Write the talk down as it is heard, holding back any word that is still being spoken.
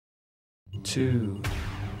2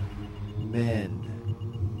 men,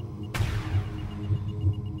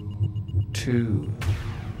 2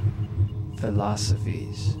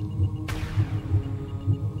 philosophies,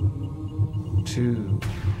 2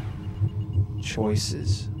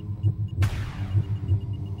 choices,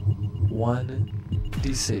 1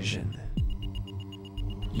 decision.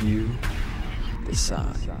 You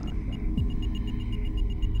decide.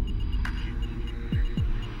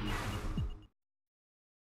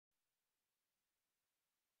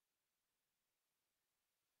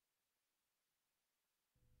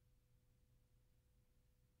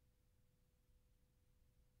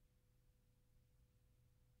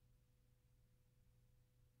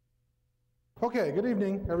 Okay, good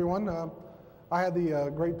evening, everyone. I had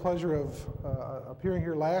the great pleasure of appearing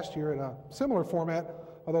here last year in a similar format,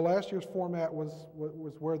 although last year's format was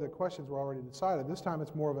where the questions were already decided. This time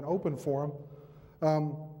it's more of an open forum.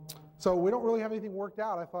 So we don't really have anything worked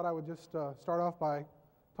out. I thought I would just start off by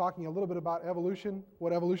talking a little bit about evolution,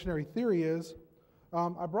 what evolutionary theory is.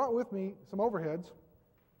 I brought with me some overheads,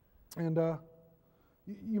 and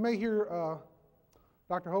you may hear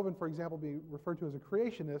Dr. Hovind, for example, be referred to as a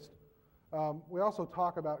creationist. We also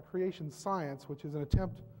talk about creation science, which is an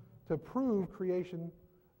attempt to prove creation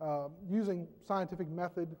using scientific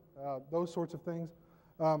method, those sorts of things.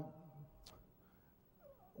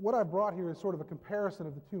 What I brought here is sort of a comparison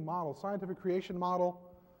of the two models. Scientific creation model,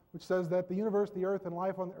 which says that the universe, the earth, and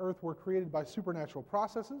life on the earth were created by supernatural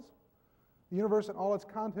processes. The universe and all its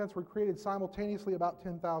contents were created simultaneously about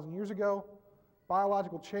 10,000 years ago.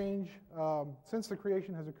 Biological change since the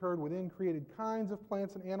creation has occurred within created kinds of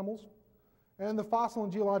plants and animals. And the fossil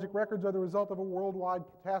and geologic records are the result of a worldwide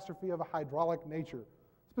catastrophe of a hydraulic nature,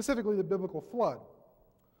 specifically the biblical flood.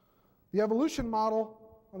 The evolution model,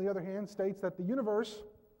 on the other hand, states that the universe,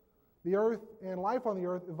 the earth, and life on the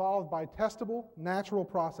earth evolved by testable, natural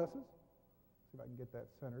processes. See if I can get that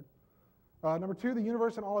centered. Number 2, the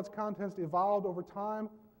universe and all its contents evolved over time.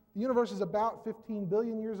 The universe is about 15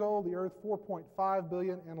 billion years old, the earth 4.5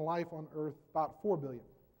 billion, and life on earth about 4 billion.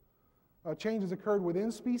 Changes occurred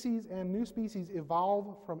within species, and new species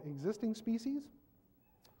evolve from existing species.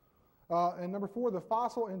 And number 4, the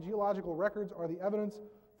fossil and geological records are the evidence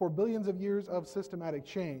for billions of years of systematic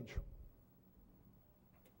change.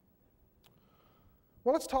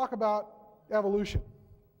 Well, let's talk about evolution.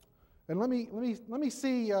 And let me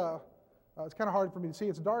see. It's kind of hard for me to see.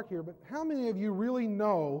 It's dark here, but how many of you really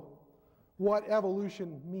know what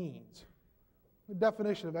evolution means? The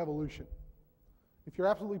definition of evolution. If you're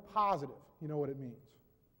absolutely positive, you know what it means.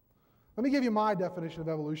 Let me give you my definition of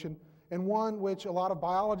evolution, and one which a lot of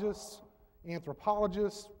biologists,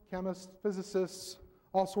 anthropologists, chemists, physicists,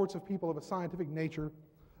 all sorts of people of a scientific nature,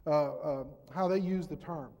 how they use the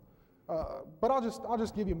term. But I'll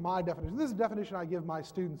just give you my definition. This is the definition I give my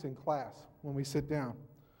students in class when we sit down.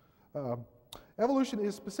 Evolution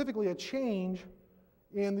is specifically a change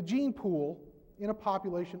in the gene pool in a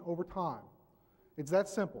population over time. It's that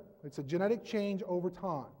simple. It's a genetic change over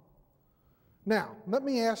time. Now, let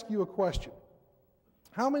me ask you a question.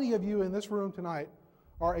 How many of you in this room tonight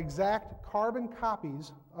are exact carbon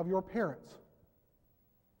copies of your parents?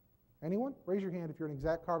 Anyone? Raise your hand if you're an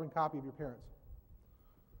exact carbon copy of your parents.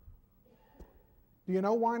 Do you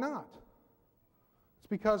know why not? It's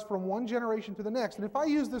because from one generation to the next, and if I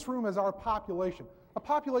use this room as our population, a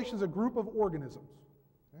population is a group of organisms.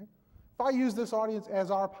 Okay? If I use this audience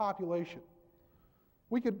as our population,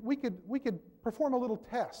 we could perform a little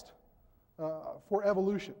test for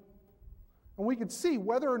evolution. And we could see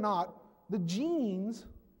whether or not the genes,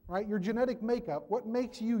 right, your genetic makeup, what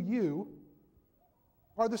makes you you,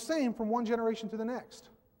 are the same from one generation to the next.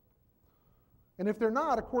 And if they're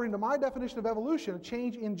not, according to my definition of evolution, a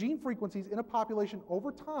change in gene frequencies in a population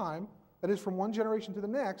over time, that is from one generation to the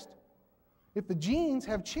next, if the genes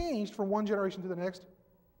have changed from one generation to the next,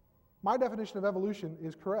 my definition of evolution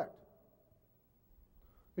is correct.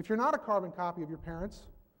 If you're not a carbon copy of your parents,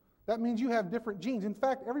 that means you have different genes. In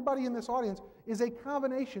fact, everybody in this audience is a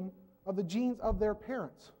combination of the genes of their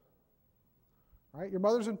parents. Right? Your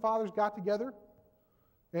mothers and fathers got together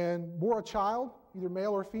and bore a child, either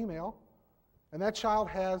male or female, and that child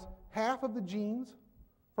has half of the genes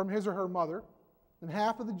from his or her mother and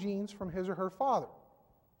half of the genes from his or her father.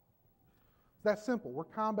 It's that simple. We're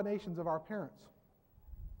combinations of our parents.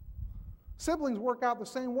 Siblings work out the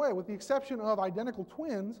same way, with the exception of identical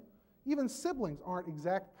twins. Even siblings aren't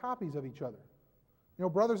exact copies of each other. You know,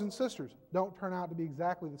 brothers and sisters don't turn out to be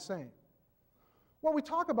exactly the same. Well, we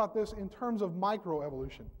talk about this in terms of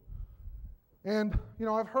microevolution. And, you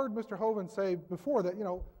know, I've heard Mr. Hovind say before that, you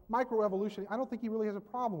know, microevolution, I don't think he really has a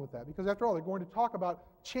problem with that, because after all, they're going to talk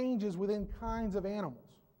about changes within kinds of animals.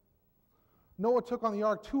 Noah took on the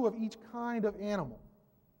ark 2 of each kind of animal.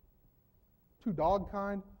 2 dog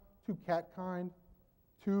kind, 2 cat kind,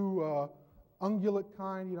 2 ungulate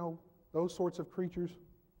kind, those sorts of creatures.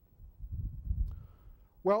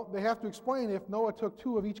 Well, they have to explain, if Noah took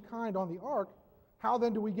 2 of each kind on the ark, how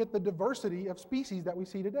then do we get the diversity of species that we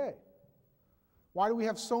see today? Why do we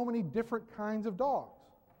have so many different kinds of dogs?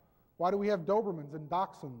 Why do we have Dobermans and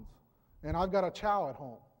Dachshunds? And I've got a Chow at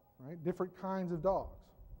home, right? Different kinds of dogs.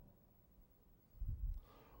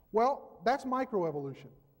 Well, that's microevolution.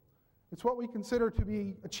 It's what we consider to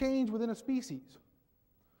be a change within a species.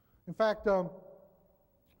 In fact,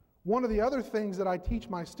 one of the other things that I teach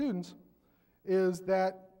my students is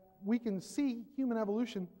that we can see human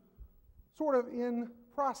evolution sort of in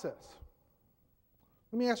process.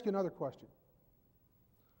 Let me ask you another question.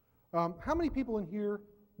 How many people in here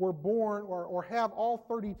were born or have all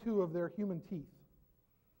 32 of their human teeth?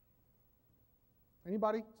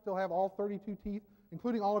 Anybody still have all 32 teeth,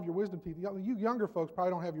 including all of your wisdom teeth? You younger folks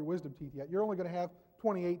probably don't have your wisdom teeth yet. You're only going to have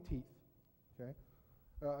 28 teeth, okay?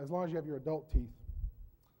 As long as you have your adult teeth.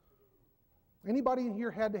 Anybody in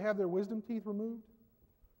here had to have their wisdom teeth removed?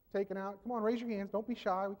 Taken out? Come on, raise your hands. Don't be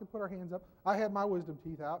shy. We can put our hands up. I had my wisdom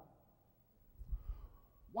teeth out.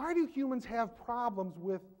 Why do humans have problems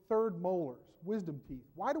with third molars, wisdom teeth?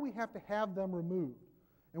 Why do we have to have them removed?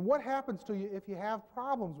 And what happens to you if you have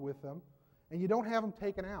problems with them and you don't have them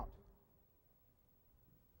taken out?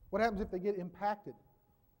 What happens if they get impacted,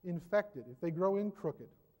 infected, if they grow in crooked?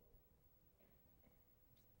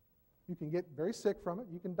 You can get very sick from it.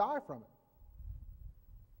 You can die from it.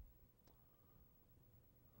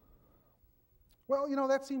 Well,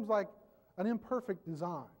 that seems like an imperfect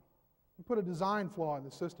design. We put a design flaw in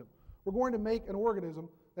the system. We're going to make an organism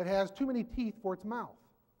that has too many teeth for its mouth.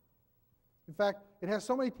 In fact, it has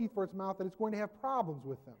so many teeth for its mouth that it's going to have problems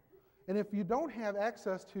with them. And if you don't have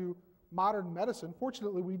access to modern medicine,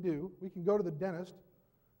 fortunately we do. We can go to the dentist,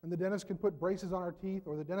 and the dentist can put braces on our teeth,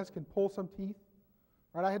 or the dentist can pull some teeth.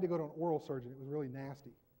 Right? I had to go to an oral surgeon. It was really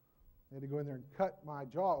nasty. They had to go in there and cut my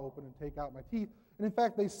jaw open and take out my teeth. And in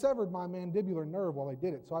fact, they severed my mandibular nerve while they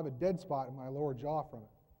did it, so I have a dead spot in my lower jaw from it.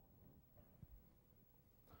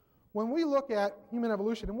 When we look at human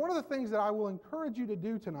evolution, and one of the things that I will encourage you to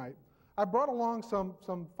do tonight, I brought along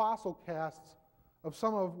some fossil casts of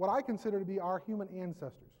some of what I consider to be our human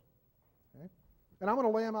ancestors. Okay? And I'm going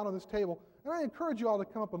to lay them out on this table, and I encourage you all to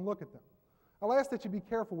come up and look at them. I'll ask that you be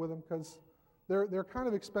careful with them because they're kind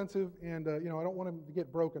of expensive, and I don't want them to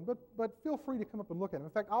get broken, but feel free to come up and look at them.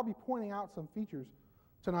 In fact, I'll be pointing out some features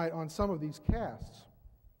tonight on some of these casts.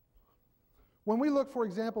 When we look, for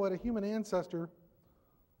example, at a human ancestor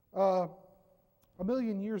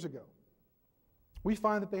 1,000,000 years ago, we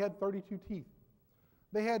find that they had 32 teeth.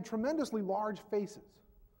 They had tremendously large faces.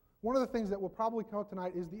 One of the things that will probably come up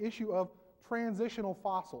tonight is the issue of transitional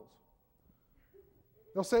fossils.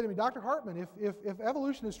 They'll say to me, Dr. Hartman, if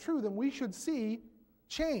evolution is true, then we should see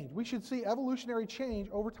change. We should see evolutionary change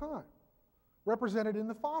over time, represented in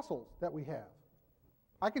the fossils that we have.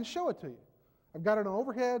 I can show it to you. I've got it on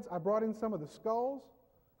overheads. I brought in some of the skulls.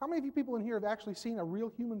 How many of you people in here have actually seen a real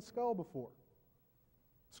human skull before?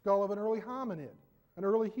 Skull of an early hominid, an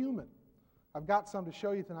early human. I've got some to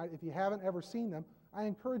show you tonight. If you haven't ever seen them, I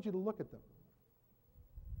encourage you to look at them.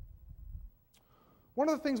 One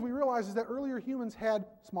of the things we realize is that earlier humans had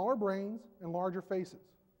smaller brains and larger faces.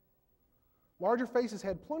 Larger faces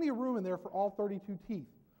had plenty of room in there for all 32 teeth.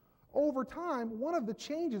 Over time, one of the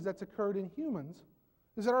changes that's occurred in humans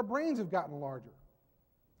is that our brains have gotten larger.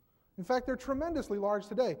 In fact, they're tremendously large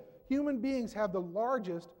today. Human beings have the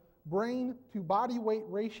largest brain to body weight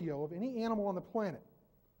ratio of any animal on the planet.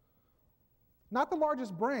 Not the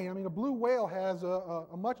largest brain. I mean, a blue whale has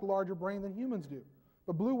a much larger brain than humans do.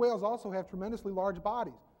 But blue whales also have tremendously large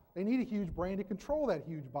bodies. They need a huge brain to control that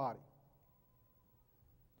huge body.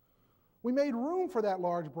 We made room for that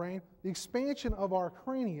large brain, the expansion of our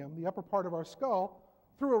cranium, the upper part of our skull,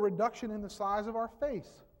 through a reduction in the size of our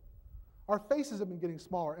face. Our faces have been getting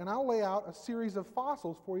smaller, and I'll lay out a series of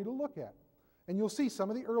fossils for you to look at. And you'll see some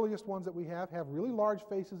of the earliest ones that we have really large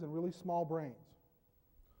faces and really small brains.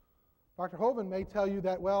 Dr. Hovind may tell you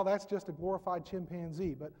that, well, that's just a glorified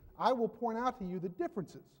chimpanzee, but I will point out to you the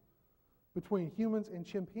differences between humans and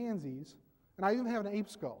chimpanzees, and I even have an ape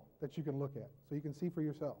skull that you can look at so you can see for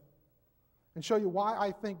yourself and show you why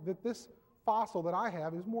I think that this fossil that I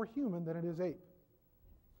have is more human than it is ape.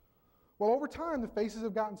 Well, over time, the faces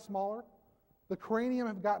have gotten smaller, the cranium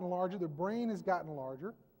have gotten larger, the brain has gotten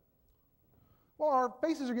larger. Well, our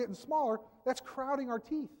faces are getting smaller, that's crowding our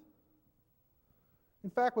teeth. In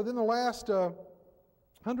fact, within the last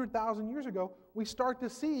 100,000 years ago, we start to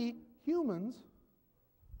see humans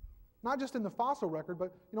Not just in the fossil record,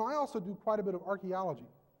 but I also do quite a bit of archaeology.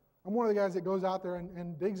 I'm one of the guys that goes out there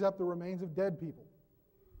and digs up the remains of dead people.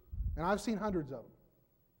 And I've seen hundreds of them.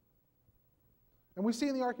 And we see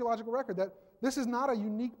in the archaeological record that this is not a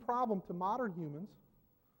unique problem to modern humans.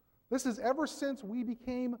 This is ever since we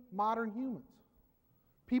became modern humans.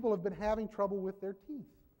 People have been having trouble with their teeth.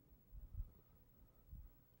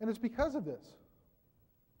 And it's because of this.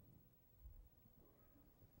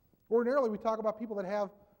 Ordinarily, we talk about people that have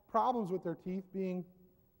problems with their teeth being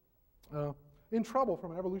in trouble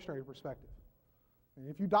from an evolutionary perspective. And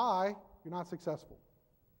if you die, you're not successful.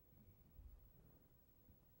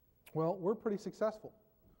 Well, we're pretty successful.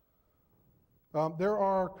 There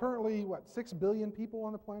are currently, 6 billion people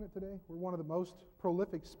on the planet today? We're one of the most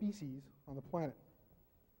prolific species on the planet.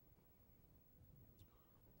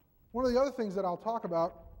 One of the other things that I'll talk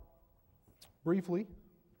about briefly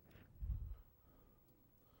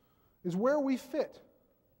is where we fit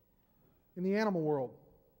in the animal world.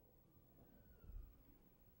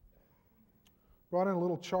 Brought in a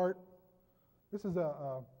little chart. This is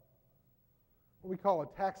what we call a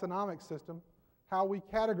taxonomic system, how we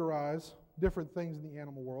categorize different things in the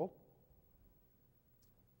animal world.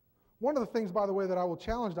 One of the things, by the way, that I will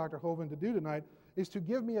challenge Dr. Hovind to do tonight is to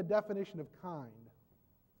give me a definition of kind.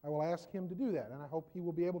 I will ask him to do that, and I hope he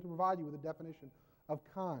will be able to provide you with a definition of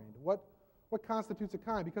kind. What constitutes a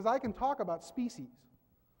kind? Because I can talk about species.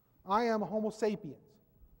 I am Homo sapiens,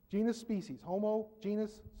 genus species. Homo,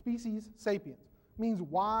 genus, species, sapiens. Means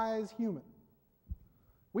wise human.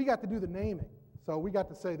 We got to do the naming, so we got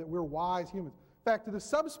to say that we're wise humans. In fact, to the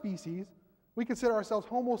subspecies, we consider ourselves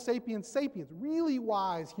Homo sapiens sapiens, really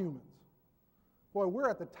wise humans. Boy, we're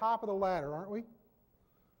at the top of the ladder, aren't we?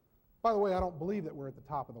 By the way, I don't believe that we're at the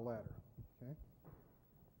top of the ladder. Okay?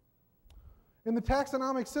 In the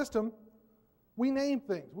taxonomic system, we name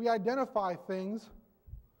things. We identify things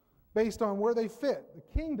based on where they fit.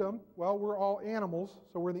 The kingdom, well, we're all animals,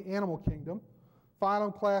 so we're the animal kingdom.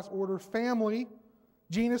 Phylum, class, order, family,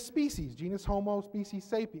 genus, species. Genus Homo, species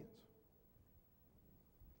sapiens.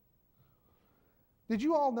 Did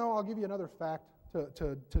you all know, I'll give you another fact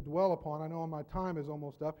to dwell upon. I know my time is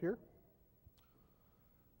almost up here.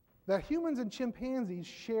 That humans and chimpanzees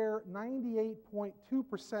share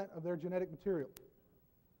 98.2% of their genetic material.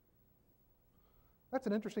 That's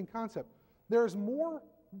an interesting concept. There's more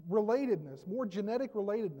relatedness, more genetic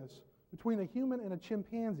relatedness between a human and a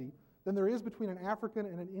chimpanzee than there is between an African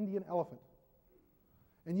and an Indian elephant.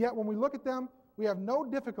 And yet when we look at them, we have no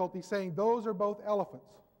difficulty saying those are both elephants.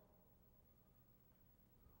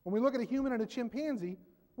 When we look at a human and a chimpanzee,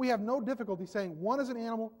 we have no difficulty saying one is an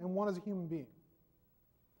animal and one is a human being.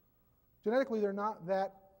 Genetically, they're not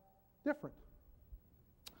that different.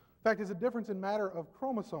 In fact, it's a difference in matter of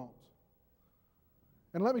chromosomes.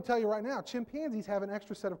 And let me tell you right now, chimpanzees have an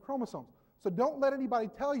extra set of chromosomes. So don't let anybody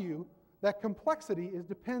tell you that complexity is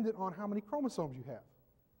dependent on how many chromosomes you have.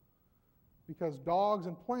 Because dogs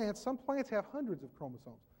and plants, some plants have hundreds of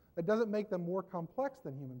chromosomes. That doesn't make them more complex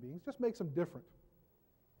than human beings, just makes them different.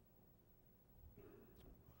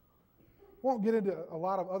 Won't get into a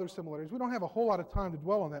lot of other similarities. We don't have a whole lot of time to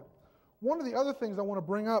dwell on that. One of the other things I want to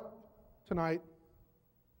bring up tonight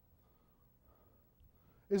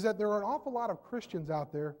is that there are an awful lot of Christians out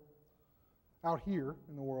here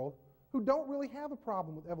in the world, who don't really have a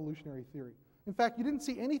problem with evolutionary theory. In fact, you didn't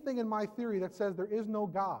see anything in my theory that says there is no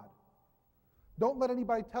God. Don't let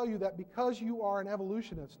anybody tell you that because you are an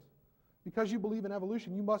evolutionist, because you believe in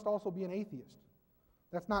evolution, you must also be an atheist.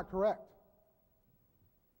 That's not correct.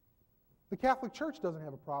 The Catholic Church doesn't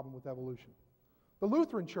have a problem with evolution. The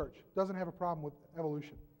Lutheran Church doesn't have a problem with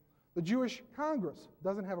evolution. The Jewish Congress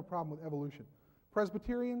doesn't have a problem with evolution.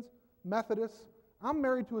 Presbyterians, Methodists. I'm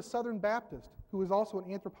married to a Southern Baptist who is also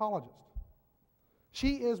an anthropologist.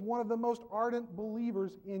 She is one of the most ardent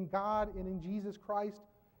believers in God and in Jesus Christ,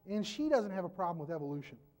 and she doesn't have a problem with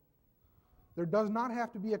evolution. There does not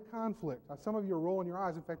have to be a conflict. Some of you are rolling your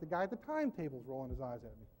eyes. In fact, the guy at the timetable is rolling his eyes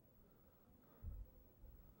at me.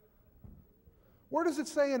 Where does it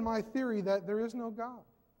say in my theory that there is no God?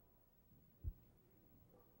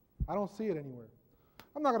 I don't see it anywhere.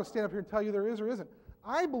 I'm not going to stand up here and tell you there is or isn't.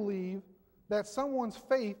 I believe that someone's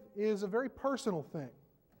faith is a very personal thing.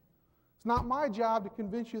 It's not my job to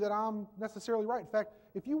convince you that I'm necessarily right. In fact,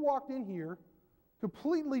 if you walked in here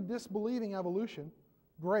completely disbelieving evolution,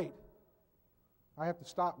 great. I have to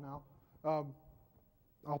stop now.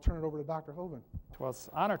 I'll turn it over to Dr. Hovind. Well, it's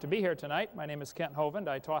an honor to be here tonight. My name is Kent Hovind.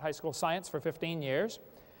 I taught high school science for 15 years.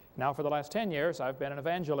 Now for the last 10 years, I've been in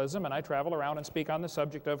evangelism, and I travel around and speak on the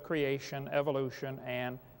subject of creation, evolution,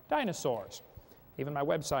 and dinosaurs. Even my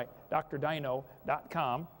website,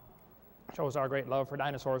 drdino.com, Shows our great love for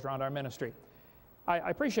dinosaurs around our ministry. I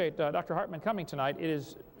appreciate Dr. Hartman coming tonight. It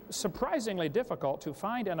is surprisingly difficult to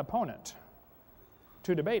find an opponent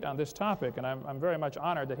to debate on this topic, and I'm very much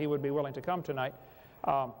honored that he would be willing to come tonight.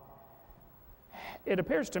 It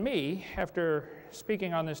appears to me, after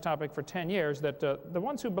speaking on this topic for 10 years, that the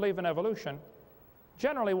ones who believe in evolution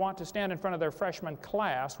generally want to stand in front of their freshman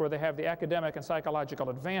class where they have the academic and psychological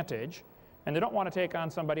advantage, and they don't want to take on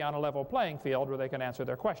somebody on a level playing field where they can answer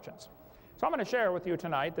their questions. So I'm going to share with you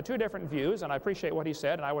tonight the two different views, and I appreciate what he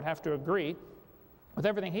said, and I would have to agree with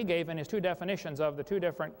everything he gave in his two definitions of the two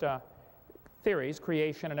different theories,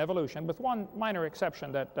 creation and evolution, with one minor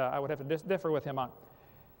exception that I would have to differ with him on.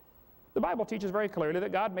 The Bible teaches very clearly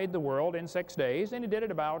that God made the world in 6 days, and he did it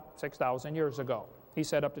about 6,000 years ago. He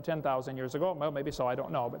said up to 10,000 years ago. Well, maybe so, I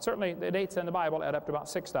don't know. But certainly the dates in the Bible add up to about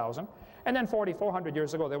 6,000. And then 4,400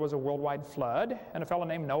 years ago, there was a worldwide flood, and a fellow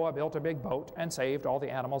named Noah built a big boat and saved all the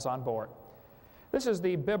animals on board. This is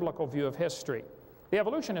the biblical view of history. The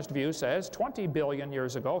evolutionist view says 20 billion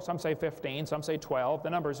years ago, some say 15, some say 12, the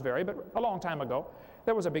numbers vary, but a long time ago,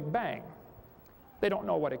 there was a big bang. They don't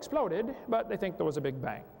know what exploded, but they think there was a big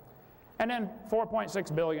bang. And then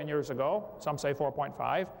 4.6 billion years ago, some say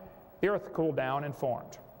 4.5, the earth cooled down and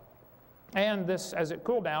formed. And this, as it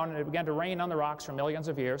cooled down, it began to rain on the rocks for millions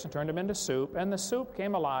of years and turned them into soup, and the soup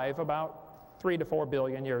came alive about 3 to 4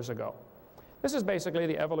 billion years ago. This is basically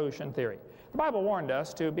the evolution theory. The Bible warned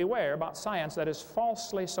us to beware about science that is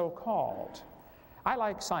falsely so-called. I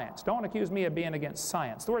like science. Don't accuse me of being against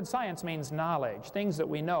science. The word science means knowledge, things that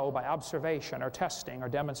we know by observation or testing or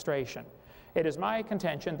demonstration. It is my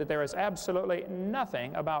contention that there is absolutely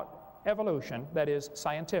nothing about evolution that is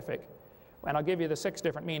scientific. And I'll give you the 6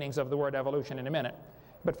 different meanings of the word evolution in a minute.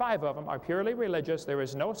 But 5 of them are purely religious. There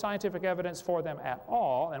is no scientific evidence for them at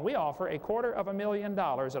all. And we offer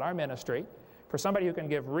 $250,000 at our ministry for somebody who can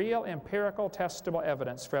give real, empirical, testable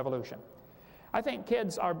evidence for evolution. I think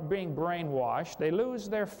kids are being brainwashed. They lose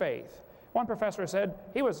their faith. One professor said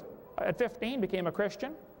he was, at 15, became a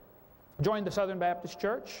Christian, joined the Southern Baptist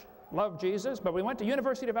Church, loved Jesus, but we went to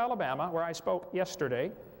University of Alabama, where I spoke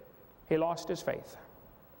yesterday. He lost his faith.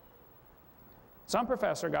 Some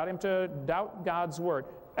professor got him to doubt God's Word.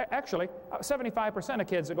 Actually, 75% of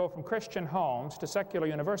kids that go from Christian homes to secular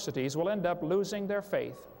universities will end up losing their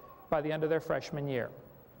faith by the end of their freshman year.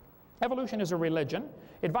 Evolution is a religion.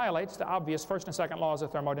 It violates the obvious first and second laws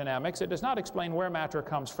of thermodynamics. It does not explain where matter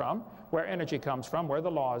comes from, where energy comes from, where the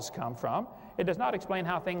laws come from. It does not explain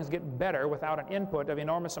how things get better without an input of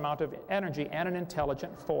enormous amount of energy and an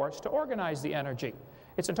intelligent force to organize the energy.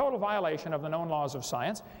 It's a total violation of the known laws of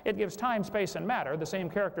science. It gives time, space, and matter the same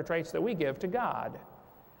character traits that we give to God.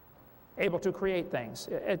 Able to create things.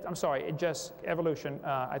 Evolution,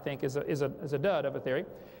 I think, is a dud of a theory.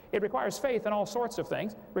 It requires faith in all sorts of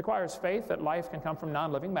things. It requires faith that life can come from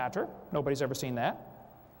non-living matter. Nobody's ever seen that.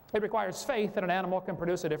 It requires faith that an animal can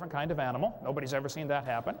produce a different kind of animal. Nobody's ever seen that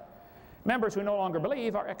happen. Members who no longer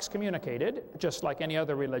believe are excommunicated, just like any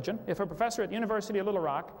other religion. If a professor at the University of Little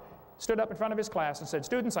Rock stood up in front of his class and said,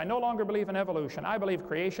 "Students, I no longer believe in evolution. I believe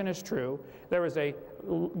creation is true," there is a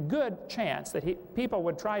good chance that people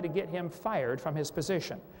would try to get him fired from his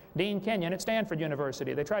position. Dean Kenyon at Stanford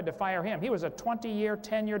University, they tried to fire him. He was a 20-year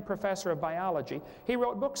tenured professor of biology. He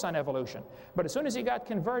wrote books on evolution. But as soon as he got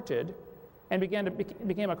converted and became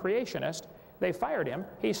a creationist, they fired him.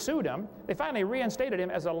 He sued them. They finally reinstated him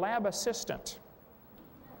as a lab assistant,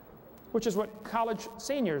 which is what college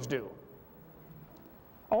seniors do,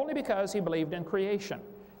 only because he believed in creation.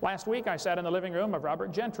 Last week I sat in the living room of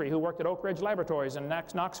Robert Gentry, who worked at Oak Ridge Laboratories in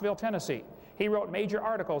Knoxville, Tennessee. He wrote major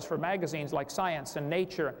articles for magazines like Science and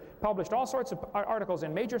Nature, published all sorts of articles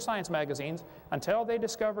in major science magazines until they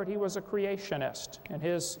discovered he was a creationist, and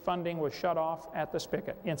his funding was shut off at the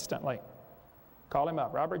spigot instantly. Call him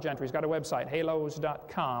up, Robert Gentry. He's got a website,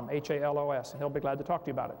 halos.com, H-A-L-O-S, and he'll be glad to talk to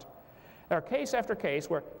you about it. There are case after case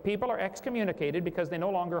where people are excommunicated because they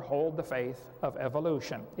no longer hold the faith of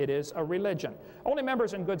evolution. It is a religion. Only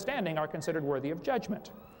members in good standing are considered worthy of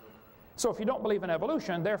judgment. So if you don't believe in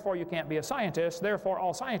evolution, therefore you can't be a scientist, therefore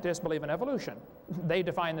all scientists believe in evolution. They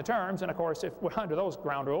define the terms, and of course, if we're under those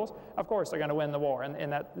ground rules, of course they're going to win the war in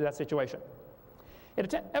that situation.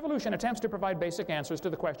 Evolution attempts to provide basic answers to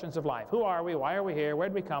the questions of life. Who are we? Why are we here? Where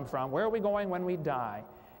did we come from? Where are we going when we die?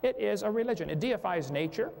 It is a religion. It deifies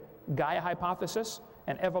nature, Gaia hypothesis,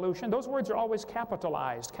 and evolution. Those words are always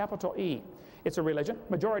capitalized, capital E. It's a religion.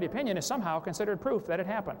 Majority opinion is somehow considered proof that it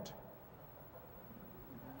happened.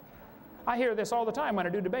 I hear this all the time when I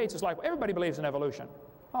do debates. It's like, well, everybody believes in evolution.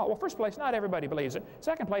 Oh, well, first place, not everybody believes it.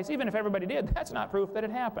 Second place, even if everybody did, that's not proof that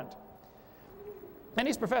it happened. And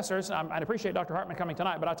these professors, I appreciate Dr. Hartman coming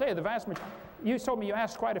tonight, but I'll tell you, the vast majority, you told me you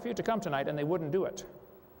asked quite a few to come tonight and they wouldn't do it.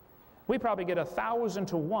 We probably get 1,000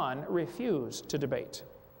 to 1 refuse to debate,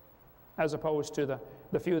 as opposed to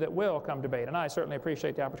the few that will come debate. And I certainly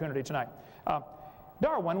appreciate the opportunity tonight.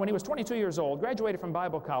 Darwin, when he was 22 years old, graduated from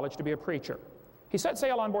Bible college to be a preacher. He set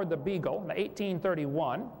sail on board the Beagle in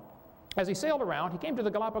 1831. As he sailed around, he came to the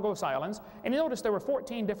Galapagos Islands, and he noticed there were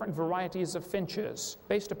 14 different varieties of finches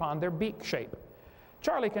based upon their beak shape.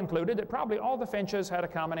 Charlie concluded that probably all the finches had a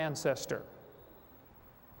common ancestor.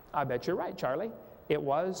 I bet you're right, Charlie. It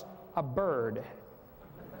was a bird.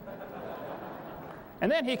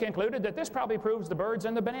 And then he concluded that this probably proves the birds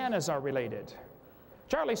and the bananas are related.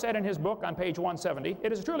 Charlie said in his book on page 170,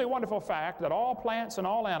 "It is a truly wonderful fact that all plants and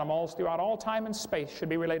all animals throughout all time and space should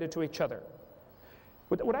be related to each other."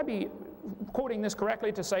 Would I be quoting this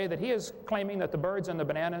correctly to say that he is claiming that the birds and the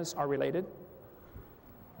bananas are related?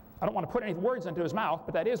 I don't want to put any words into his mouth,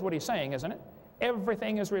 but that is what he's saying, isn't it?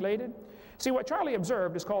 Everything is related. See, what Charlie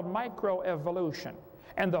observed is called microevolution.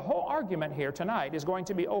 And the whole argument here tonight is going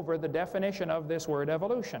to be over the definition of this word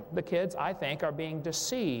evolution. The kids, I think, are being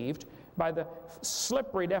deceived by the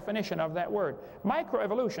slippery definition of that word.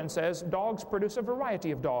 Microevolution says dogs produce a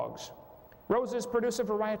variety of dogs. Roses produce a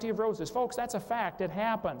variety of roses. Folks, that's a fact. It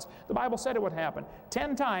happens. The Bible said it would happen.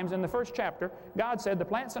 10 times in the first chapter, God said the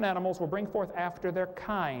plants and animals will bring forth after their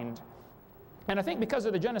kind. And I think because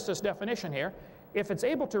of the Genesis definition here, if it's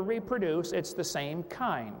able to reproduce, it's the same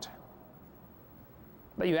kind.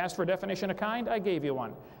 You asked for a definition of kind, I gave you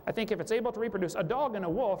one. I think if it's able to reproduce, a dog and a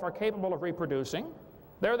wolf are capable of reproducing.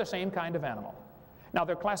 They're the same kind of animal. Now,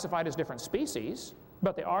 they're classified as different species,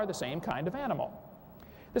 but they are the same kind of animal.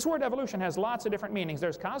 This word evolution has lots of different meanings.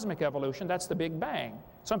 There's cosmic evolution, that's the Big Bang.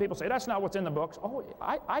 Some people say, that's not what's in the books. Oh,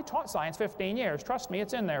 I taught science 15 years. Trust me,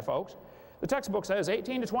 it's in there, folks. The textbook says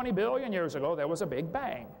 18 to 20 billion years ago, there was a Big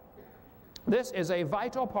Bang. This is a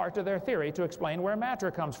vital part of their theory to explain where matter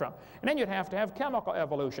comes from. And then you'd have to have chemical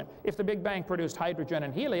evolution. If the Big Bang produced hydrogen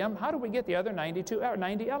and helium, how do we get the other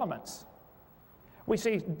 90 elements? We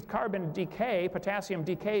see carbon decay, potassium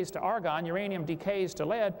decays to argon, uranium decays to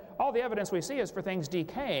lead. All the evidence we see is for things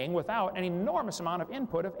decaying without an enormous amount of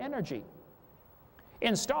input of energy.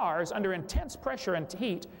 In stars, under intense pressure and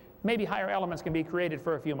heat, maybe higher elements can be created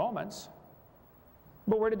for a few moments.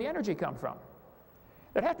 But where did the energy come from?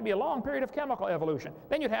 There'd have to be a long period of chemical evolution.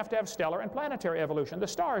 Then you'd have to have stellar and planetary evolution. The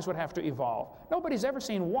stars would have to evolve. Nobody's ever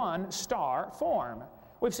seen one star form.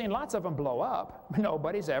 We've seen lots of them blow up, but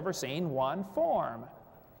nobody's ever seen one form.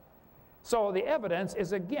 So the evidence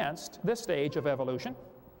is against this stage of evolution.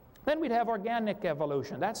 Then we'd have organic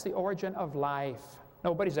evolution. That's the origin of life.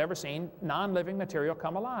 Nobody's ever seen non-living material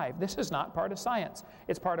come alive. This is not part of science.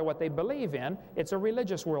 It's part of what they believe in. It's a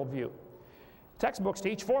religious worldview. Textbooks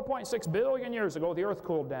teach 4.6 billion years ago the earth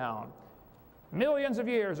cooled down. Millions of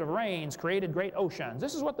years of rains created great oceans.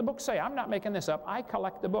 This is what the books say. I'm not making this up. I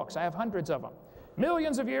collect the books. I have hundreds of them.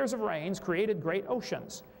 Millions of years of rains created great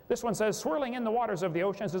oceans. This one says, swirling in the waters of the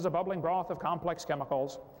oceans is a bubbling broth of complex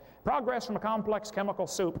chemicals. Progress from a complex chemical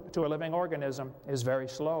soup to a living organism is very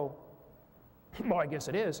slow. Well, I guess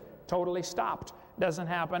it is. Totally stopped. Doesn't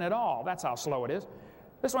happen at all. That's how slow it is.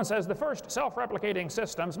 This one says, the first self-replicating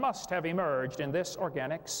systems must have emerged in this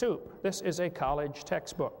organic soup. This is a college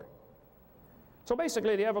textbook. So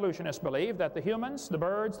basically, the evolutionists believe that the humans, the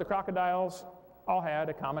birds, the crocodiles, all had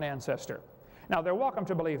a common ancestor. Now, they're welcome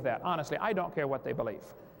to believe that. Honestly, I don't care what they believe.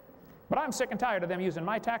 But I'm sick and tired of them using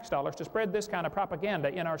my tax dollars to spread this kind of propaganda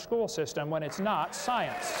in our school system when it's not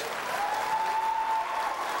science.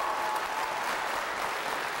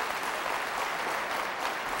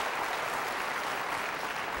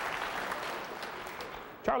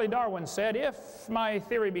 Charlie Darwin said, if my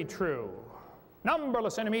theory be true,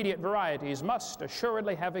 numberless intermediate varieties must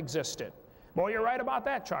assuredly have existed. Boy, you're right about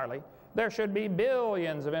that, Charlie. There should be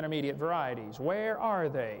billions of intermediate varieties. Where are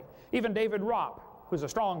they? Even David Ropp, who's a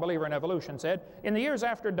strong believer in evolution, said, in the years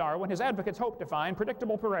after Darwin, his advocates hoped to find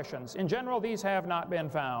predictable progressions. In general, these have not been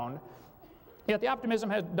found. Yet the optimism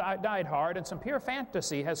has died hard, and some pure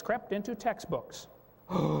fantasy has crept into textbooks.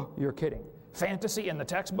 Oh, you're kidding. Fantasy in the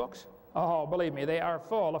textbooks? Oh, believe me, they are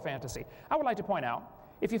full of fantasy. I would like to point out,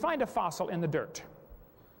 if you find a fossil in the dirt,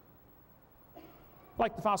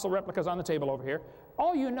 like the fossil replicas on the table over here,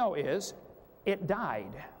 all you know is it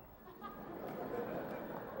died.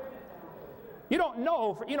 You don't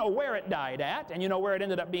know, you know where it died at, and you know where it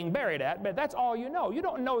ended up being buried at, but that's all you know. You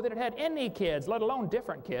don't know that it had any kids, let alone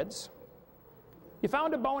different kids. You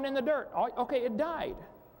found a bone in the dirt. Okay, it died.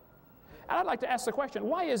 And I'd like to ask the question,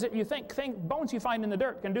 why is it you think bones you find in the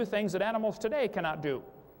dirt can do things that animals today cannot do?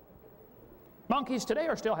 Monkeys today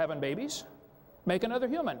are still having babies. Make another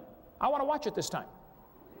human. I want to watch it this time.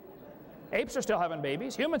 Apes are still having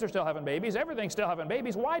babies. Humans are still having babies. Everything's still having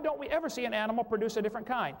babies. Why don't we ever see an animal produce a different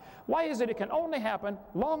kind? Why is it can only happen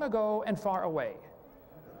long ago and far away?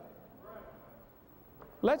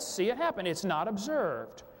 Let's see it happen. It's not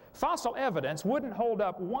observed. Fossil evidence wouldn't hold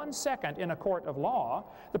up 1 second in a court of law.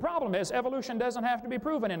 The problem is evolution doesn't have to be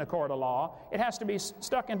proven in a court of law. It has to be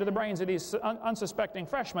stuck into the brains of these unsuspecting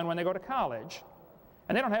freshmen when they go to college.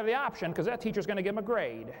 And they don't have the option because that teacher's going to give them a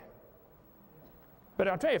grade. But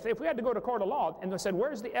I'll tell you, if we had to go to court of law and they said,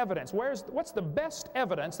 where's the evidence? What's the best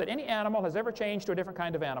evidence that any animal has ever changed to a different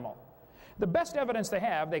kind of animal? The best evidence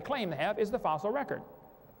they claim they have, is the fossil record.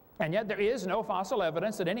 And yet there is no fossil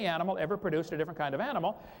evidence that any animal ever produced a different kind of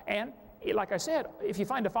animal. And like I said, if you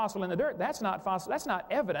find a fossil in the dirt, that's not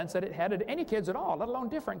evidence that it had any kids at all, let alone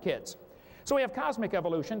different kids. So we have cosmic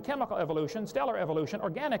evolution, chemical evolution, stellar evolution,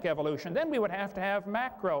 organic evolution. Then we would have to have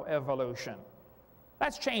macroevolution.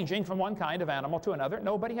 That's changing from one kind of animal to another.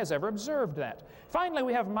 Nobody has ever observed that. Finally,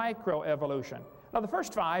 we have microevolution. Now, the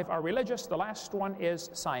first 5 are religious. The last one is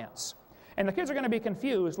science. And the kids are going to be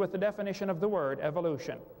confused with the definition of the word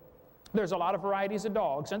evolution. There's a lot of varieties of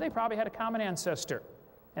dogs, and they probably had a common ancestor,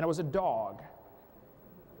 and it was a dog.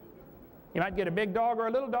 You might get a big dog or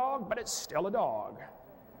a little dog, but it's still a dog.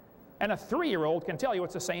 And a 3-year-old can tell you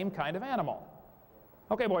it's the same kind of animal.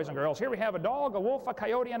 Okay, boys and girls, here we have a dog, a wolf, a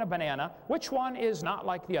coyote, and a banana. Which one is not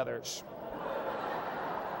like the others?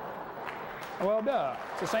 Well, duh.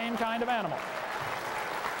 It's the same kind of animal.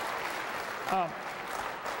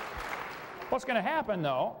 What's going to happen,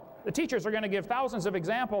 though, the teachers are going to give thousands of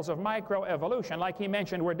examples of microevolution. Like he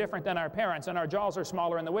mentioned, we're different than our parents, and our jaws are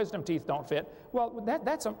smaller, and the wisdom teeth don't fit. Well,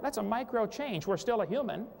 that's a micro change. We're still a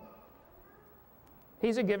human.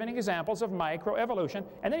 He's giving examples of microevolution,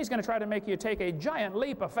 and then he's going to try to make you take a giant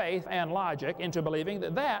leap of faith and logic into believing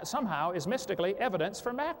that that somehow is mystically evidence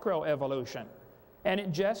for macroevolution. And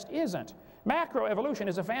it just isn't. Macroevolution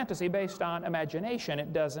is a fantasy based on imagination.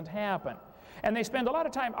 It doesn't happen. And they spend a lot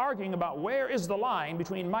of time arguing about where is the line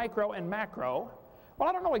between micro and macro. Well,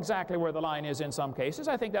 I don't know exactly where the line is in some cases.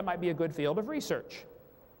 I think that might be a good field of research.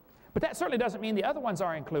 But that certainly doesn't mean the other ones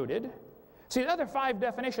are included. See, the other 5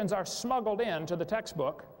 definitions are smuggled into the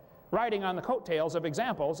textbook, riding on the coattails of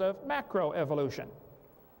examples of macroevolution.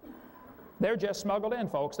 They're just smuggled in,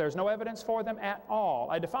 folks. There's no evidence for them at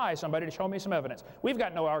all. I defy somebody to show me some evidence. We've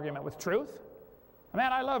got no argument with truth.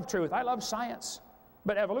 Man, I love truth. I love science.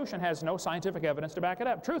 But evolution has no scientific evidence to back it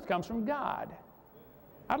up. Truth comes from God.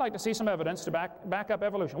 I'd like to see some evidence to back up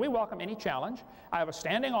evolution. We welcome any challenge. I have a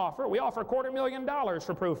standing offer. We offer $250,000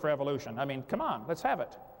 for proof for evolution. I mean, come on, let's have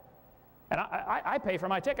it. And I pay for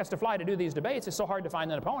my tickets to fly to do these debates. It's so hard to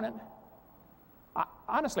find an opponent.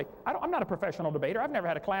 Honestly, I'm not a professional debater. I've never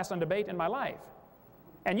had a class on debate in my life.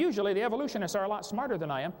 And usually the evolutionists are a lot smarter than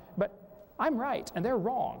I am, but I'm right and they're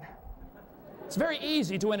wrong. It's very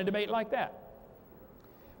easy to win a debate like that.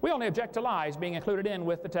 We only object to lies being included in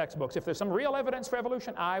with the textbooks. If there's some real evidence for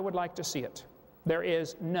evolution, I would like to see it. There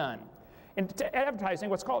is none. In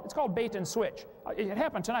advertising, it's called bait and switch. It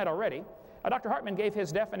happened tonight already. Dr. Hartman gave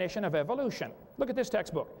his definition of evolution. Look at this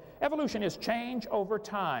textbook. Evolution is change over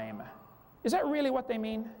time. Is that really what they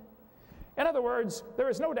mean? In other words, there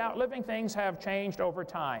is no doubt living things have changed over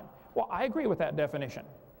time. Well, I agree with that definition.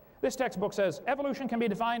 This textbook says evolution can be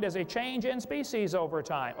defined as a change in species over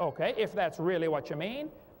time. Okay, if that's really what you mean,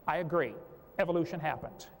 I agree. Evolution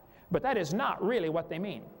happened. But that is not really what they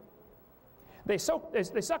mean. They suck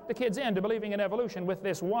the kids into believing in evolution with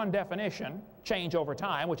this one definition, change over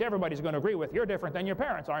time, which everybody's going to agree with. You're different than your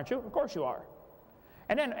parents, aren't you? Of course you are.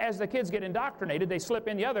 And then as the kids get indoctrinated, they slip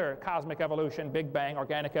in the other cosmic evolution, Big Bang,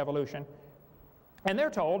 organic evolution. And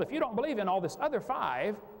they're told, if you don't believe in all this other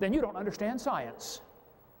 5, then you don't understand science.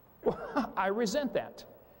 Well, I resent that.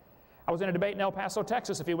 I was in a debate in El Paso,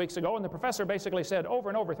 Texas a few weeks ago, and the professor basically said over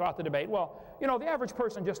and over throughout the debate, well, you know, the average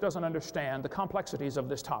person just doesn't understand the complexities of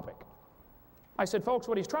this topic. I said, folks,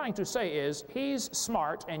 what he's trying to say is he's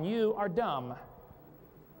smart and you are dumb.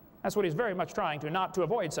 That's what he's very much trying to, not to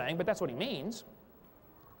avoid saying, but that's what he means.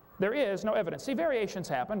 There is no evidence. See, variations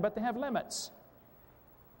happen, but they have limits.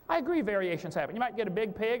 I agree variations happen. You might get a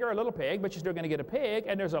big pig or a little pig, but you're still going to get a pig,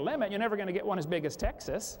 and there's a limit. You're never going to get one as big as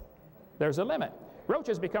Texas. There's a limit.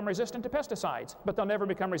 Roaches become resistant to pesticides, but they'll never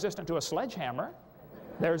become resistant to a sledgehammer.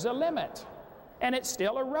 There's a limit. And it's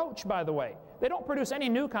still a roach, by the way. They don't produce any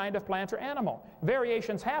new kind of plant or animal.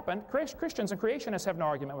 Variations happen. Christians and creationists have no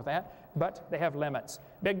argument with that, but they have limits.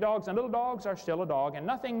 Big dogs and little dogs are still a dog, and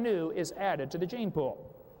nothing new is added to the gene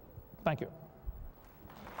pool. Thank you.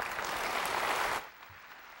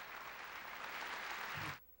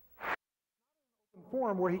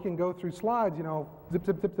 forum where he can go through slides, you know, zip,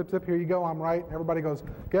 zip, zip, zip, zip, here you go, I'm right. Everybody goes,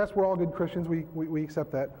 guess we're all good Christians, we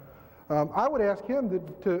accept that. I would ask him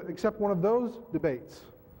to accept one of those debates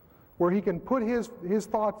where he can put his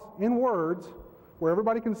thoughts in words, where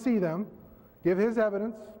everybody can see them, give his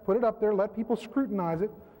evidence, put it up there, let people scrutinize it,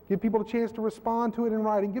 give people a chance to respond to it in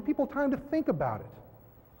writing, give people time to think about it.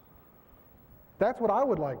 That's what I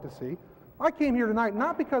would like to see. I came here tonight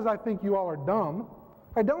not because I think you all are dumb.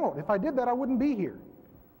 I don't. If I did that, I wouldn't be here.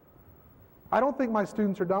 I don't think my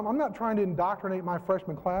students are dumb. I'm not trying to indoctrinate my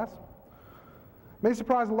freshman class. It may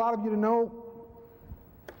surprise a lot of you to know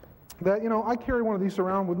that, you know, I carry one of these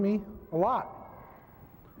around with me a lot.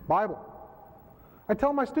 Bible. I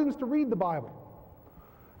tell my students to read the Bible,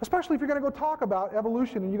 especially if you're going to go talk about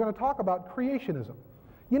evolution and you're going to talk about creationism.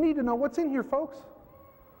 You need to know what's in here, folks.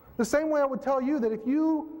 The same way I would tell you that if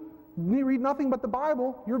you read nothing but the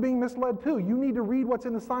Bible, you're being misled too. You need to read what's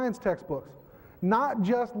in the science textbooks, not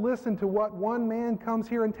just listen to what one man comes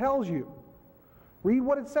here and tells you. Read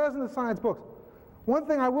what it says in the science books. One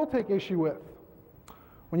thing I will take issue with,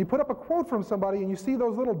 when you put up a quote from somebody and you see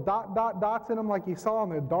those little dot, dot, dots in them like you saw in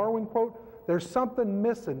the Darwin quote, there's something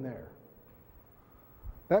missing there.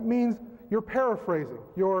 That means you're paraphrasing.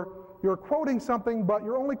 You're quoting something, but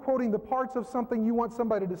you're only quoting the parts of something you want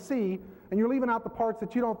somebody to see, and you're leaving out the parts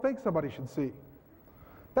that you don't think somebody should see.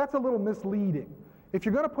 That's a little misleading. If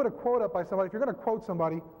you're going to put a quote up by somebody, if you're going to quote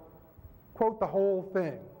somebody, quote the whole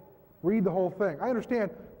thing. Read the whole thing. I understand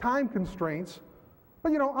time constraints,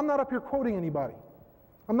 but you know, I'm not up here quoting anybody.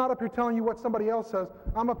 I'm not up here telling you what somebody else says.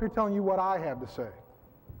 I'm up here telling you what I have to say.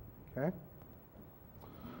 Okay?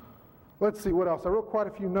 Let's see, what else? I wrote quite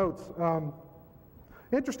a few notes.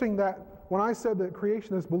 Interesting that when I said that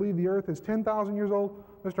creationists believe the earth is 10,000 years old,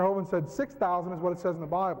 Mr. Hovind said 6,000 is what it says in the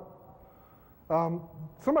Bible.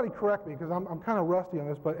 Somebody correct me, because I'm kind of rusty on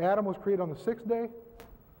this, but Adam was created on the 6th day? Is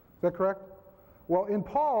that correct? Well, in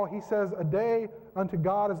Paul, he says a day unto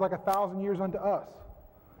God is like 1,000 years unto us.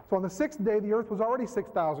 So on the 6th day, the earth was already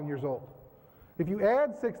 6,000 years old. If you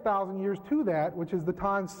add 6,000 years to that, which is the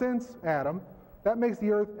time since Adam, that makes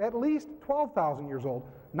the earth at least 12,000 years old,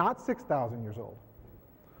 not 6,000 years old.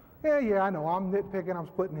 Yeah, I know, I'm nitpicking, I'm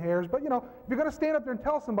splitting hairs, but you know, if you're going to stand up there and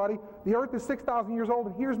tell somebody the earth is 6,000 years old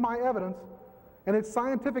and here's my evidence, and it's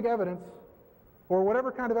scientific evidence, or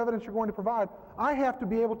whatever kind of evidence you're going to provide, I have to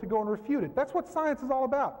be able to go and refute it. That's what science is all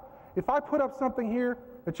about. If I put up something here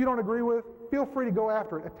that you don't agree with, feel free to go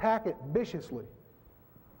after it, attack it viciously.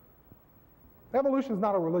 Evolution is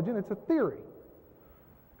not a religion, it's a theory.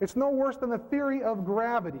 It's no worse than the theory of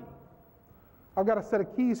gravity. I've got a set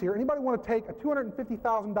of keys here. Anybody want to take a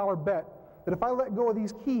 $250,000 bet that if I let go of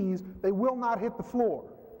these keys, they will not hit the floor?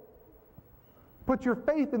 Put your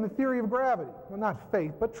faith in the theory of gravity. Well, not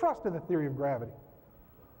faith, but trust in the theory of gravity.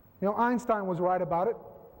 You know, Einstein was right about it.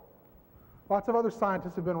 Lots of other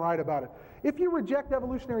scientists have been right about it. If you reject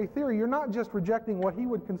evolutionary theory, you're not just rejecting what he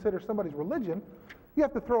would consider somebody's religion. You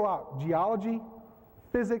have to throw out geology,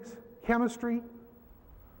 physics, chemistry,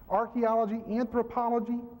 archaeology,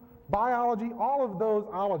 anthropology, biology, all of those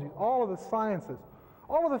ologies, all of the sciences,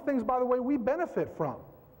 all of the things, by the way, we benefit from.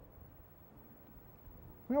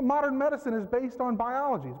 You know, modern medicine is based on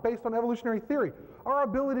biology. It's based on evolutionary theory. Our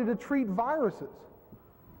ability to treat viruses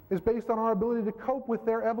is based on our ability to cope with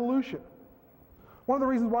their evolution. One of the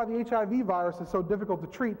reasons why the HIV virus is so difficult to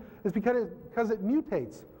treat is because it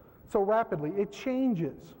mutates so rapidly. It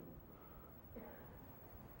changes.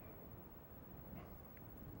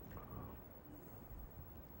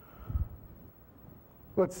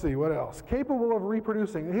 Let's see, what else? Capable of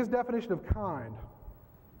reproducing. His definition of kind.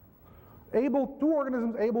 Two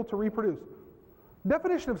organisms able to reproduce.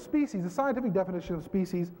 Definition of species, the scientific definition of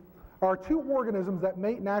species, are two organisms that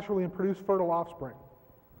mate naturally and produce fertile offspring.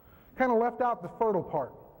 Kind of left out the fertile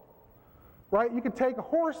part. Right? You could take a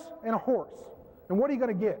horse, and what are you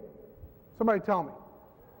going to get? Somebody tell me.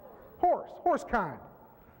 Horse kind.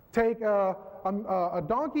 Take a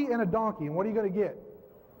donkey and a donkey, and what are you going to get?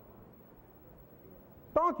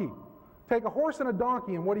 Donkey. Take a horse and a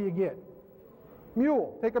donkey, and what do you get?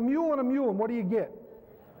 Mule. Take a mule and a mule, and what do you get?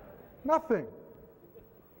 Nothing.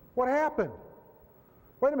 What happened?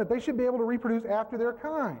 Wait a minute, they should be able to reproduce after their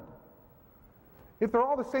kind. If they're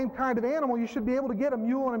all the same kind of animal, you should be able to get a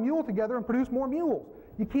mule and a mule together and produce more mules.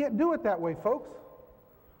 You can't do it that way, folks.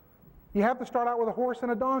 You have to start out with a horse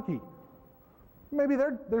and a donkey. Maybe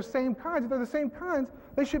they're same kinds. If they're the same kinds,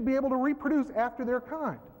 they should be able to reproduce after their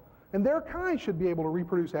kind. And their kind should be able to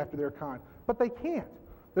reproduce after their kind. But they can't.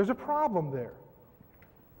 There's a problem there.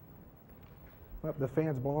 Oh, the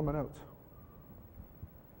fan's blowing my notes.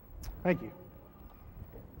 Thank you.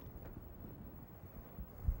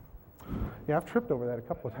 Yeah, I've tripped over that a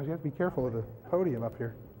couple of times. You have to be careful of the podium up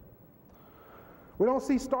here. We don't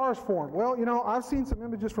see stars form. Well, you know, I've seen some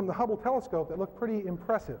images from the Hubble telescope that look pretty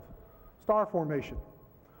impressive. Star formation.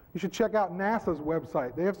 You should check out NASA's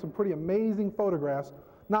website. They have some pretty amazing photographs,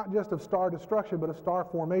 not just of star destruction, but of star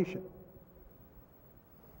formation.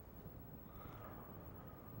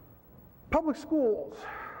 Public schools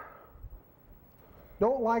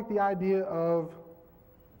don't like the idea of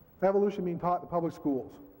evolution being taught in public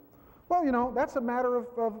schools. Well, you know, that's a matter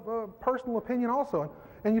of personal opinion also.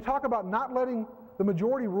 And you talk about not letting the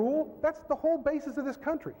majority rule, that's the whole basis of this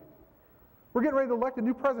country. We're getting ready to elect a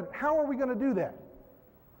new president. How are we going to do that?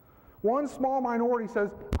 One small minority says,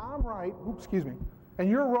 I'm right, and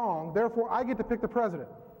you're wrong, therefore I get to pick the president.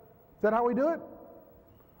 Is that how we do it?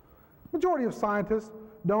 Majority of scientists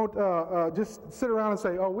don't just sit around and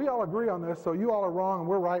say, oh, we all agree on this, so you all are wrong and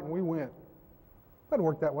we're right and we win. Doesn't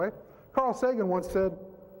work that way. Carl Sagan once said,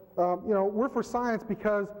 you know, we're for science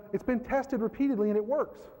because it's been tested repeatedly and it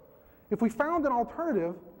works. If we found an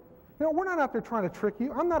alternative, you know, we're not out there trying to trick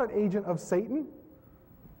you. I'm not an agent of Satan.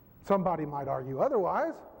 Somebody might argue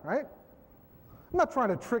otherwise, right? I'm not trying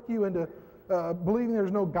to trick you into believing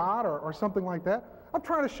there's no God or something like that. I'm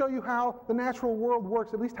trying to show you how the natural world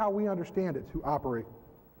works, at least how we understand it to operate.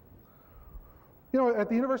 You know, at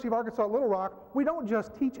the University of Arkansas at Little Rock, we don't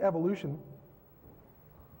just teach evolution.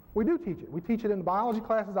 We do teach it. We teach it in biology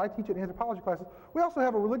classes. I teach it in anthropology classes. We also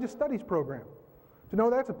have a religious studies program. To know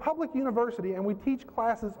that's a public university, and we teach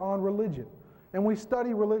classes on religion, and we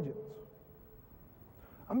study religions.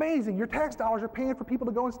 Amazing. Your tax dollars are paying for people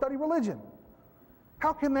to go and study religion.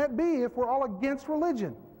 How can that be if we're all against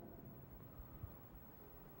religion?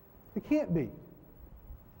 It can't be.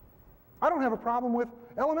 I don't have a problem with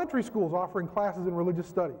elementary schools offering classes in religious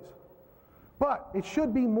studies. But it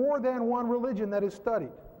should be more than one religion that is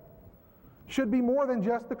studied. It should be more than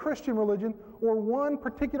just the Christian religion or one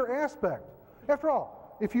particular aspect. After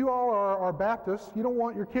all, if you all are Baptists, you don't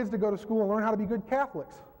want your kids to go to school and learn how to be good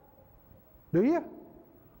Catholics. Do you?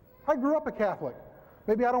 I grew up a Catholic.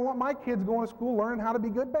 Maybe I don't want my kids going to school learning how to be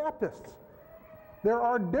good Baptists. There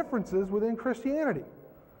are differences within Christianity.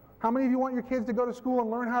 How many of you want your kids to go to school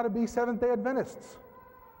and learn how to be Seventh-day Adventists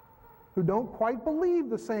who don't quite believe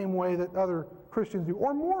the same way that other Christians do,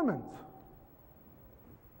 or Mormons?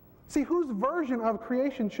 See, whose version of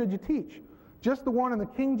creation should you teach? Just the one in the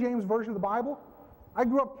King James Version of the Bible? I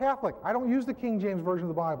grew up Catholic. I don't use the King James Version of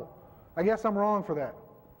the Bible. I guess I'm wrong for that.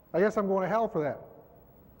 I guess I'm going to hell for that.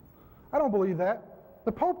 I don't believe that.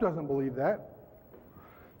 The Pope doesn't believe that.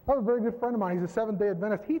 I have a very good friend of mine. He's a Seventh-day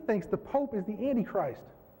Adventist. He thinks the Pope is the Antichrist.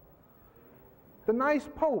 The nice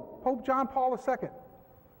Pope, Pope John Paul II.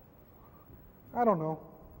 I don't know.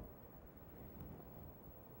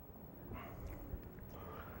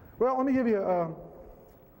 Well, let me give you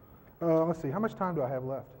let's see, how much time do I have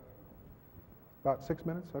left? About 6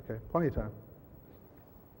 minutes? Okay, plenty of time.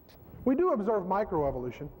 We do observe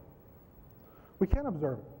microevolution. We can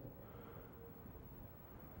observe it.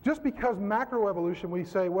 Just because macroevolution, we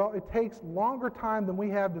say, well, it takes longer time than we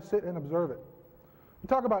have to sit and observe it. We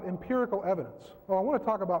talk about empirical evidence. Oh, I want to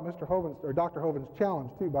talk about Mr. Hoven's, or Dr. Hoven's challenge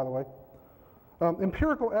too, by the way.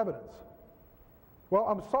 Empirical evidence. Well,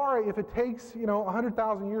 I'm sorry if it takes,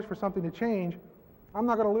 100,000 years for something to change. I'm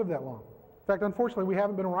not going to live that long. In fact, unfortunately, we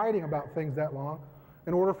haven't been writing about things that long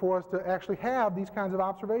in order for us to actually have these kinds of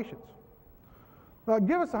observations.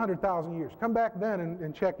 Give us 100,000 years. Come back then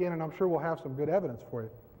and check in, and I'm sure we'll have some good evidence for you.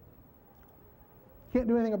 Can't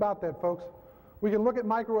do anything about that, folks. We can look at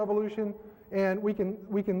microevolution, and we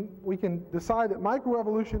can decide that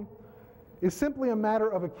microevolution is simply a matter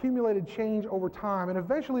of accumulated change over time, and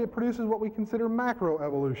eventually it produces what we consider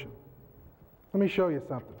macroevolution. Let me show you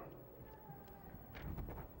something.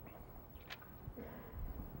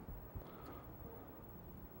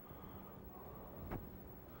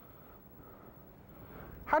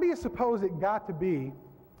 How do you suppose it got to be,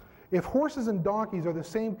 if horses and donkeys are the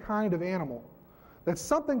same kind of animal, that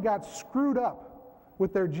something got screwed up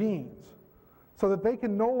with their genes so that they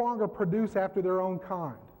can no longer produce after their own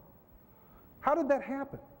kind? How did that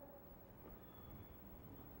happen?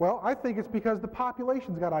 Well, I think it's because the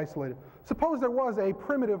populations got isolated. Suppose there was a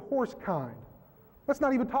primitive horse kind. Let's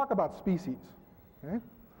not even talk about species. Okay?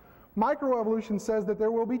 Microevolution says that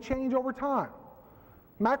there will be change over time.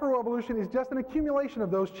 Macroevolution is just an accumulation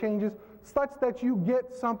of those changes such that you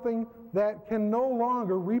get something that can no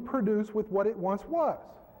longer reproduce with what it once was.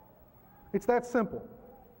 It's that simple.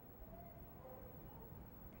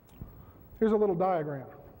 Here's a little diagram.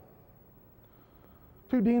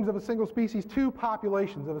 Two deans of a single species, two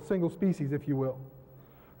populations of a single species, if you will,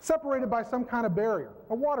 separated by some kind of barrier,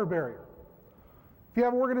 a water barrier. If you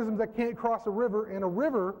have organisms that can't cross a river and a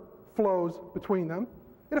river flows between them,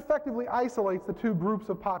 it effectively isolates the two groups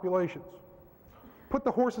of populations. Put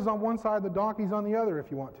the horses on one side, the donkeys on the other if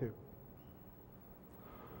you want to.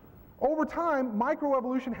 Over time,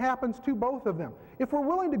 microevolution happens to both of them. If we're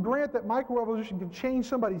willing to grant that microevolution can change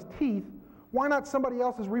somebody's teeth, why not somebody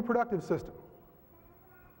else's reproductive system?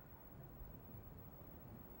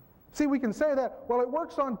 See, we can say that, well, it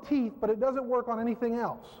works on teeth, but it doesn't work on anything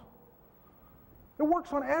else. It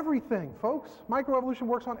works on everything, folks. Microevolution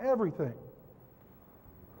works on everything.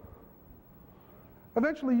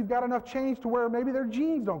 Eventually, you've got enough change to where maybe their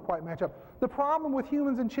genes don't quite match up. The problem with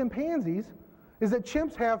humans and chimpanzees is that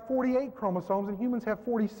chimps have 48 chromosomes and humans have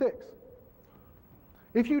 46.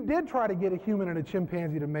 If you did try to get a human and a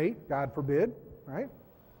chimpanzee to mate, God forbid, right?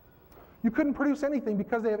 You couldn't produce anything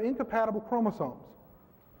because they have incompatible chromosomes.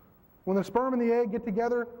 When the sperm and the egg get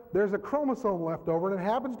together, there's a chromosome left over, and it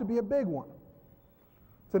happens to be a big one.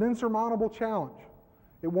 It's an insurmountable challenge.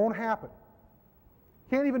 It won't happen.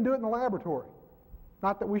 Can't even do it in the laboratory.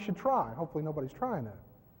 Not that we should try. Hopefully nobody's trying that.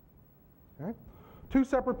 Okay? Two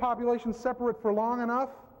separate populations separate for long enough,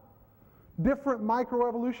 different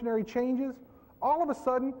microevolutionary changes, all of a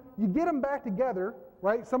sudden, you get them back together,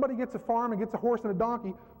 right? Somebody gets a farm and gets a horse and a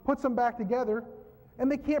donkey, puts them back together, and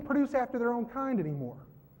they can't produce after their own kind anymore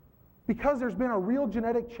because there's been a real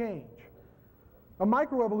genetic change, a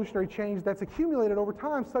microevolutionary change that's accumulated over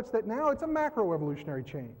time such that now it's a macroevolutionary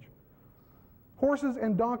change. Horses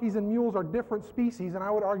and donkeys and mules are different species, and I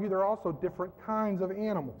would argue they're also different kinds of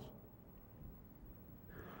animals.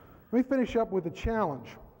 Let me finish up with a challenge.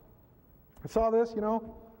 I saw this, you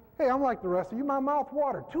know. Hey, I'm like the rest of you. My mouth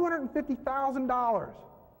watered. $250,000.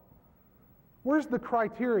 Where's the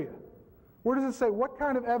criteria? Where does it say what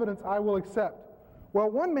kind of evidence I will accept? Well,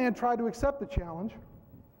 one man tried to accept the challenge.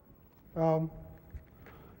 I'll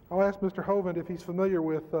ask Mr. Hovind if he's familiar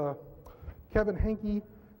with Kevin Henke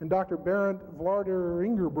and Dr. Berend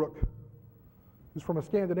Vlaarderingerbroek, who's from a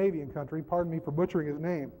Scandinavian country. Pardon me for butchering his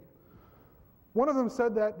name. One of them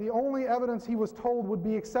said that the only evidence he was told would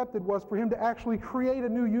be accepted was for him to actually create a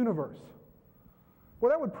new universe. Well,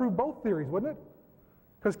 that would prove both theories, wouldn't it?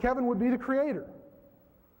 Because Kevin would be the creator.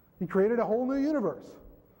 He created a whole new universe.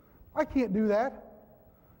 I can't do that.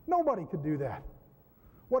 Nobody could do that.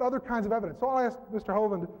 What other kinds of evidence? So I'll ask Mr.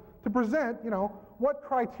 Hovind to present, you know, what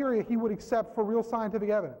criteria he would accept for real scientific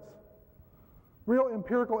evidence, real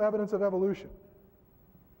empirical evidence of evolution.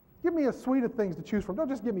 Give me a suite of things to choose from. Don't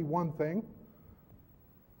just give me one thing.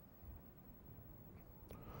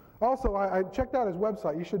 Also, I checked out his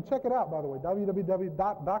website. You should check it out, by the way,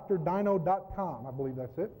 www.drdino.com. I believe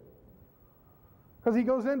that's it. Because he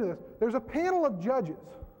goes into this. There's a panel of judges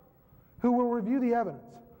who will review the evidence.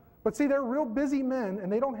 But see, they're real busy men,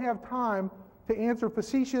 and they don't have time to answer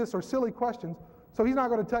facetious or silly questions, so he's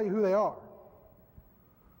not going to tell you who they are.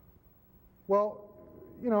 Well,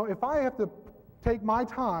 you know, if I have to take my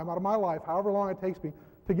time out of my life, however long it takes me,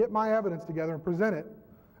 to get my evidence together and present it,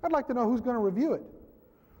 I'd like to know who's going to review it.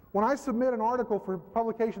 When I submit an article for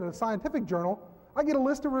publication in a scientific journal, I get a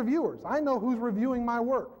list of reviewers. I know who's reviewing my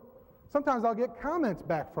work. Sometimes I'll get comments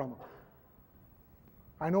back from them.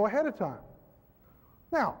 I know ahead of time.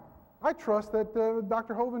 Now, I trust that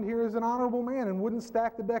Dr. Hovind here is an honorable man and wouldn't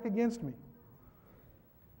stack the deck against me.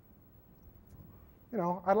 You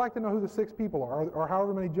know, I'd like to know who the 6 people are, or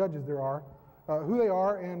however many judges there are, who they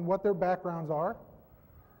are and what their backgrounds are,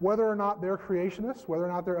 whether or not they're creationists, whether or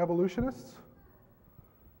not they're evolutionists,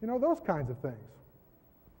 you know, those kinds of things.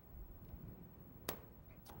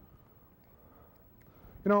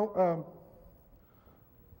 You know,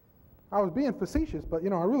 I was being facetious, but, you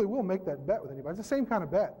know, I really will make that bet with anybody. It's the same kind of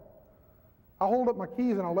bet. I'll hold up my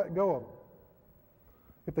keys and I'll let go of them.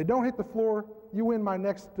 If they don't hit the floor, you win my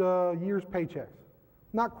next year's paychecks.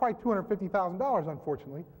 Not quite $250,000,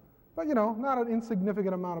 unfortunately, but, you know, not an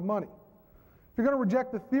insignificant amount of money. If you're going to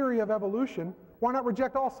reject the theory of evolution, why not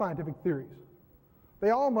reject all scientific theories? They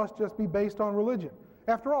all must just be based on religion.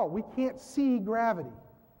 After all, we can't see gravity,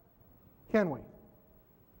 can we?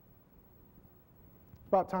 It's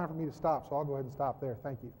about time for me to stop, so I'll go ahead and stop there.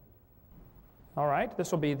 Thank you. All right,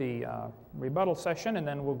 this will be the rebuttal session, and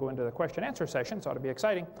then we'll go into the question-answer session, so it ought to be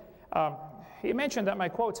exciting. He mentioned that my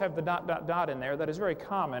quotes have the ... in there. That is very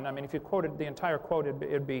common. I mean, if you quoted the entire quote,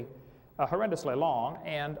 it'd be horrendously long,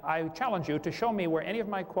 and I challenge you to show me where any of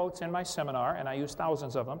my quotes in my seminar, and I use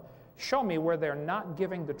thousands of them, show me where they're not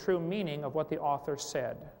giving the true meaning of what the author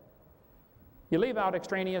said. You leave out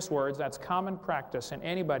extraneous words. That's common practice in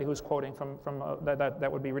anybody who's quoting from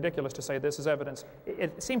that would be ridiculous to say this is evidence.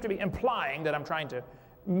 It seemed to be implying that I'm trying to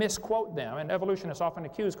misquote them, and evolutionists often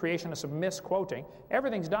accuse creationists of misquoting.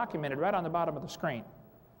 Everything's documented right on the bottom of the screen.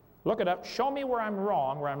 Look it up. Show me where I'm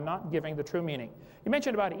wrong, where I'm not giving the true meaning. You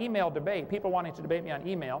mentioned about email debate, people wanting to debate me on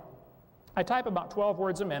email. I type about 12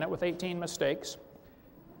 words a minute with 18 mistakes.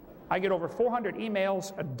 I get over 400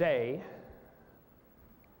 emails a day.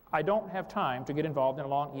 I don't have time to get involved in a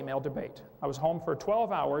long email debate. I was home for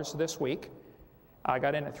 12 hours this week. I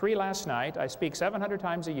got in at 3 last night. I speak 700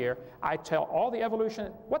 times a year. I tell all the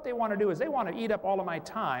evolution, what they want to do is they want to eat up all of my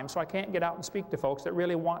time so I can't get out and speak to folks that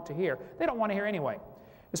really want to hear. They don't want to hear anyway.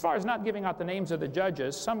 As far as not giving out the names of the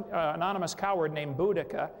judges, some anonymous coward named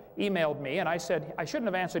Boudica emailed me, and I said I shouldn't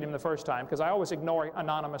have answered him the first time because I always ignore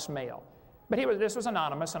anonymous mail. But this was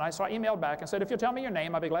anonymous, and so I emailed back and said, if you'll tell me your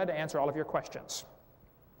name, I'll be glad to answer all of your questions.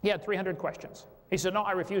 He had 300 questions. He said, no,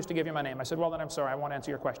 I refuse to give you my name. I said, well, then I'm sorry, I won't answer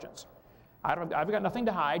your questions. I've got nothing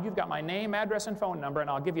to hide. You've got my name, address, and phone number, and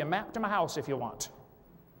I'll give you a map to my house if you want.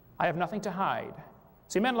 I have nothing to hide.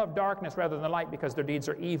 See, men love darkness rather than light because their deeds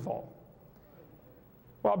are evil.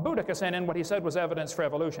 Well, Boudica sent in what he said was evidence for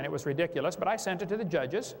evolution. It was ridiculous, but I sent it to the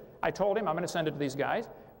judges. I told him I'm going to send it to these guys.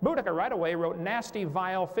 Boudica right away wrote nasty,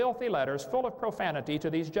 vile, filthy letters full of profanity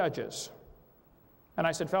to these judges. And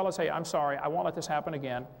I said, fellas, hey, I'm sorry, I won't let this happen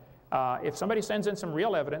again. If somebody sends in some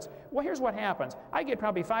real evidence, well, here's what happens. I get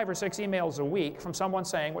probably 5 or 6 emails a week from someone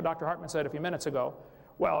saying what Dr. Hartman said a few minutes ago.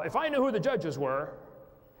 Well, if I knew who the judges were,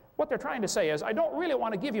 what they're trying to say is, I don't really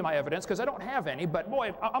want to give you my evidence because I don't have any, but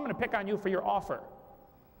boy, I'm going to pick on you for your offer.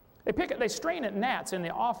 They strain at gnats in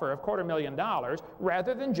the offer of $250,000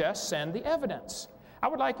 rather than just send the evidence. I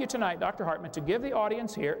would like you tonight, Dr. Hartman, to give the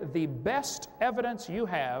audience here the best evidence you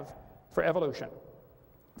have for evolution,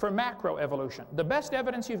 for macroevolution, the best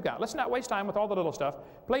evidence you've got. Let's not waste time with all the little stuff.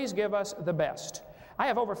 Please give us the best. I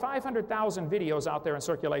have over 500,000 videos out there in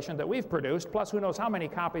circulation that we've produced, plus who knows how many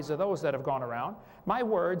copies of those that have gone around. My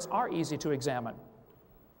words are easy to examine.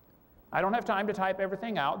 I don't have time to type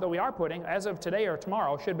everything out, though we are putting, as of today or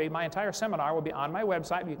tomorrow, should be, my entire seminar will be on my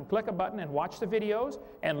website. You can click a button and watch the videos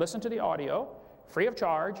and listen to the audio, free of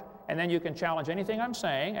charge, and then you can challenge anything I'm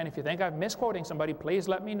saying, and if you think I'm misquoting somebody, please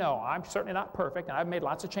let me know. I'm certainly not perfect, and I've made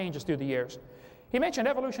lots of changes through the years. He mentioned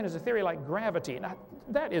evolution is a theory like gravity. Now,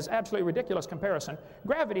 that is absolutely ridiculous comparison.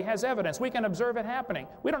 Gravity has evidence. We can observe it happening.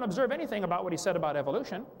 We don't observe anything about what he said about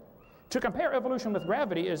evolution. To compare evolution with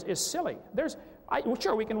gravity is silly.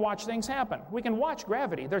 Sure, we can watch things happen. We can watch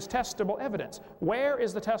gravity. There's testable evidence. Where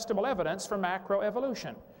is the testable evidence for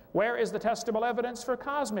macroevolution? Where is the testable evidence for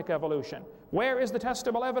cosmic evolution? Where is the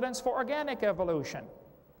testable evidence for organic evolution?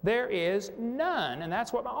 There is none, and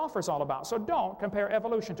that's what my offer is all about. So don't compare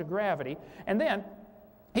evolution to gravity. And then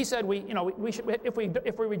he said, if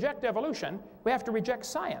we reject evolution, we have to reject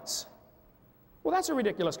science. Well, that's a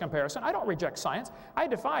ridiculous comparison. I don't reject science. I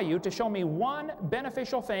defy you to show me one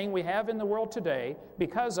beneficial thing we have in the world today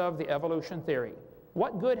because of the evolution theory.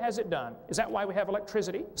 What good has it done? Is that why we have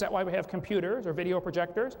electricity? Is that why we have computers or video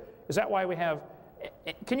projectors? Is that why we have...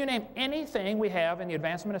 Can you name anything we have in the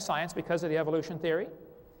advancement of science because of the evolution theory?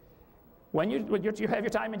 When you have your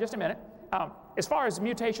time in just a minute. As far as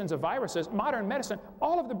mutations of viruses, modern medicine,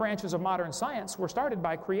 all of the branches of modern science were started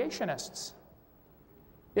by creationists.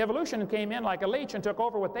 The evolution came in like a leech and took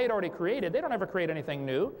over what they'd already created. They don't ever create anything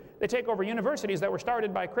new. They take over universities that were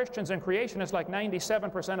started by Christians and creationists, like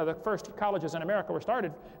 97% of the first colleges in America were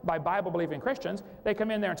started by Bible-believing Christians. They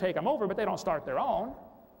come in there and take them over, but they don't start their own.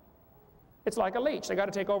 It's like a leech. They got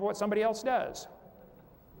to take over what somebody else does.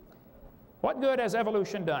 What good has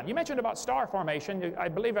evolution done? You mentioned about star formation. I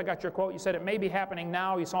believe I got your quote. You said it may be happening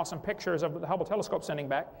now. You saw some pictures of the Hubble telescope sending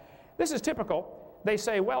back. This is typical. They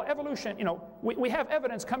say, well, evolution, we have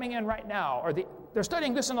evidence coming in right now, or they're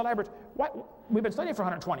studying this in the laboratory. We've been studying for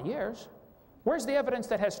 120 years. Where's the evidence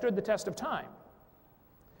that has stood the test of time?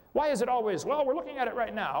 Why is it always, well, we're looking at it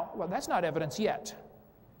right now? Well, that's not evidence yet.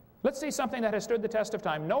 Let's see something that has stood the test of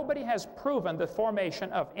time. Nobody has proven the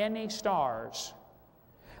formation of any stars.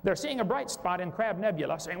 They're seeing a bright spot in Crab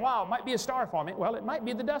Nebula, saying, wow, it might be a star forming. Well, it might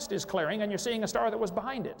be the dust is clearing, and you're seeing a star that was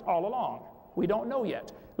behind it all along. We don't know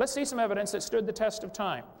yet. Let's see some evidence that stood the test of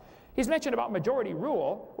time. He's mentioned about majority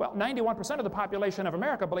rule. Well, 91% of the population of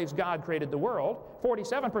America believes God created the world.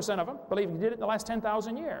 47% of them believe He did it in the last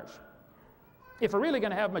 10,000 years. If we're really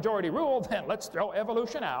going to have majority rule, then let's throw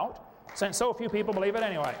evolution out, since so few people believe it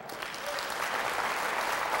anyway.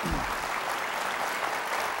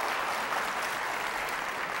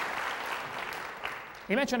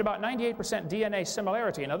 He mentioned about 98% DNA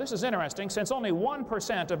similarity. Now this is interesting, since only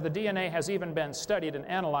 1% of the DNA has even been studied and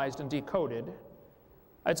analyzed and decoded.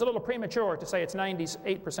 It's a little premature to say it's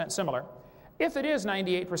 98% similar. If it is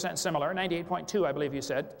 98% similar, 98.2 I believe you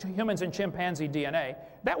said, to humans and chimpanzee DNA,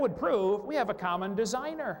 that would prove we have a common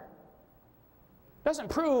designer. Doesn't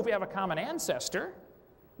prove we have a common ancestor.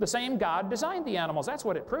 The same God designed the animals. That's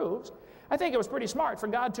what it proves. I think it was pretty smart for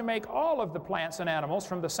God to make all of the plants and animals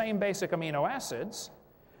from the same basic amino acids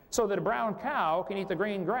so that a brown cow can eat the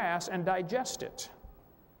green grass and digest it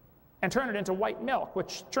and turn it into white milk,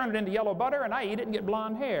 which turn it into yellow butter, and I eat it and get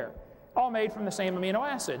blonde hair. All made from the same amino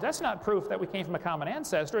acids. That's not proof that we came from a common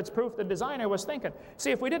ancestor. It's proof the designer was thinking.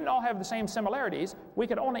 See, if we didn't all have the same similarities, we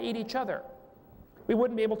could only eat each other. We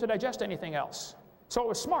wouldn't be able to digest anything else. So it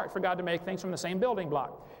was smart for God to make things from the same building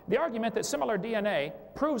block. The argument that similar DNA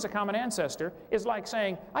proves a common ancestor is like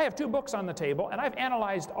saying, I have two books on the table, and I've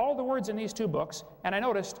analyzed all the words in these two books, and I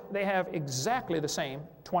noticed they have exactly the same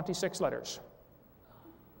 26 letters.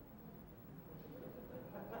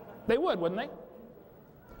 They would, wouldn't they?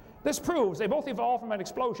 This proves they both evolved from an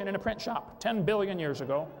explosion in a print shop 10 billion years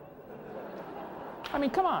ago. I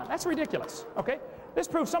mean, come on, that's ridiculous, okay? This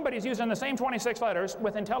proves somebody's using the same 26 letters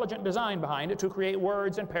with intelligent design behind it to create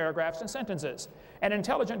words and paragraphs and sentences. An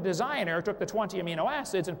intelligent designer took the 20 amino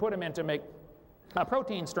acids and put them in to make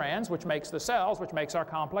protein strands, which makes the cells, which makes our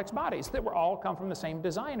complex bodies, that were all come from the same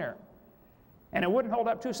designer. And it wouldn't hold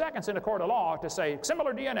up 2 seconds in a court of law to say,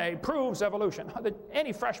 similar DNA proves evolution.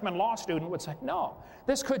 Any freshman law student would say, no,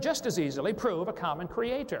 this could just as easily prove a common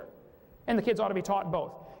creator. And the kids ought to be taught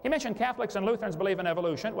both. He mentioned Catholics and Lutherans believe in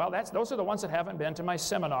evolution. Well, those are the ones that haven't been to my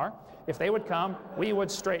seminar. If they would come, we would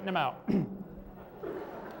straighten them out.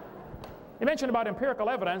 He mentioned about empirical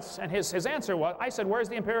evidence, and his answer was, I said, where's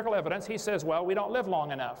the empirical evidence? He says, well, we don't live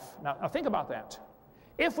long enough. Now think about that.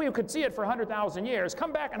 If we could see it for 100,000 years,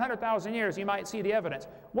 come back in 100,000 years, you might see the evidence.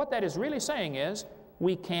 What that is really saying is,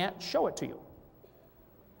 we can't show it to you.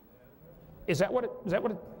 Is that what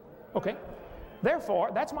it, okay.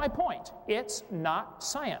 Therefore, that's my point. It's not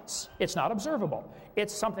science. It's not observable.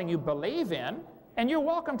 It's something you believe in, and you're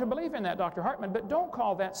welcome to believe in that, Dr. Hartman, but don't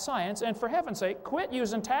call that science, and for heaven's sake, quit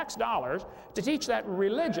using tax dollars to teach that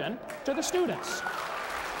religion to the students.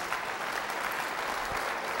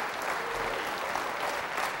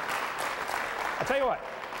 I'll tell you what,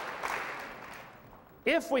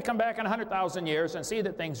 if we come back in 100,000 years and see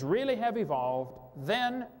that things really have evolved,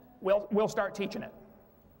 then we'll start teaching it.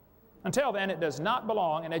 Until then, it does not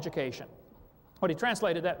belong in education. What he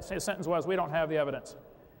translated that sentence was, we don't have the evidence.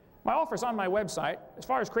 My offer's on my website. As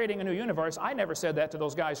far as creating a new universe, I never said that to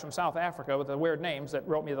those guys from South Africa with the weird names that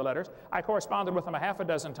wrote me the letters. I corresponded with them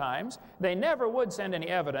 6 times. They never would send any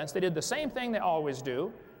evidence. They did the same thing they always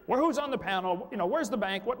do. Well, who's on the panel? You know, where's the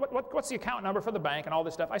bank? What's the account number for the bank and all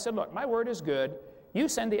this stuff? I said, look, my word is good. You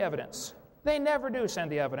send the evidence. They never do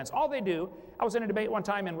send the evidence. All they do, I was in a debate one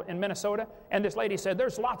time in Minnesota, and this lady said,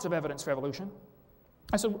 there's lots of evidence for evolution.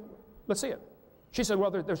 I said, let's see it. She said, well,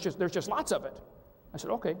 there's just lots of it. I said,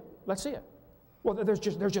 okay, let's see it. Well, there's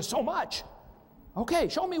just so much. Okay,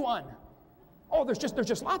 show me one. Oh, there's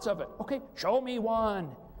just lots of it. Okay, show me one.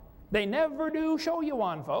 They never do show you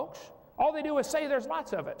one, folks. All they do is say there's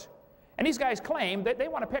lots of it. And these guys claim that they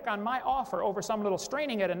want to pick on my offer over some little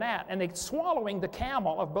straining at a gnat, and they're swallowing the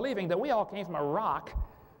camel of believing that we all came from a rock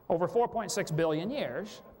over 4.6 billion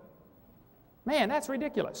years. Man, that's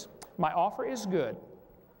ridiculous. My offer is good.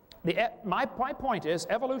 My point is,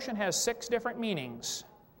 evolution has 6 different meanings.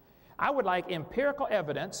 I would like empirical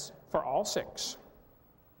evidence for all 6.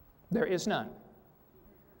 There is none.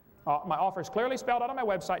 My offer is clearly spelled out on my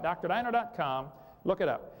website, drdino.com. Look it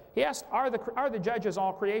up. He asked, are the judges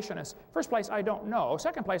all creationists? First place, I don't know.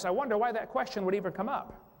 Second place, I wonder why that question would even come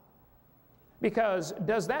up. Because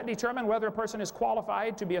does that determine whether a person is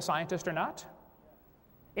qualified to be a scientist or not?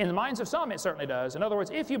 In the minds of some, it certainly does. In other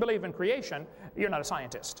words, if you believe in creation, you're not a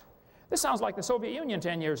scientist. This sounds like the Soviet Union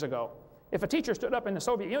 10 years ago. If a teacher stood up in the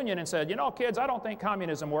Soviet Union and said, you know, kids, I don't think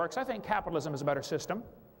communism works. I think capitalism is a better system.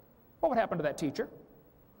 What would happen to that teacher?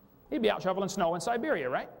 He'd be out shoveling snow in Siberia,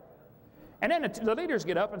 right? And then the leaders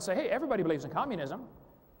get up and say, hey, everybody believes in communism.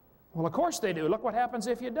 Well, of course they do. Look what happens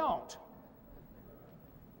if you don't.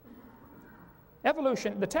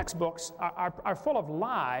 Evolution, the textbooks are full of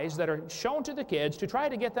lies that are shown to the kids to try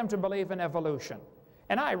to get them to believe in evolution.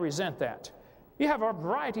 And I resent that. You have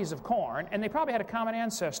varieties of corn, and they probably had a common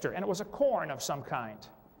ancestor, and it was a corn of some kind.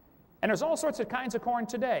 And there's all sorts of kinds of corn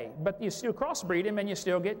today, but you still crossbreed them and you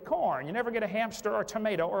still get corn. You never get a hamster or a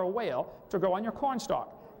tomato or a whale to grow on your corn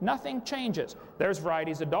stalk. Nothing changes. There's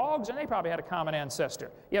varieties of dogs, and they probably had a common ancestor.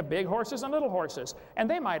 You have big horses and little horses, and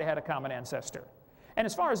they might have had a common ancestor. And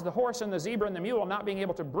as far as the horse and the zebra and the mule not being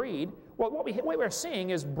able to breed, well, what we're seeing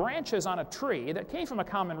is branches on a tree that came from a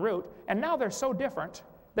common root, and now they're so different,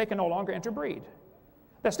 they can no longer interbreed.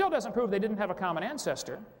 That still doesn't prove they didn't have a common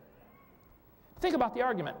ancestor. Think about the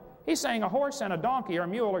argument. He's saying a horse and a donkey or a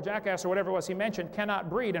mule or jackass or whatever it was he mentioned cannot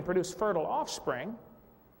breed and produce fertile offspring,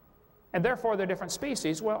 and therefore they're different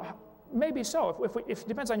species. Well, maybe so, if it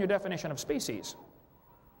depends on your definition of species.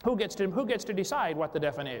 Who gets to decide what the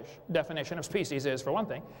definition of species is, for one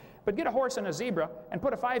thing? But get a horse and a zebra and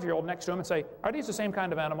put a 5-year-old next to him and say, are these the same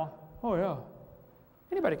kind of animal? Oh, yeah.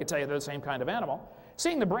 Anybody could tell you they're the same kind of animal.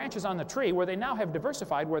 Seeing the branches on the tree where they now have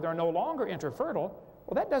diversified, where they're no longer interfertile,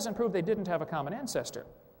 well, that doesn't prove they didn't have a common ancestor.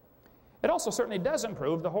 It also certainly doesn't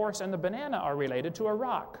prove the horse and the banana are related to a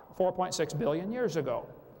rock 4.6 billion years ago.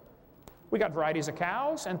 We got varieties of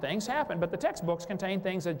cows and things happen, but the textbooks contain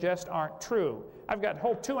things that just aren't true. I've got a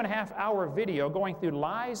whole 2.5-hour video going through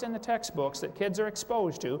lies in the textbooks that kids are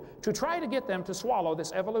exposed to try to get them to swallow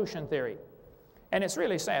this evolution theory. And it's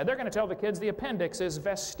really sad. They're going to tell the kids the appendix is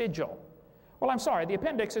vestigial. Well, I'm sorry, the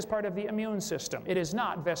appendix is part of the immune system. It is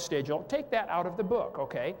not vestigial. Take that out of the book,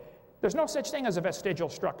 okay? There's no such thing as a vestigial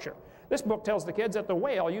structure. This book tells the kids that the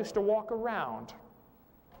whale used to walk around.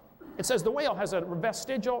 It says the whale has a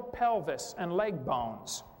vestigial pelvis and leg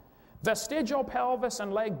bones. Vestigial pelvis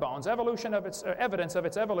and leg bones, evidence of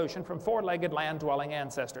its evolution from 4-legged land-dwelling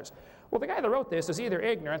ancestors. Well, the guy that wrote this is either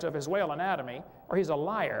ignorant of his whale anatomy or he's a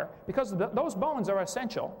liar, because those bones are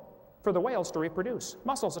essential for the whales to reproduce.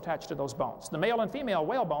 Muscles attached to those bones. The male and female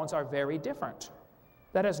whale bones are very different.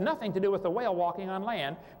 That has nothing to do with the whale walking on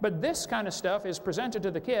land, but this kind of stuff is presented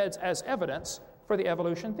to the kids as evidence for the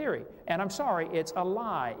evolution theory. And I'm sorry, it's a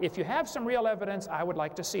lie. If you have some real evidence, I would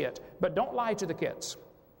like to see it, but don't lie to the kids.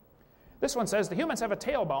 This one says the humans have a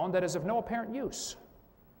tailbone that is of no apparent use.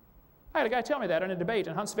 I had a guy tell me that in a debate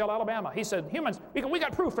in Huntsville, Alabama. He said, humans, we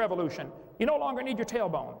got proof for evolution. You no longer need your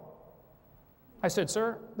tailbone. I said,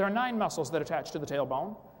 sir, there are 9 muscles that attach to the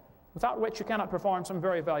tailbone, without which you cannot perform some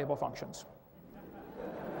very valuable functions.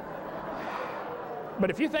 But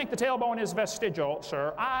if you think the tailbone is vestigial,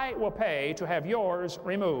 sir, I will pay to have yours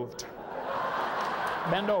removed.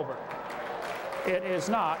 Bend over. It is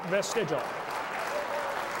not vestigial.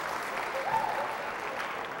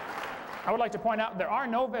 I would like to point out there are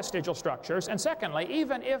no vestigial structures, and secondly,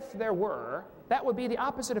 even if there were, that would be the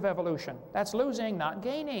opposite of evolution. That's losing, not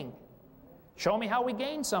gaining. Show me how we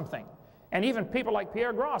gain something. And even people like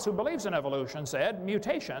Pierre Gross, who believes in evolution, said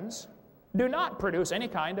mutations do not produce any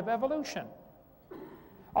kind of evolution.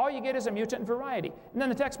 All you get is a mutant variety. And then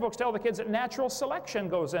the textbooks tell the kids that natural selection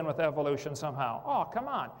goes in with evolution somehow. Oh, come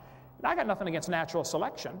on. I got nothing against natural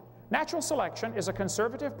selection. Natural selection is a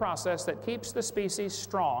conservative process that keeps the species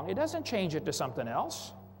strong. It doesn't change it to something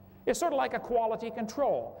else. It's sort of like a quality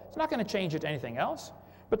control. It's not going to change it to anything else.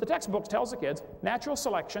 But the textbook tells the kids natural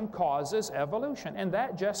selection causes evolution, and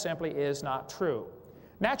that just simply is not true.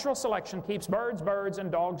 Natural selection keeps birds birds and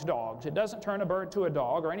dogs dogs. It doesn't turn a bird to a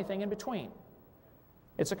dog or anything in between.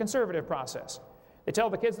 It's a conservative process. They tell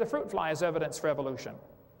the kids the fruit fly is evidence for evolution.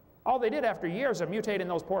 All they did after years of mutating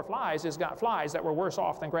those poor flies is got flies that were worse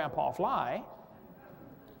off than Grandpa Fly.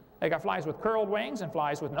 They got flies with curled wings and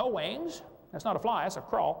flies with no wings. That's not a fly, that's a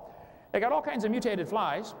crawl. They got all kinds of mutated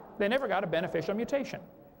flies. They never got a beneficial mutation.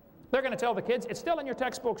 They're going to tell the kids, it's still in your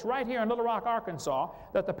textbooks right here in Little Rock, Arkansas,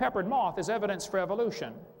 that the peppered moth is evidence for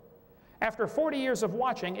evolution. After 40 years of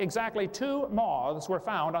watching, exactly 2 moths were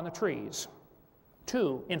found on the trees.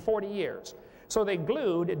 2 in 40 years. So they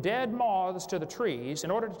glued dead moths to the trees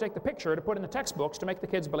in order to take the picture to put in the textbooks to make the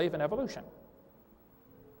kids believe in evolution.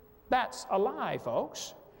 That's a lie,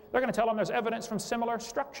 folks. They're going to tell them there's evidence from similar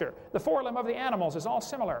structure. The forelimb of the animals is all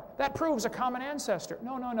similar. That proves a common ancestor.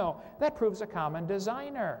 No, no, no. That proves a common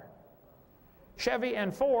designer. Chevy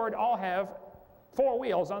and Ford all have 4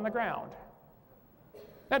 wheels on the ground.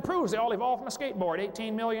 That proves they all evolved from a skateboard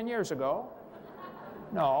 18 million years ago.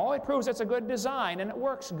 No, it proves it's a good design and it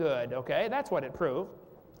works good, okay? That's what it proved.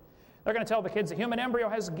 They're going to tell the kids the human embryo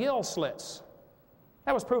has gill slits.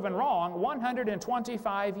 That was proven wrong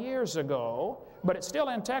 125 years ago, but it's still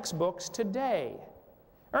in textbooks today.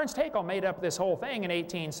 Ernst Haeckel made up this whole thing in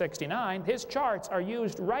 1869. His charts are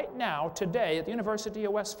used right now, today, at the University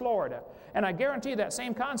of West Florida. And I guarantee that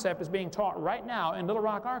same concept is being taught right now in Little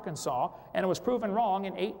Rock, Arkansas, and it was proven wrong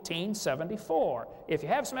in 1874. If you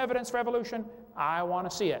have some evidence for evolution, I want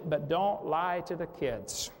to see it, but don't lie to the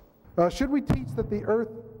kids. Should we teach that the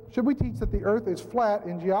earth is flat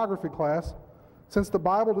in geography class, since the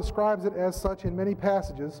Bible describes it as such in many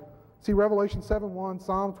passages? See Revelation 7:1,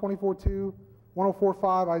 Psalm 24:2,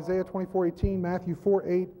 104:5, Isaiah 24:18, Matthew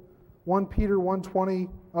 4:8, 1 Peter 1:20,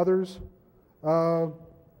 others.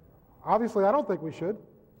 Obviously, I don't think we should.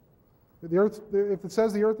 If it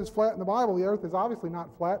says the earth is flat in the Bible, the earth is obviously not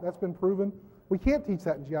flat. That's been proven. We can't teach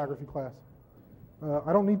that in geography class.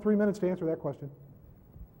 I don't need 3 minutes to answer that question.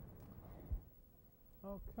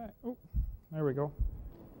 Okay. Ooh, there we go.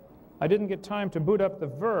 I didn't get time to boot up the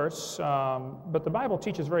verse, but the Bible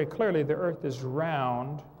teaches very clearly the earth is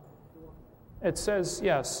round. It says,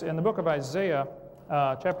 yes, in the book of Isaiah,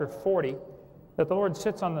 chapter 40, that the Lord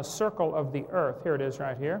sits on the circle of the earth. Here it is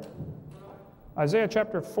right here. Isaiah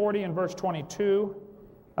chapter 40 and verse 22,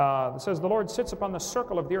 it says, the Lord sits upon the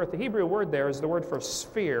circle of the earth. The Hebrew word there is the word for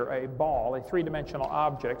sphere, a ball, a three-dimensional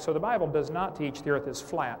object. So the Bible does not teach the earth is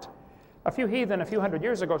flat. A few heathen a few hundred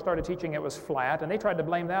years ago started teaching it was flat, and they tried to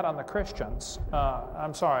blame that on the Christians.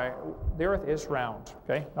 I'm sorry, the earth is round,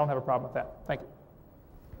 okay? I don't have a problem with that. Thank you.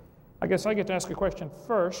 I guess I get to ask a question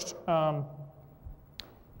first.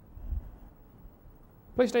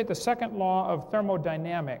 Please state the second law of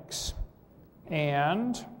thermodynamics.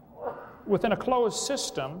 And within a closed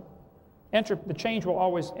system,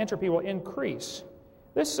 entropy will increase.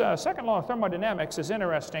 This second law of thermodynamics is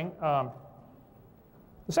interesting.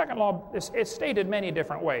 The second law is stated many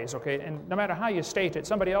different ways, okay? And no matter how you state it,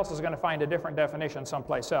 somebody else is going to find a different definition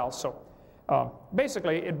someplace else. So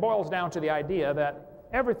basically, it boils down to the idea that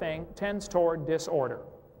everything tends toward disorder.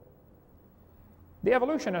 The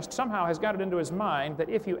evolutionist somehow has got it into his mind that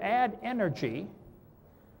if you add energy,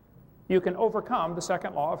 you can overcome the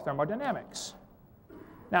second law of thermodynamics.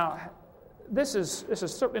 Now, this is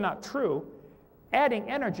certainly not true.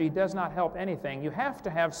 Adding energy does not help anything. You have to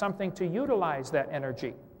have something to utilize that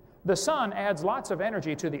energy. The sun adds lots of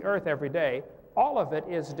energy to the earth every day. All of it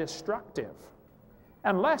is destructive,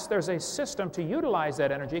 unless there's a system to utilize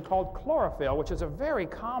that energy called chlorophyll, which is a very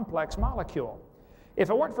complex molecule. If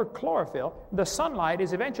it weren't for chlorophyll, the sunlight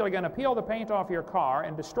is eventually going to peel the paint off your car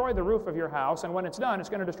and destroy the roof of your house, and when it's done, it's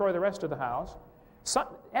going to destroy the rest of the house.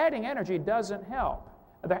 Adding energy doesn't help.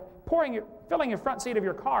 Filling your front seat of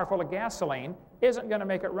your car full of gasoline isn't going to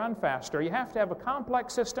make it run faster. You have to have a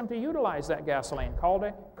complex system to utilize that gasoline called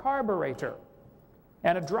a carburetor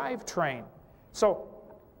and a drivetrain. So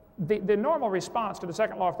the normal response to the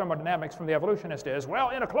second law of thermodynamics from the evolutionist is,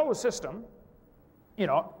 well, in a closed system, you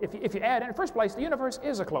know, if you add in the first place, the universe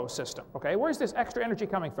is a closed system, okay? Where's this extra energy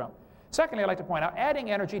coming from? Secondly, I'd like to point out, adding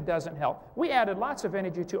energy doesn't help. We added lots of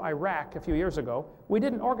energy to Iraq a few years ago. We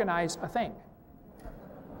didn't organize a thing.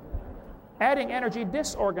 Adding energy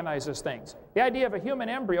disorganizes things. The idea of a human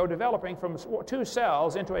embryo developing from 2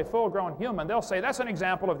 cells into a full-grown human, they'll say that's an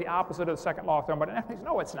example of the opposite of the second law of thermodynamics.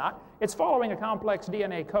 No, it's not. It's following a complex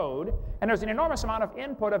DNA code, and there's an enormous amount of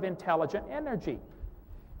input of intelligent energy.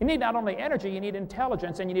 You need not only energy, you need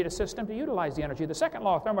intelligence, and you need a system to utilize the energy. The second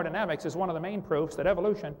law of thermodynamics is one of the main proofs that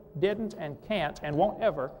evolution didn't and can't and won't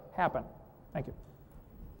ever happen. Thank you.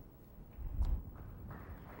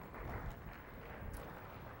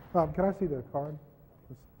 Can I see the card?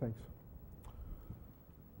 Thanks.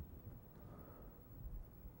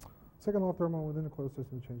 Second law of thermodynamics, within a closed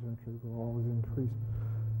system, the change in entropy will always increase.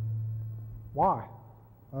 Why?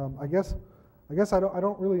 I guess I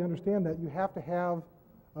don't really understand that. You have to have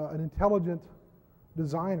an intelligent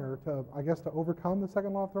designer to, to overcome the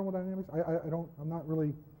second law of thermodynamics. I don't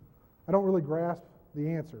really grasp the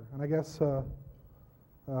answer, and I guess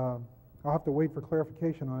I'll have to wait for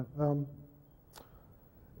clarification on it.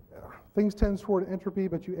 Things tend toward entropy,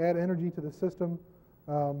 but you add energy to the system.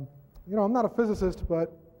 You know, I'm not a physicist,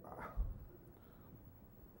 but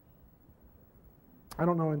I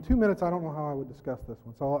don't know. In 2 minutes, I don't know how I would discuss this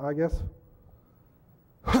one. So I guess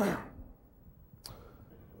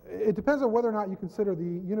it depends on whether or not you consider the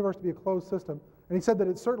universe to be a closed system. And he said that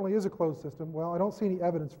it certainly is a closed system. Well, I don't see any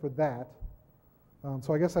evidence for that.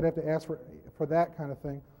 So I guess I'd have to ask for that kind of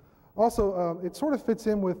thing. Also, it sort of fits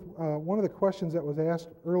in with one of the questions that was asked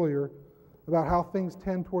earlier about how things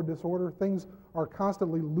tend toward disorder. Things are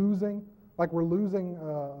constantly losing, like we're losing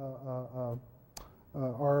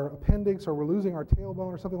our appendix, or we're losing our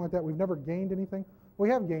tailbone or something like that. We've never gained anything. We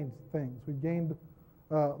have gained things. We've gained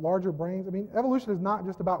larger brains. I mean, evolution is not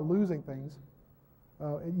just about losing things.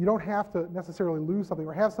 You don't have to necessarily lose something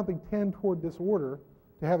or have something tend toward disorder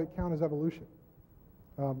to have it count as evolution.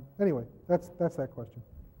 Anyway, that's that question.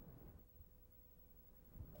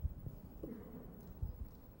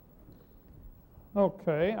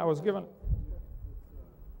 Okay, I was given...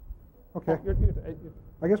 Okay.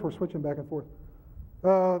 I guess we're switching back and forth.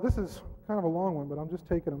 This is kind of a long one, but I'm just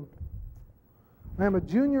taking them. I am a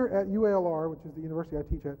junior at UALR, which is the university I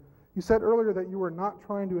teach at. You said earlier that you were not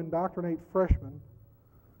trying to indoctrinate freshmen.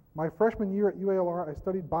 My freshman year at UALR, I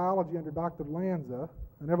studied biology under Dr. Lanza,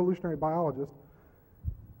 an evolutionary biologist.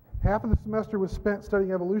 Half of the semester was spent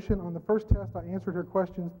studying evolution. On the first test, I answered her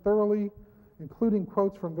questions thoroughly, including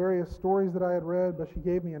quotes from various stories that I had read, but she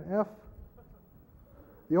gave me an F.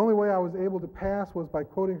 The only way I was able to pass was by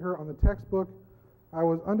quoting her on the textbook. I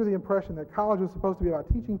was under the impression that college was supposed to be about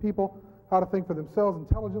teaching people how to think for themselves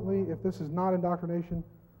intelligently. If this is not indoctrination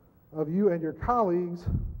of you and your colleagues'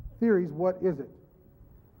 theories, what is it?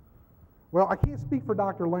 Well, I can't speak for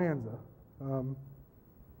Dr. Lanza.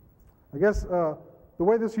 I guess the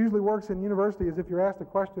way this usually works in university is if you're asked a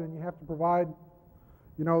question and you have to provide,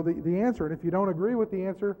 the answer. And if you don't agree with the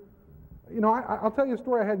answer, I'll tell you a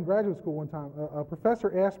story I had in graduate school one time. A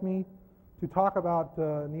professor asked me to talk about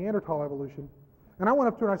Neanderthal evolution. And I went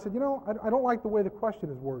up to her and I said, I don't like the way the question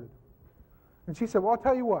is worded. And she said, well, I'll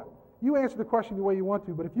tell you what. You answer the question the way you want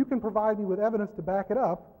to, but if you can provide me with evidence to back it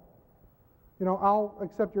up, I'll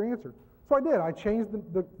accept your answer. So I did. I changed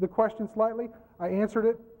the question slightly. I answered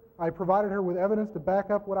it. I provided her with evidence to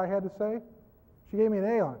back up what I had to say. She gave me an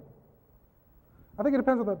A on it. I think it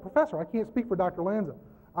depends on the professor. I can't speak for Dr. Lanza.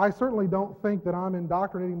 I certainly don't think that I'm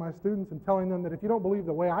indoctrinating my students and telling them that if you don't believe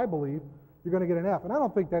the way I believe, you're going to get an F. And I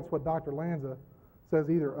don't think that's what Dr. Lanza says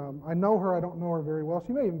either. I know her. I don't know her very well.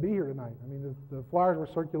 She may even be here tonight. I mean, the flyers were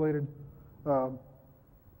circulated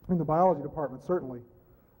in the biology department, certainly.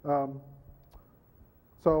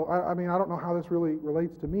 So I don't know how this really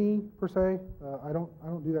relates to me per se. I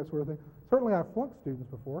don't do that sort of thing. Certainly, I've flunked students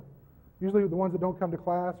before. Usually, the ones that don't come to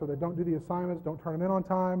class or that don't do the assignments, don't turn them in on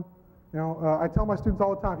time. I tell my students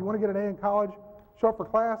all the time: if you want to get an A in college, show up for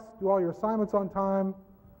class, do all your assignments on time.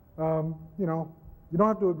 You don't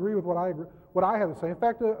have to agree with what I have to say. In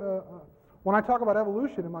fact, when I talk about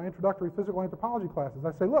evolution in my introductory physical anthropology classes,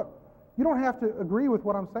 I say, look, you don't have to agree with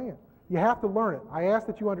what I'm saying. You have to learn it. I ask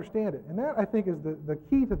that you understand it. And that, I think, is the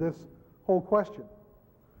key to this whole question.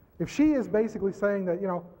 If she is basically saying that,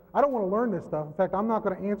 I don't want to learn this stuff. In fact, I'm not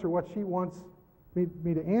going to answer what she wants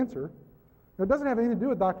me to answer. It doesn't have anything to do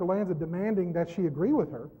with Dr. Lanza demanding that she agree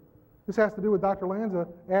with her. This has to do with Dr. Lanza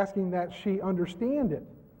asking that she understand it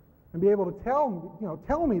and be able to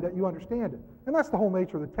tell me that you understand it. And that's the whole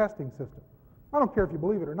nature of the testing system. I don't care if you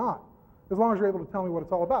believe it or not, as long as you're able to tell me what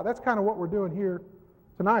it's all about. That's kind of what we're doing here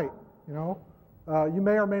tonight. You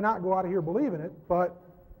may or may not go out of here believing it, but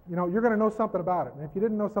you're going to know something about it. And if you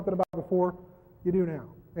didn't know something about it before, you do now.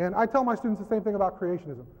 And I tell my students the same thing about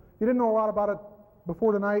creationism. If you didn't know a lot about it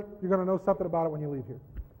before tonight, you're going to know something about it when you leave here.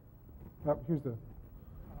 Here's the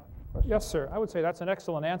question. Yes, sir. I would say that's an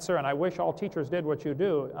excellent answer, and I wish all teachers did what you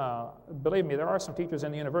do. Believe me, there are some teachers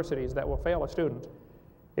in the universities that will fail a student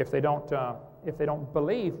if they don't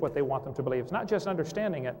believe what they want them to believe. It's not just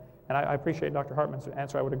understanding it, and I appreciate Dr. Hartman's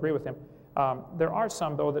answer. I would agree with him. There are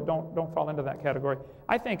some, though, that don't fall into that category.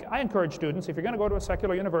 I encourage students, if you're going to go to a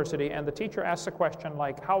secular university and the teacher asks a question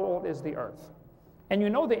like, how old is the earth? And you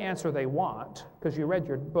know the answer they want because you read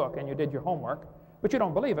your book and you did your homework, but you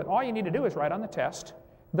don't believe it. All you need to do is write on the test,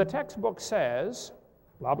 the textbook says,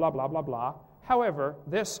 blah, blah, blah, blah, blah. However,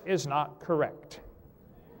 this is not correct.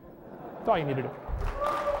 That's all you need to do.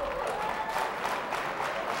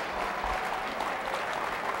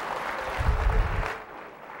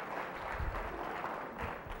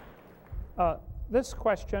 This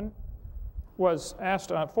question was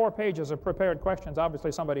asked 4 pages of prepared questions.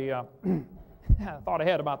 Obviously, somebody thought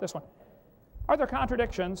ahead about this one. Are there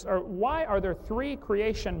contradictions, or why are there 3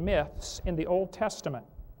 creation myths in the Old Testament?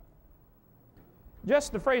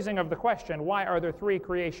 Just the phrasing of the question, why are there 3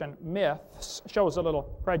 creation myths, shows a little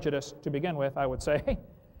prejudice to begin with, I would say.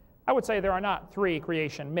 I would say there are not 3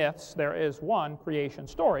 creation myths. There is 1 creation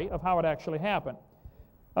story of how it actually happened.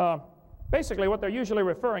 Basically, what they're usually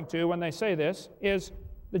referring to when they say this is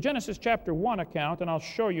the Genesis chapter 1 account, and I'll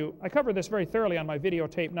show you. I covered this very thoroughly on my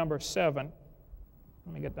videotape number 7.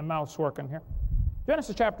 Let me get the mouse working here.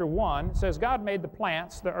 Genesis chapter 1 says, God made the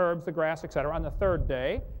plants, the herbs, the grass, etc. on the 3rd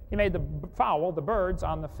day. He made the fowl, the birds,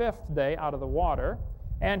 on the 5th day out of the water.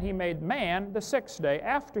 And he made man the 6th day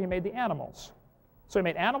after he made the animals. So he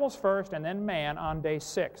made animals first and then man on day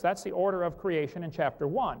 6. That's the order of creation in chapter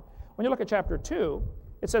 1. When you look at chapter 2,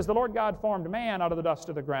 it says the Lord God formed man out of the dust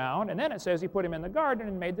of the ground, and then it says he put him in the garden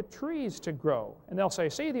and made the trees to grow. And they'll say,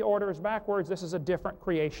 see, the order is backwards. This is a different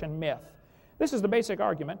creation myth. This is the basic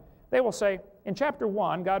argument. They will say, in chapter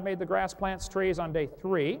 1, God made the grass, plants, trees on day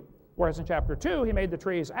 3, whereas in chapter 2, he made the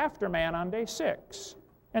trees after man on day 6.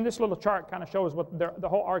 And this little chart kind of shows what the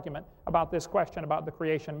whole argument about this question about the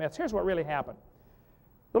creation myths. Here's what really happened.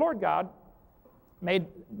 The Lord God made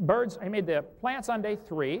birds, he made the plants on day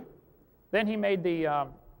 3, then he made the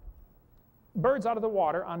birds out of the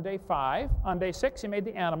water on day 5. On day 6, he made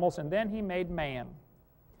the animals, and then he made man.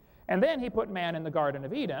 And then he put man in the Garden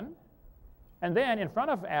of Eden, and then in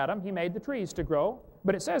front of Adam, he made the trees to grow.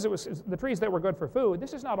 But it says it was the trees that were good for food.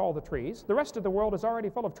 This is not all the trees. The rest of the world is already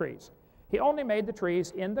full of trees. He only made the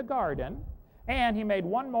trees in the garden, And he made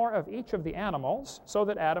one more of each of the animals so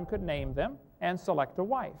that Adam could name them and select a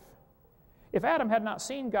wife. If Adam had not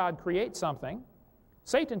seen God create something,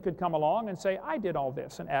 Satan could come along and say, I did all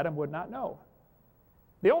this, and Adam would not know.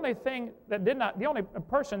 The only person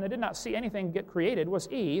that did not see anything get created was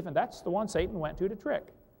Eve, and that's the one Satan went to trick.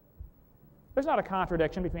 There's not a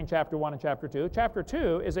contradiction between chapter 1 and chapter 2. Chapter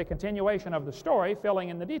 2 is a continuation of the story, filling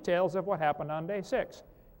in the details of what happened on day 6.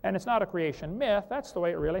 And it's not a creation myth. That's the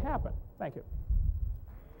way it really happened. Thank you.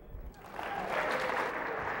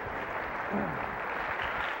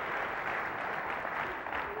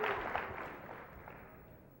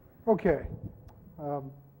 Okay.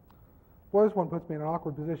 Well, this one puts me in an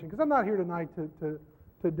awkward position because I'm not here tonight to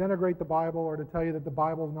denigrate the Bible or to tell you that the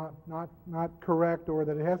Bible is not correct or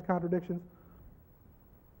that it has contradictions.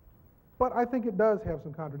 But I think it does have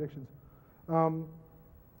some contradictions,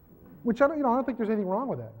 which I don't think there's anything wrong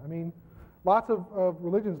with that. I mean, lots of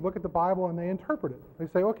religions look at the Bible and they interpret it. They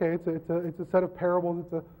say, okay, it's a set of parables,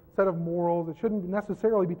 it's a set of morals. It shouldn't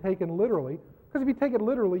necessarily be taken literally, because if you take it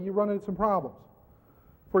literally, you run into some problems.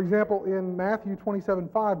 For example, in Matthew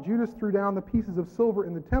 27:5, Judas threw down the pieces of silver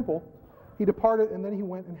in the temple. He departed, and then he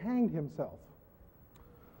went and hanged himself.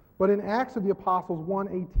 But in Acts of the Apostles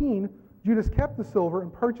 1:18, Judas kept the silver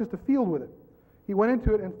and purchased a field with it. He went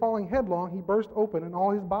into it, and falling headlong, he burst open, and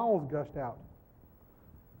all his bowels gushed out.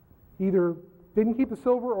 He either didn't keep the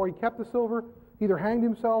silver, or he kept the silver. He either hanged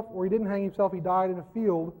himself, or he didn't hang himself. He died in a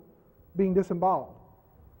field being disemboweled.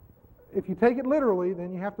 If you take it literally,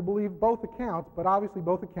 then you have to believe both accounts, but obviously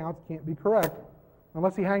both accounts can't be correct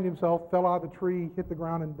unless he hanged himself, fell out of the tree, hit the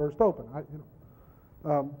ground, and burst open.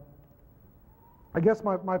 I guess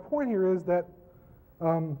my point here is that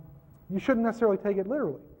you shouldn't necessarily take it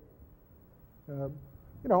literally.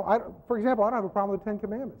 For example, I don't have a problem with the 10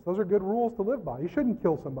 Commandments. Those are good rules to live by. You shouldn't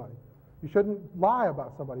kill somebody. You shouldn't lie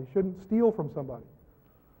about somebody. You shouldn't steal from somebody.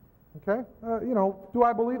 Okay? Do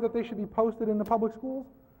I believe that they should be posted in the public schools?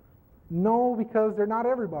 No, because they're not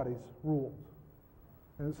everybody's rules.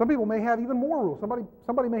 And some people may have even more rules.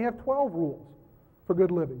 Somebody may have 12 rules for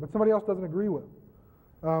good living, but somebody else doesn't agree with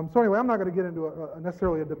them. So anyway, I'm not going to get into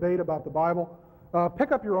necessarily a debate about the Bible.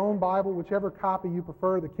 Pick up your own Bible, whichever copy you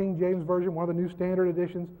prefer, the King James Version, one of the New Standard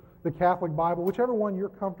Editions, the Catholic Bible, whichever one you're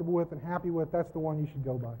comfortable with and happy with, that's the one you should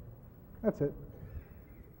go by. That's it.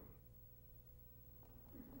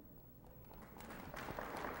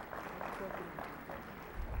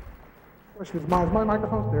 Questions? Is my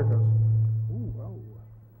microphone? There it goes. Ooh, oh.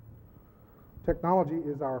 Technology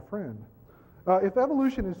is our friend. If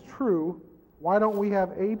evolution is true, why don't we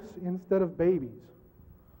have apes instead of babies?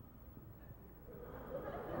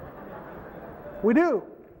 We do.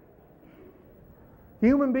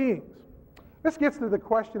 Human beings. This gets to the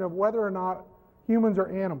question of whether or not humans are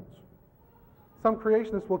animals. Some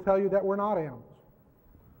creationists will tell you that we're not animals.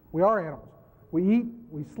 We are animals. We eat,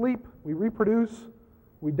 we sleep, we reproduce,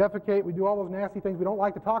 we defecate, we do all those nasty things we don't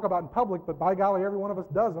like to talk about in public, but by golly, every one of us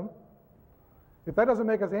does them. If that doesn't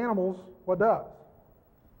make us animals, what does?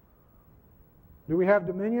 Do we have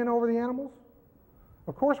dominion over the animals?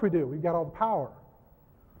 Of course we do. We've got all the power.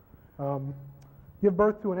 Give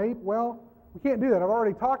birth to an ape? Well, we can't do that. I've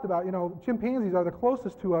already talked about, chimpanzees are the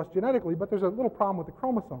closest to us genetically, but there's a little problem with the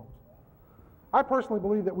chromosomes. I personally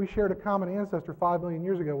believe that we shared a common ancestor 5 million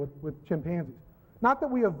years ago with chimpanzees. Not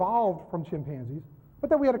that we evolved from chimpanzees, but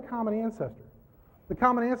that we had a common ancestor. The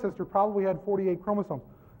common ancestor probably had 48 chromosomes.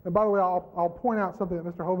 And by the way, I'll point out something that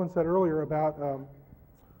Mr. Hovind said earlier about,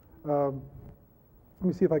 let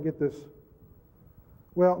me see if I get this.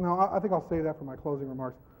 Well, no, I think I'll save that for my closing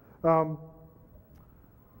remarks.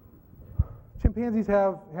 Chimpanzees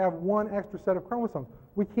have one extra set of chromosomes.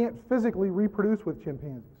 We can't physically reproduce with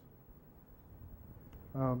chimpanzees.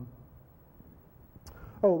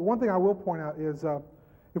 One thing I will point out is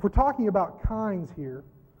if we're talking about kinds here,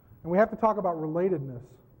 and we have to talk about relatedness,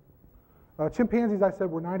 chimpanzees, I said,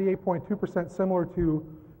 were 98.2% similar to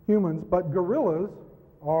humans, but gorillas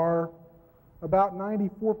are about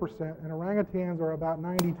 94%, and orangutans are about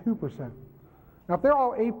 92%. Now, if they're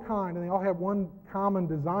all ape kind and they all have one common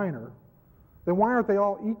designer, then why aren't they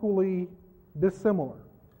all equally dissimilar?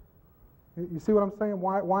 You see what I'm saying?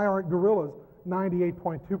 Why aren't gorillas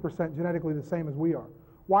 98.2% genetically the same as we are?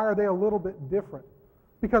 Why are they a little bit different?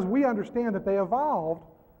 Because we understand that they evolved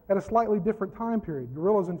at a slightly different time period.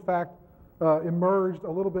 Gorillas, in fact, emerged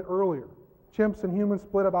a little bit earlier. Chimps and humans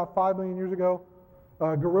split about 5 million years ago.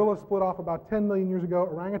 Gorillas split off about 10 million years ago.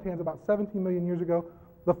 Orangutans about 17 million years ago.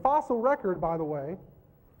 The fossil record, by the way,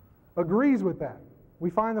 agrees with that. We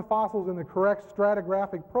find the fossils in the correct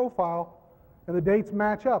stratigraphic profile, and the dates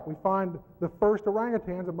match up. We find the first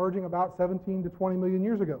orangutans emerging about 17 to 20 million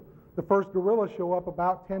years ago. The The first gorillas show up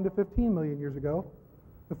about 10 to 15 million years ago.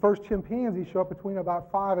 The first chimpanzees show up between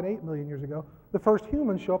about 5 and 8 million years ago. The first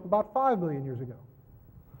humans show up about 5 million years ago.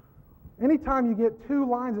 Anytime you get two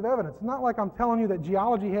lines of evidence, it's not like I'm telling you that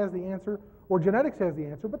geology has the answer or genetics has the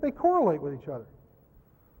answer, but they correlate with each other.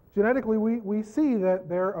 Genetically, we see that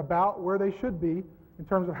they're about where they should be in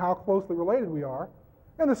terms of how closely related we are.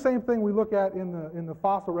 And the same thing we look at in the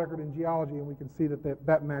fossil record in geology, and we can see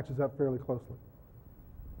that matches up fairly closely.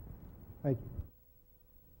 Thank you.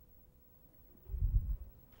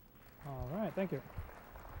 All right, thank you.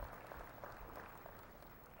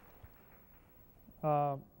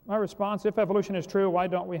 My response, if evolution is true, why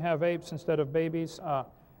don't we have apes instead of babies? I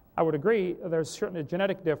would agree there's certainly a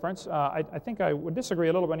genetic difference. I think I would disagree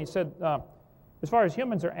a little when he said, as far as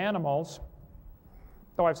humans or animals,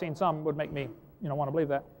 though I've seen some would make me want to believe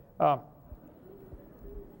that. I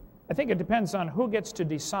think it depends on who gets to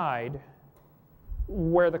decide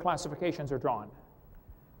where the classifications are drawn.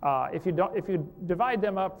 If you divide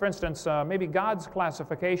them up, for instance, maybe God's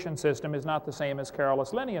classification system is not the same as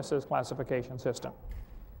Carolus Linnaeus's classification system.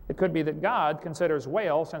 It could be that God considers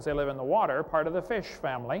whales, since they live in the water, part of the fish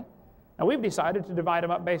family. And we've decided to divide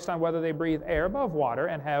them up based on whether they breathe air above water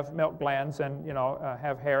and have milk glands and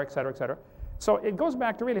have hair, et cetera, et cetera. So it goes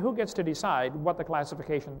back to really who gets to decide what the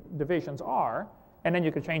classification divisions are, and then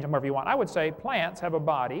you can change them wherever you want. I would say plants have a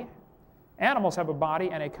body, animals have a body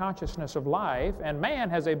and a consciousness of life, and man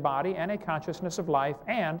has a body and a consciousness of life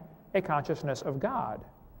and a consciousness of God.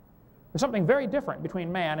 There's something very different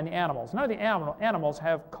between man and the animals. None of the animals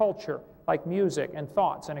have culture, like music and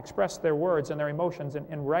thoughts, and express their words and their emotions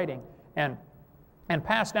in writing, and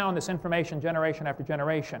pass down this information generation after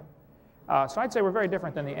generation. So I'd say we're very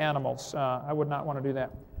different than the animals. I would not want to do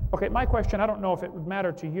that. Okay, my question, I don't know if it would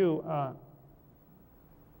matter to you,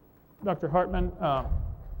 Dr. Hartman.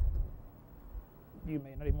 You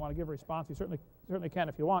may not even want to give a response. You certainly can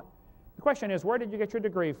if you want. The question is, where did you get your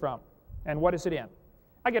degree from, and what is it in?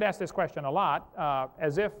 I get asked this question a lot,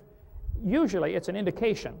 as if usually it's an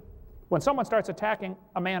indication. When someone starts attacking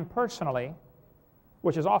a man personally,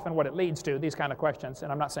 which is often what it leads to, these kind of questions,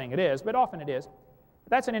 and I'm not saying it is, but often it is,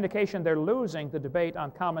 that's an indication they're losing the debate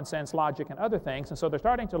on common sense, logic, and other things, and so they're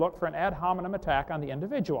starting to look for an ad hominem attack on the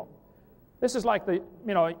individual. This is like the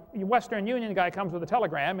Western Union guy comes with a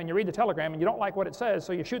telegram, and you read the telegram, and you don't like what it says,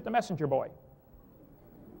 so you shoot the messenger boy.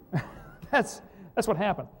 That's what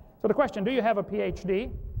happened. So the question, do you have a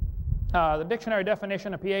PhD? The dictionary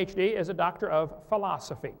definition of PhD is a doctor of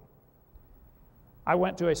philosophy. I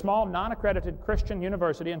went to a small, non-accredited Christian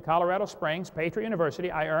university in Colorado Springs, Patriot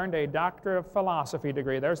University. I earned a Doctor of Philosophy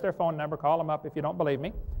degree. There's their phone number. Call them up if you don't believe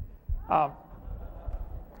me.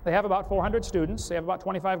 They have about 400 students. They have about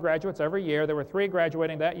 25 graduates every year. There were 3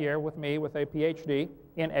 graduating that year with me with a PhD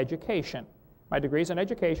in education. My degree's in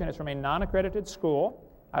education. It's from a non-accredited school.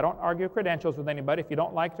 I don't argue credentials with anybody. If you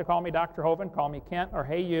don't like to call me Dr. Hoven, call me Kent or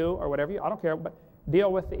Hey You or whatever I don't care, but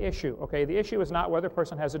deal with the issue, okay? The issue is not whether a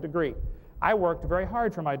person has a degree. I worked very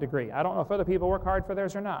hard for my degree. I don't know if other people work hard for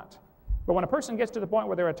theirs or not. But when a person gets to the point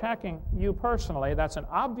where they're attacking you personally, that's an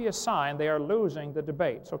obvious sign they are losing the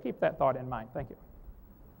debate. So keep that thought in mind. Thank you.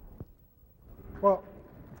 Well,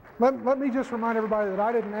 let me just remind everybody that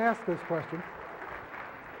I didn't ask this question.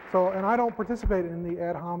 So, and I don't participate in the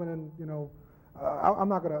ad hominem, I'm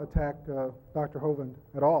not going to attack Dr. Hovind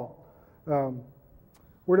at all.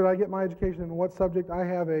 Where did I get my education and what subject? I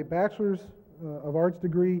have a Bachelor's of Arts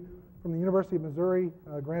degree from the University of Missouri,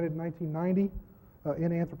 granted in 1990,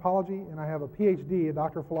 in anthropology, and I have a PhD, a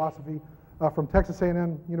Doctor of Philosophy, from Texas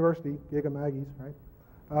A&M University, Giga Maggies, right?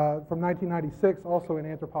 From 1996, also in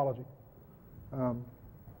anthropology.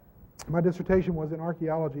 My dissertation was in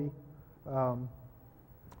archaeology,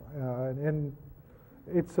 and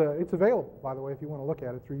it's available, by the way, if you want to look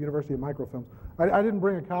at it, through University of Microfilms. I didn't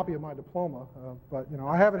bring a copy of my diploma, but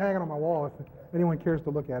I have it hanging on my wall if anyone cares to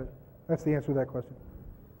look at it. That's the answer to that question.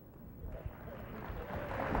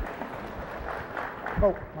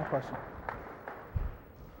 Oh, my question.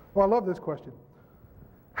 Well, I love this question.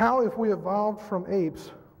 How, if we evolved from apes,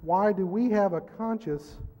 why do we have a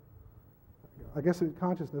consciousness,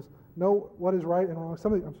 know what is right and wrong?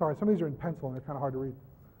 Some of these are in pencil and they're kind of hard to read.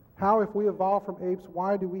 How, if we evolved from apes,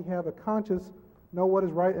 why do we have a conscious, know what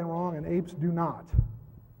is right and wrong, and apes do not?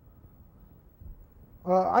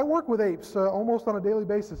 I work with apes almost on a daily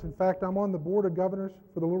basis. In fact, I'm on the board of governors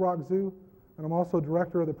for the Little Rock Zoo, and I'm also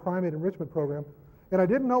director of the Primate Enrichment Program. And I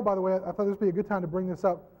didn't know, by the way, I thought this would be a good time to bring this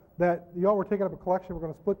up, that y'all were taking up a collection. We're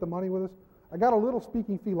going to split the money with us. I got a little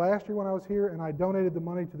speaking fee last year when I was here, and I donated the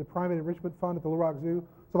money to the Primate Enrichment Fund at the Little Rock Zoo.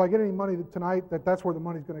 So if I get any money tonight, that's where the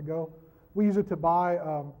money's going to go. We use it to buy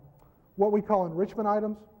what we call enrichment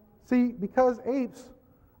items. See, because apes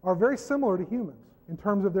are very similar to humans in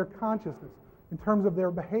terms of their consciousness, in terms of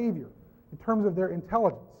their behavior, in terms of their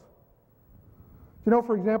intelligence. You know,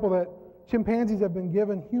 for example, that chimpanzees have been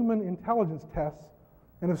given human intelligence tests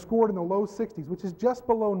and have scored in the low 60s, which is just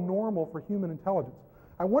below normal for human intelligence.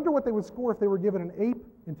 I wonder what they would score if they were given an ape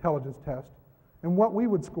intelligence test and what we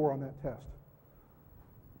would score on that test.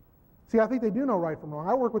 See, I think they do know right from wrong.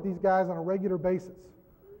 I work with these guys on a regular basis.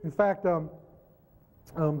 In fact,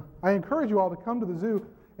 I encourage you all to come to the zoo,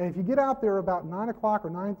 and if you get out there about 9 o'clock or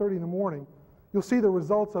 9:30 in the morning, you'll see the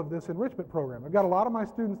results of this enrichment program. I've got a lot of my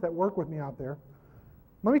students that work with me out there.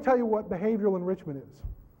 Let me tell you what behavioral enrichment is.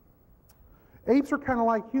 Apes are kind of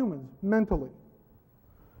like humans mentally.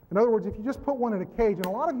 In other words, if you just put one in a cage, and a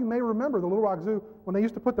lot of you may remember the Little Rock Zoo when they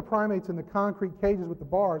used to put the primates in the concrete cages with the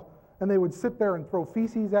bars, and they would sit there and throw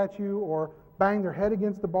feces at you or bang their head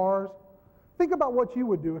against the bars. Think about what you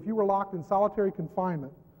would do if you were locked in solitary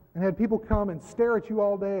confinement and had people come and stare at you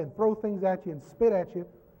all day and throw things at you and spit at you.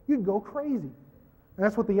 You'd go crazy. And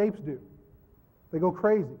that's what the apes do. They go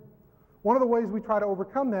crazy. One of the ways we try to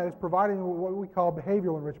overcome that is providing what we call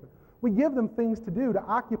behavioral enrichment. We give them things to do to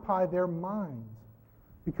occupy their minds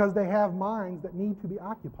because they have minds that need to be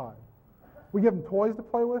occupied. We give them toys to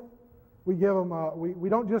play with. We give them, we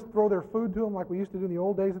don't just throw their food to them like we used to do in the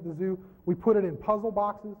old days at the zoo. We put it in puzzle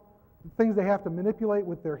boxes, things they have to manipulate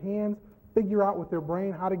with their hands, figure out with their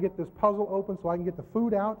brain how to get this puzzle open so I can get the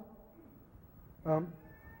food out.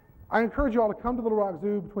 I encourage you all to come to Little Rock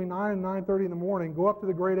Zoo between 9 and 9:30 in the morning, go up to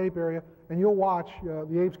the great ape area, and you'll watch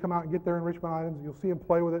the apes come out and get their enrichment items. You'll see them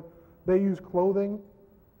play with it. They use clothing.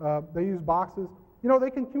 They use boxes. You know,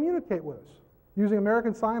 they can communicate with us using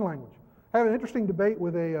American Sign Language. I had an interesting debate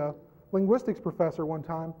with a linguistics professor one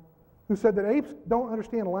time who said that apes don't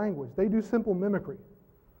understand language. They do simple mimicry.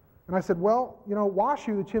 And I said, well, you know,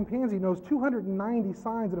 Washu, the chimpanzee, knows 290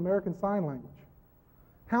 signs in American Sign Language.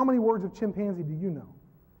 How many words of chimpanzee do you know?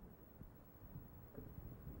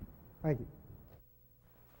 Thank you.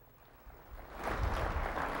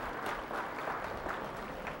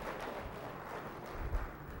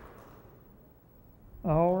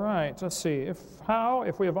 All right, let's see.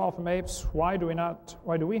 If we evolved from apes, why do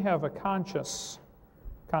we have a conscious,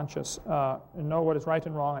 know what is right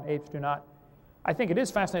and wrong, and apes do not? I think it is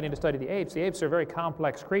fascinating to study the apes. The apes are very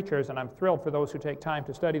complex creatures, and I'm thrilled for those who take time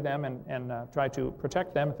to study them and try to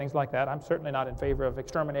protect them and things like that. I'm certainly not in favor of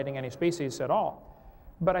exterminating any species at all.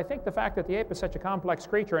 But I think the fact that the ape is such a complex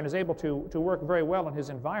creature and is able to work very well in his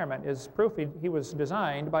environment is proof he was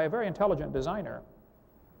designed by a very intelligent designer.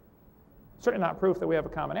 Certainly not proof that we have a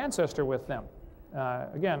common ancestor with them.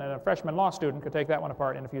 Again, a freshman law student could take that one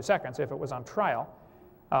apart in a few seconds if it was on trial.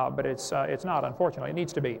 But it's not, unfortunately. It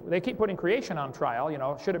needs to be. They keep putting creation on trial. You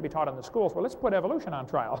know, should it be taught in the schools? Well, let's put evolution on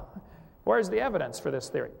trial. Where's the evidence for this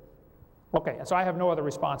theory? Okay, and so I have no other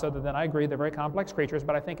response other than I agree they're very complex creatures,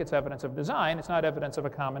 but I think it's evidence of design. It's not evidence of a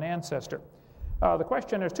common ancestor.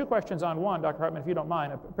 There's two questions on one, Dr. Hartman, if you don't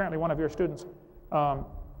mind. Apparently one of your students,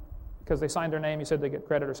 because they signed their name, you said they get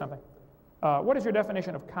credit or something. What is your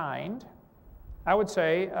definition of kind? I would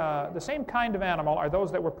say the same kind of animal are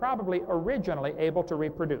those that were probably originally able to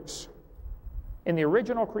reproduce. In the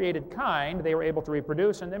original created kind, they were able to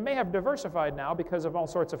reproduce, and they may have diversified now because of all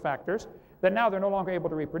sorts of factors, that now they're no longer able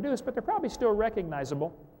to reproduce, but they're probably still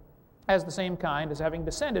recognizable as the same kind as having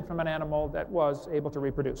descended from an animal that was able to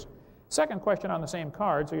reproduce. Second question on the same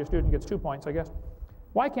card, so your student gets 2 points, I guess.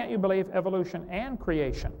 Why can't you believe evolution and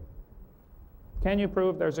creation? Can you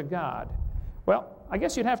prove there's a God? Well, I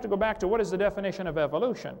guess you'd have to go back to what is the definition of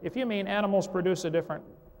evolution. If you mean animals produce a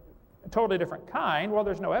totally different kind, well,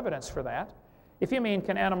 there's no evidence for that. If you mean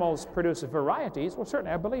can animals produce varieties, well,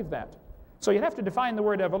 certainly I believe that. So you'd have to define the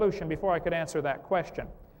word evolution before I could answer that question.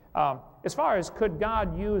 As far as could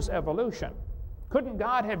God use evolution, couldn't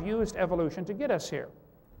God have used evolution to get us here?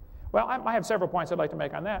 Well, I have several points I'd like to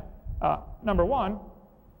make on that. Number one,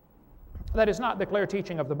 that is not the clear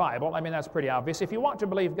teaching of the Bible. I mean, that's pretty obvious. If you want to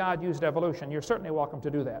believe God used evolution, you're certainly welcome to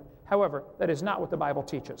do that. However, that is not what the Bible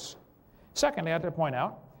teaches. Secondly, I have to point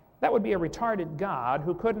out, that would be a retarded God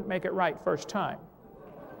who couldn't make it right first time.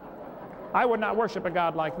 I would not worship a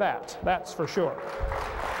God like that, that's for sure.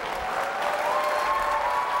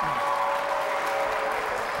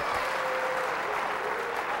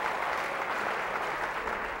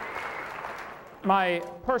 My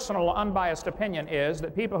personal unbiased opinion is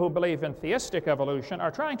that people who believe in theistic evolution are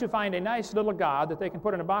trying to find a nice little God that they can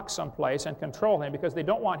put in a box someplace and control him because they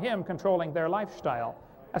don't want him controlling their lifestyle.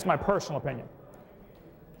 That's my personal opinion.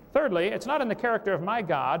 Thirdly, it's not in the character of my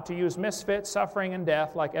God to use misfits, suffering, and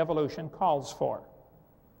death like evolution calls for.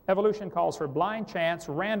 Evolution calls for blind chance,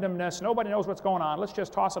 randomness, nobody knows what's going on, let's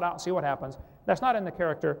just toss it out and see what happens. That's not in the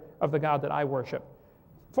character of the God that I worship.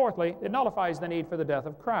 Fourthly, it nullifies the need for the death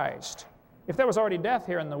of Christ. If there was already death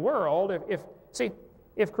here in the world,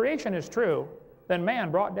 if creation is true, then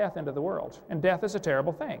man brought death into the world, and death is a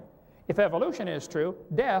terrible thing. If evolution is true,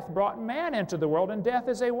 death brought man into the world, and death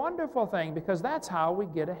is a wonderful thing because that's how we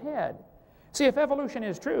get ahead. See, if evolution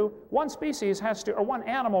is true, one species has to, or one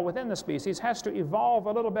animal within the species has to evolve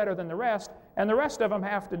a little better than the rest, and the rest of them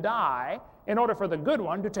have to die in order for the good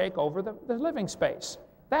one to take over the living space.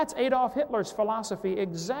 That's Adolf Hitler's philosophy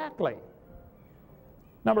exactly.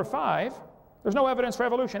 Number 5, there's no evidence for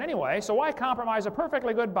evolution anyway, so why compromise a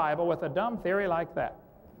perfectly good Bible with a dumb theory like that?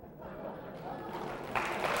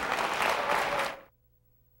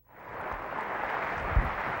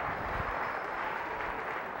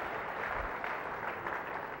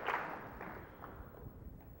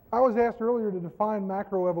 I was asked earlier to define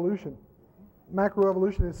macroevolution.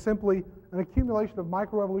 Macroevolution is simply an accumulation of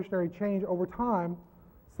microevolutionary change over time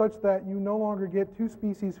such that you no longer get two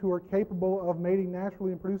species who are capable of mating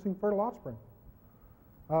naturally and producing fertile offspring.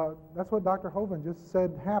 That's what Dr. Hovind just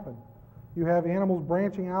said happened. You have animals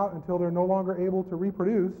branching out until they're no longer able to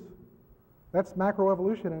reproduce. That's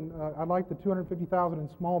macroevolution, and I'd like the 250,000 in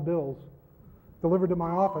small bills delivered to my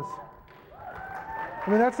office. I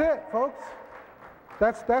mean, that's it, folks.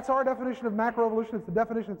 That's our definition of macroevolution. It's the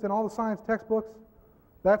definition that's in all the science textbooks.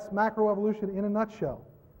 That's macroevolution in a nutshell.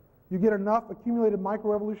 You get enough accumulated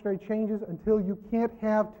microevolutionary changes until you can't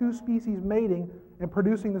have two species mating and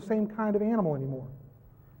producing the same kind of animal anymore.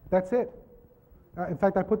 That's it. In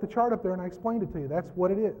fact, I put the chart up there and I explained it to you. That's what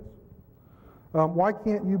it is. Why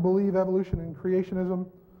can't you believe evolution and creationism?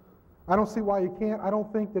 I don't see why you can't. I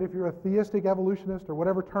don't think that if you're a theistic evolutionist or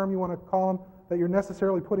whatever term you want to call them, that you're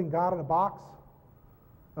necessarily putting God in a box.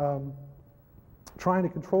 Trying to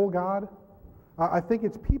control God. I think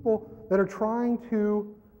it's people that are trying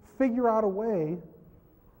to figure out a way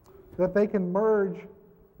that they can merge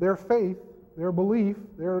their faith, their belief,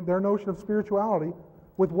 their notion of spirituality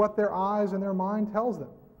with what their eyes and their mind tells them,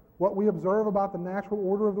 what we observe about the natural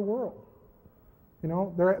order of the world. You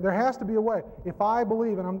know, there has to be a way. If I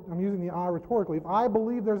believe, and I'm using the I rhetorically, if I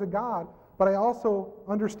believe there's a God, but I also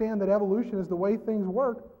understand that evolution is the way things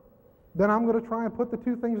work, then I'm going to try and put the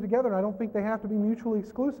two things together, and I don't think they have to be mutually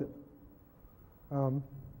exclusive. Can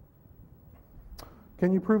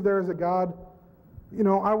you prove there is a God? You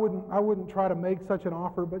know, I wouldn't try to make such an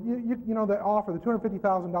offer, but you know, the offer, the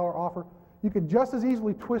 $250,000 offer, you could just as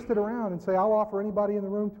easily twist it around and say, I'll offer anybody in the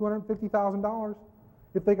room $250,000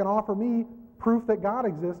 if they can offer me proof that God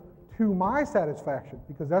exists to my satisfaction,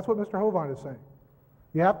 because that's what Mr. Hovind is saying.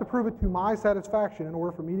 You have to prove it to my satisfaction in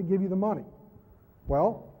order for me to give you the money.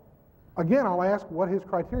 Well, again, I'll ask what his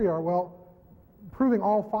criteria are. Well, proving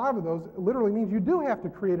all 5 of those literally means you do have to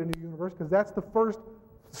create a new universe, because that's the first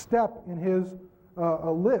step in his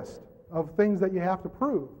a list of things that you have to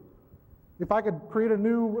prove. If I could create a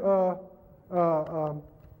new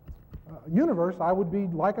universe, I would be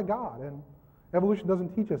like a God. And evolution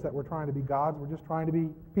doesn't teach us that we're trying to be gods. We're just trying to be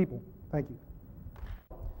people. Thank you.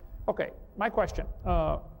 Okay, my question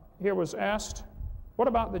here was asked, what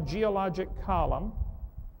about the geologic column?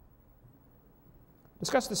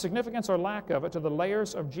 Discuss the significance or lack of it to the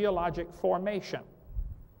layers of geologic formation.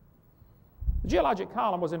 The geologic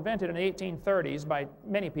column was invented in the 1830s by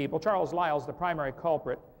many people. Charles Lyell's the primary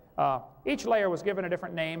culprit. Each layer was given a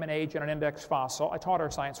different name and age and an index fossil. I taught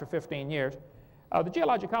earth science for 15 years. The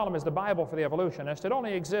geologic column is the Bible for the evolutionist. It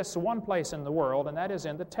only exists one place in the world, and that is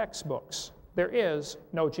in the textbooks. There is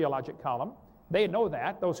no geologic column. They know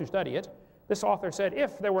that, those who study it. This author said,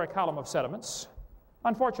 if there were a column of sediments,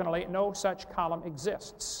 unfortunately, no such column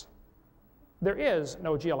exists. There is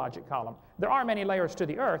no geologic column. There are many layers to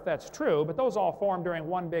the earth, that's true, but those all formed during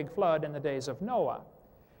one big flood in the days of Noah.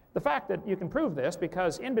 The fact that you can prove this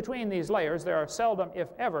because in between these layers there are seldom, if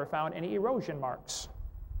ever, found any erosion marks.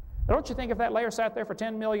 Now, don't you think if that layer sat there for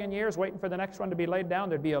 10 million years waiting for the next one to be laid down,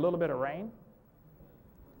 there'd be a little bit of rain?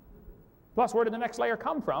 Plus, where did the next layer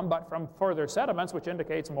come from? But from further sediments, which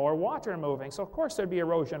indicates more water moving. So, of course, there'd be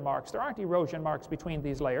erosion marks. There aren't erosion marks between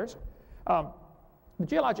these layers. The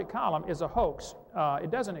geologic column is a hoax.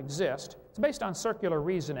 It doesn't exist. It's based on circular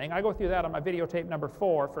reasoning. I go through that on my videotape number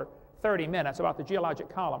 4 for 30 minutes about the geologic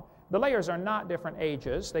column. The layers are not different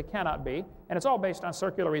ages. They cannot be. And it's all based on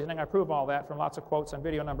circular reasoning. I prove all that from lots of quotes on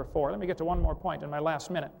video number 4. Let me get to one more point in my last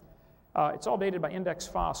minute. It's all dated by index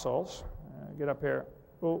fossils. Get up here.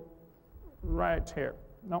 Oh, right here.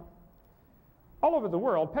 No. All over the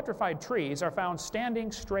world, petrified trees are found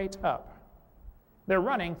standing straight up. They're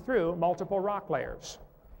running through multiple rock layers.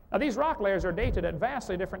 Now, these rock layers are dated at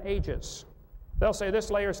vastly different ages. They'll say this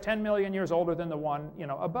layer is 10 million years older than the one,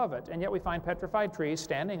 above it, and yet we find petrified trees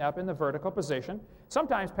standing up in the vertical position.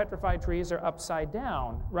 Sometimes petrified trees are upside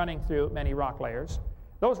down, running through many rock layers.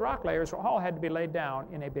 Those rock layers all had to be laid down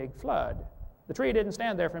in a big flood. The tree didn't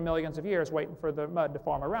stand there for millions of years waiting for the mud to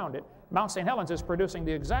form around it. Mount St. Helens is producing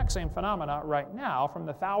the exact same phenomena right now from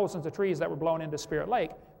the thousands of trees that were blown into Spirit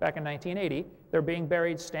Lake back in 1980. They're being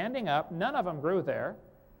buried standing up. None of them grew there.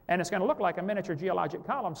 And it's going to look like a miniature geologic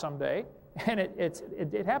column someday. And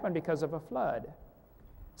it happened because of a flood.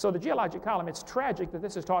 So the geologic column, it's tragic that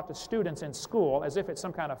this is taught to students in school as if it's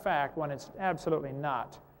some kind of fact when it's absolutely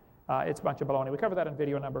not. It's a bunch of baloney. We cover that in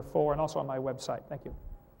video number 4 and also on my website. Thank you.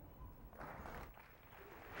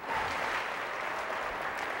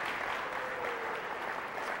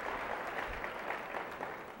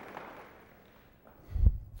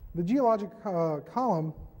 The geologic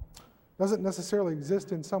column doesn't necessarily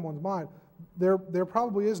exist in someone's mind. There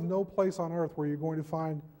probably is no place on Earth where you're going to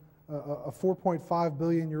find a 4.5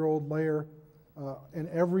 billion year old layer and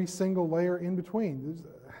every single layer in between.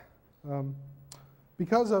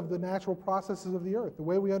 Because of the natural processes of the Earth, the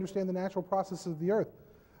way we understand the natural processes of the Earth,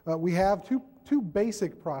 we have two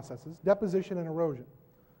basic processes, deposition and erosion.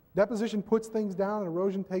 Deposition puts things down and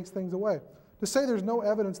erosion takes things away. To say there's no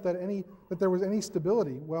evidence that there was any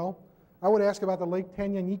stability, well, I would ask about the Lake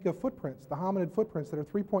Tanganyika footprints, the hominid footprints that are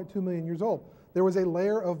 3.2 million years old. There was a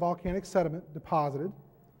layer of volcanic sediment deposited.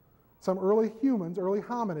 Some early humans, early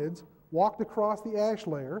hominids, walked across the ash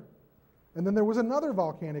layer, and then there was another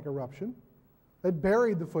volcanic eruption that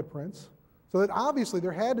buried the footprints, so that obviously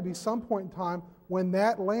there had to be some point in time when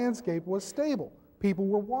that landscape was stable. People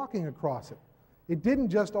were walking across it. It didn't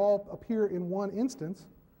just all appear in one instance.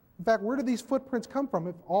 In fact, where did these footprints come from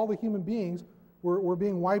if all the human beings were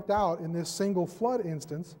being wiped out in this single flood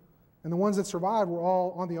instance, and the ones that survived were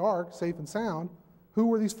all on the ark, safe and sound? Who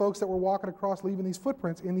were these folks that were walking across, leaving these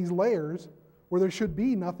footprints in these layers where there should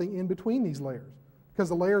be nothing in between these layers? Because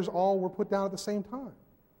the layers all were put down at the same time.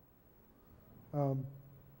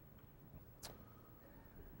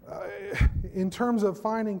 In terms of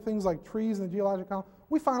finding things like trees in the geologic column,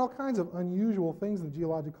 we find all kinds of unusual things in the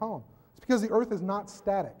geologic column. It's because the Earth is not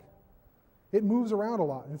static. It moves around a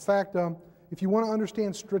lot. In fact, if you want to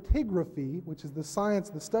understand stratigraphy, which is the science,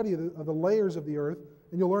 the study of the layers of the Earth,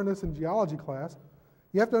 and you'll learn this in geology class,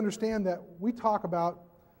 you have to understand that we talk about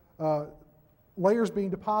layers being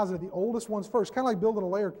deposited, the oldest ones first, kind of like building a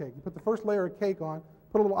layer cake. You put the first layer of cake on,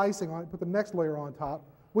 put a little icing on it, put the next layer on top.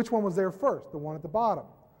 Which one was there first? The one at the bottom.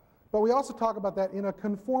 But we also talk about that in a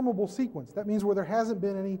conformable sequence. That means where there hasn't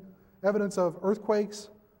been any evidence of earthquakes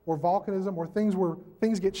or volcanism or things where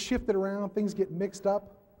things get shifted around, things get mixed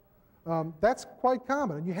up. That's quite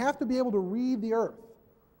common, and you have to be able to read the Earth.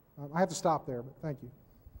 I have to stop there, but thank you.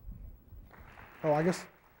 Oh, I guess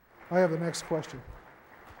I have the next question.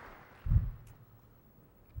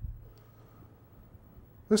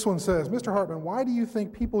 This one says, Mr. Hartman, why do you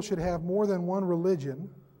think people should have more than one religion?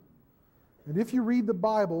 And if you read the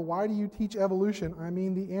Bible, why do you teach evolution? I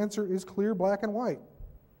mean, the answer is clear, black and white.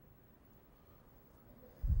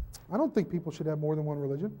 I don't think people should have more than one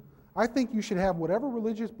religion. I think you should have whatever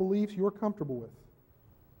religious beliefs you're comfortable with.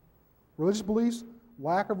 Religious beliefs,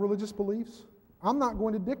 lack of religious beliefs. I'm not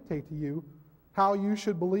going to dictate to you how you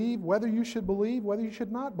should believe, whether you should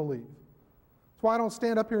not believe. That's why I don't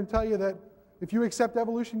stand up here and tell you that if you accept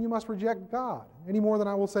evolution, you must reject God, any more than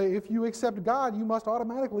I will say if you accept God, you must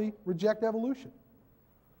automatically reject evolution.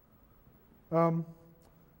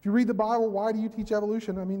 If you read the Bible, why do you teach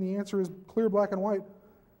evolution? I mean, the answer is clear, black and white.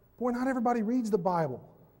 Boy, not everybody reads the Bible.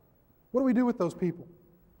 What do we do with those people?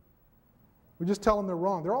 We just tell them they're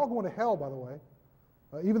wrong. They're all going to hell, by the way,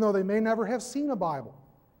 even though they may never have seen a Bible.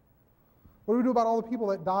 What do we do about all the people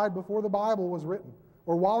that died before the Bible was written,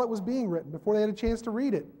 or while it was being written, before they had a chance to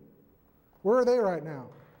read it? Where are they right now?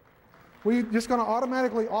 We're just going to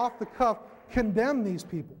automatically, off the cuff, condemn these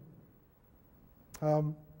people.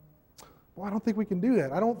 Well, I don't think we can do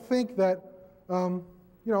that. I don't think that,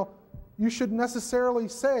 you should necessarily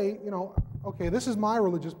say, okay, this is my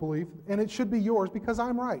religious belief, and it should be yours because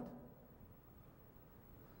I'm right.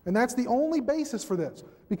 And that's the only basis for this,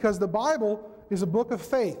 because the Bible is a book of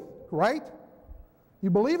faith, right? You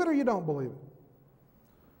believe it or you don't believe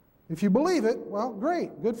it. If you believe it, well,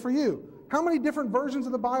 great, good for you. How many different versions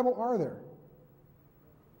of the Bible are there?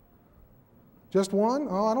 Just one?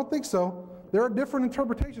 Oh, I don't think so. There are different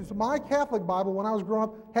interpretations. My Catholic Bible, when I was growing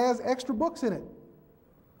up, has extra books in it.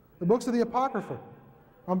 The books of the Apocrypha.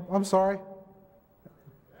 I'm sorry?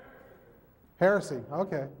 Heresy.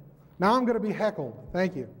 Okay. Now I'm going to be heckled.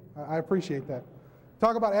 Thank you. I appreciate that.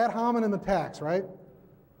 Talk about ad hominem attacks, right?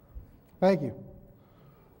 Thank you.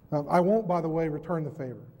 I won't, by the way, return the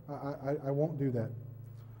favor. I won't do that.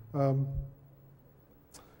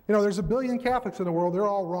 There's a billion Catholics in the world. They're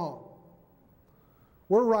all wrong.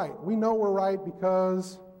 We're right. We know we're right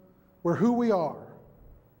because we're who we are.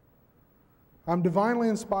 I'm divinely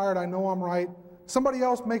inspired. I know I'm right. Somebody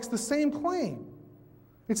else makes the same claim.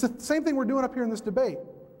 It's the same thing we're doing up here in this debate.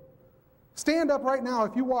 Stand up right now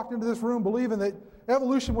if you walked into this room believing that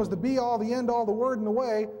evolution was the be-all, the end-all, the word and the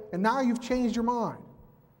way, and now you've changed your mind.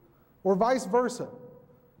 Or vice versa.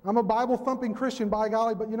 I'm a Bible-thumping Christian, by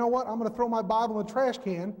golly, but you know what? I'm going to throw my Bible in the trash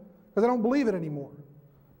can because I don't believe it anymore.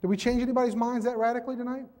 Did we change anybody's minds that radically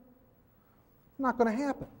tonight? It's not going to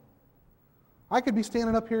happen. I could be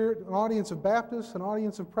standing up here, an audience of Baptists, an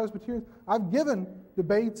audience of Presbyterians. I've given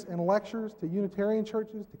debates and lectures to Unitarian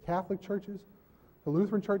churches, to Catholic churches, to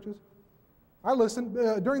Lutheran churches. I listened.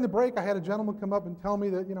 During the break, I had a gentleman come up and tell me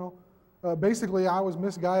that, basically I was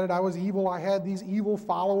misguided, I was evil, I had these evil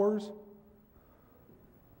followers.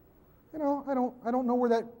 I don't know where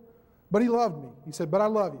that, but he loved me. He said, but I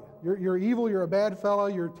love you. You're evil, you're a bad fellow,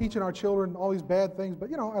 you're teaching our children all these bad things, but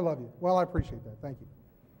I love you. Well, I appreciate that. Thank you.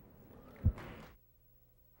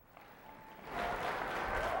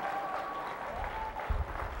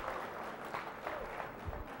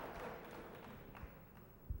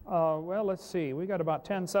 Well, let's see. We got about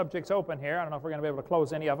 10 subjects open here. I don't know if we're going to be able to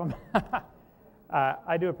close any of them.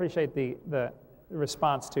 I do appreciate the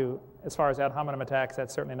response to, as far as ad hominem attacks,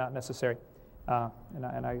 that's certainly not necessary. And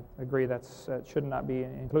I agree that should not be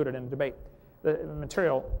included in the debate. The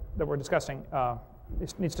material that we're discussing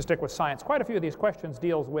needs to stick with science. Quite a few of these questions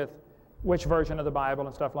deals with which version of the Bible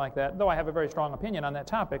and stuff like that. Though I have a very strong opinion on that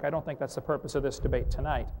topic, I don't think that's the purpose of this debate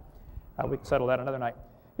tonight. We can settle that another night.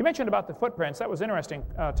 You mentioned about the footprints. That was interesting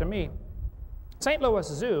to me. St. Louis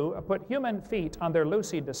Zoo put human feet on their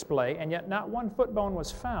Lucy display, and yet not one foot bone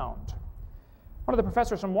was found. One of the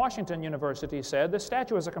professors from Washington University said, this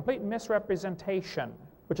statue is a complete misrepresentation,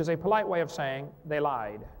 which is a polite way of saying they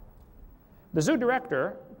lied. The zoo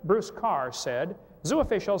director, Bruce Carr, said, zoo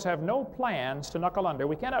officials have no plans to knuckle under.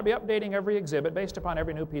 We cannot be updating every exhibit based upon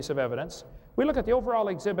every new piece of evidence. We look at the overall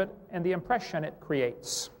exhibit and the impression it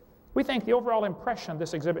creates. We think the overall impression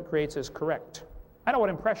this exhibit creates is correct. I know what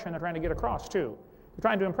impression they're trying to get across, too. They're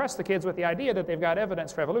trying to impress the kids with the idea that they've got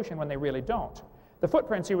evidence for evolution when they really don't. The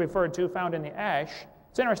footprints you referred to found in the ash,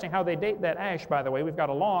 it's interesting how they date that ash, by the way. We've got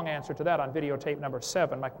a long answer to that on videotape number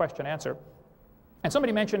 7, my question answer. And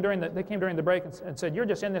somebody mentioned they came during the break and said, you're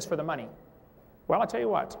just in this for the money. Well, I'll tell you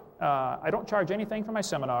what, I don't charge anything for my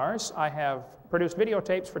seminars. I have produced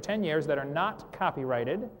videotapes for 10 years that are not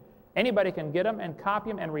copyrighted. Anybody can get them and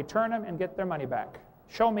copy them and return them and get their money back.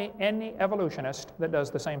 Show me any evolutionist that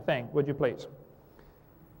does the same thing, would you please?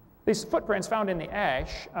 These footprints found in the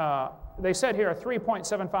ash, they said here are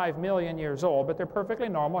 3.75 million years old, but they're perfectly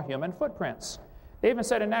normal human footprints. They even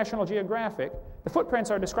said in National Geographic, the footprints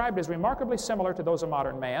are described as remarkably similar to those of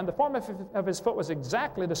modern man. The form of his foot was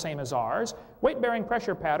exactly the same as ours. Weight-bearing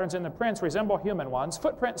pressure patterns in the prints resemble human ones.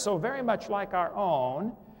 Footprints so very much like our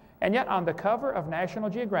own. And yet on the cover of National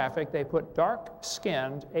Geographic, they put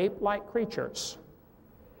dark-skinned, ape-like creatures.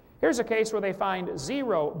 Here's a case where they find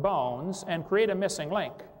 0 bones and create a missing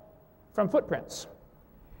link from footprints.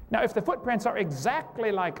 Now, if the footprints are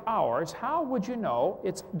exactly like ours, how would you know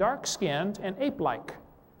it's dark-skinned and ape-like?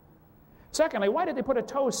 Secondly, why did they put a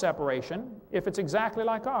toe separation if it's exactly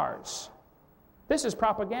like ours? This is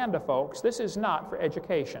propaganda, folks. This is not for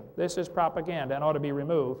education. This is propaganda and ought to be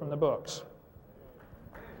removed from the books.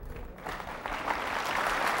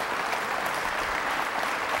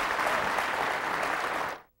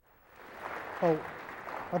 Oh,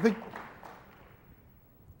 I think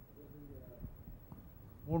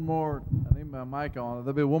one more. I need my mic on.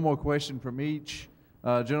 There'll be one more question from each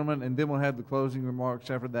gentleman, and then we'll have the closing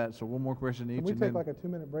remarks after that. So one more question each. Can we take like a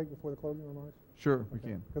 2-minute break before the closing remarks? Sure, we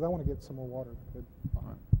can. Because I want to get some more water. Good. All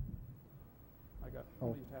right. I got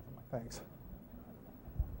Oh, half of my. thanks.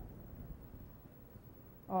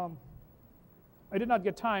 I did not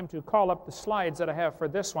get time to call up the slides that I have for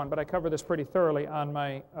this one, but I cover this pretty thoroughly on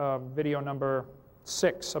my video number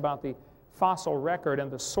 6 about the fossil record and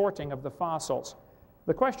the sorting of the fossils.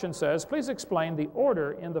 The question says, please explain the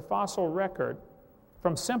order in the fossil record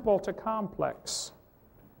from simple to complex.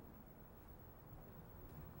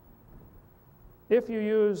 If you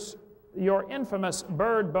use your infamous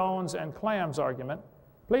bird bones and clams argument,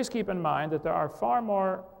 please keep in mind that there are far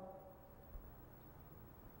more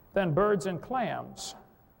than birds and clams.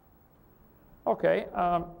 Okay,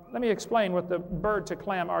 let me explain what the bird to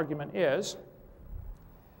clam argument is.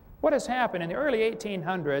 What has happened in the early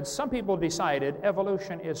 1800s, some people decided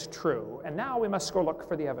evolution is true, and now we must go look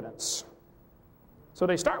for the evidence. So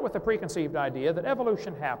they start with the preconceived idea that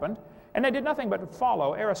evolution happened, and they did nothing but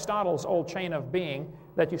follow Aristotle's old chain of being,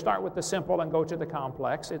 that you start with the simple and go to the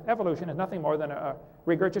complex. Evolution is nothing more than a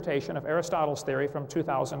regurgitation of Aristotle's theory from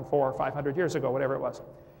 2,004 or 500 years ago, whatever it was.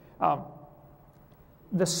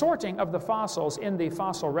 The sorting of the fossils in the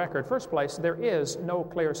fossil record, first place, there is no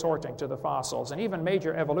clear sorting to the fossils. And even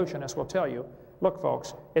major evolutionists will tell you, look,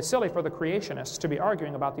 folks, it's silly for the creationists to be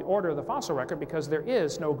arguing about the order of the fossil record because there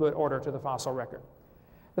is no good order to the fossil record.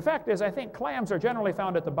 The fact is, I think clams are generally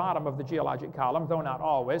found at the bottom of the geologic column, though not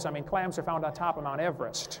always. I mean, clams are found on top of Mount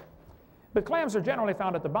Everest. But clams are generally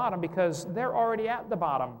found at the bottom because they're already at the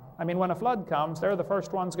bottom. I mean, when a flood comes, they're the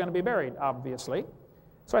first ones going to be buried, obviously.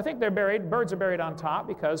 So I think they're buried, birds are buried on top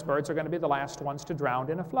because birds are going to be the last ones to drown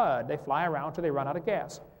in a flood. They fly around till they run out of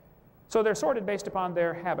gas. So they're sorted based upon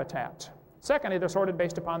their habitat. Secondly, they're sorted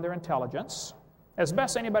based upon their intelligence. As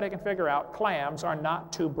best anybody can figure out, clams are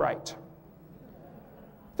not too bright.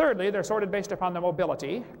 Thirdly, they're sorted based upon their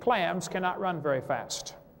mobility. Clams cannot run very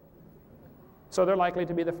fast. So they're likely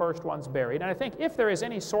to be the first ones buried. And I think if there is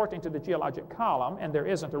any sorting to the geologic column, and there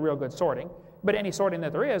isn't a real good sorting, but any sorting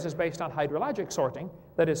that there is based on hydrologic sorting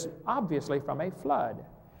that is obviously from a flood.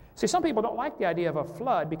 See, some people don't like the idea of a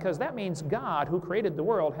flood because that means God, who created the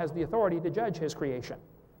world, has the authority to judge his creation.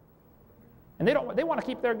 And they want to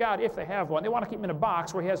keep their God, if they have one, they want to keep him in a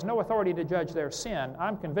box where he has no authority to judge their sin.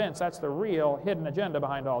 I'm convinced that's the real hidden agenda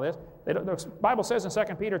behind all this. The Bible says in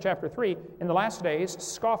 2 Peter chapter 3, in the last days,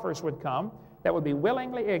 scoffers would come that would be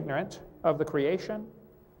willingly ignorant of the creation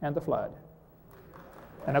and the flood.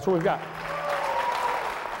 And that's what we've got.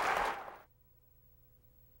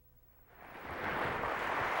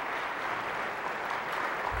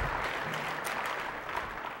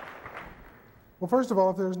 Well, first of all,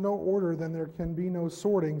 if there's no order, then there can be no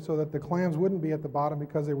sorting, so that the clams wouldn't be at the bottom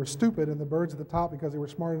because they were stupid and the birds at the top because they were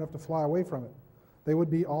smart enough to fly away from it. They would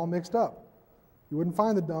be all mixed up. You wouldn't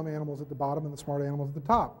find the dumb animals at the bottom and the smart animals at the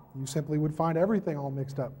top. You simply would find everything all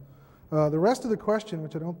mixed up. The rest of the question,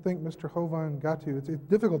 which I don't think Mr. Hovan got to, it's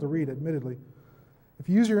difficult to read, admittedly. If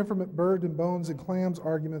you use your infinite bird and bones and clams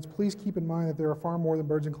arguments, please keep in mind that there are far more than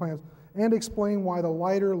birds and clams, and explain why the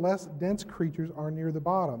lighter, less dense creatures are near the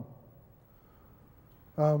bottom.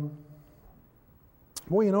 Well,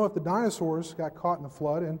 you know, if the dinosaurs got caught in the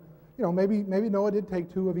flood, and you know, maybe Noah did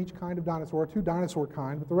take two of each kind of dinosaur, two dinosaur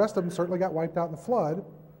kind, but the rest of them certainly got wiped out in the flood.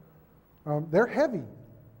 They're heavy.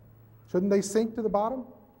 Shouldn't they sink to the bottom?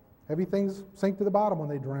 Heavy things sink to the bottom when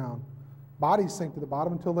they drown. Bodies sink to the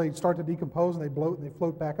bottom until they start to decompose and they bloat and they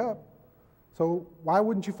float back up. So why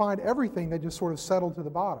wouldn't you find everything that just sort of settled to the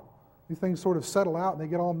bottom? These things sort of settle out and they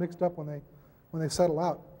get all mixed up when they settle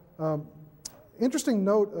out. Interesting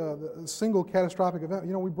note, the single catastrophic event.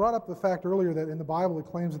 You know, we brought up the fact earlier that in the Bible it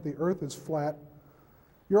claims that the earth is flat.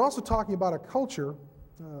 You're also talking about a culture,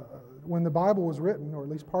 when the Bible was written, or at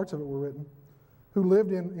least parts of it were written, who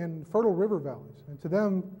lived in fertile river valleys. And to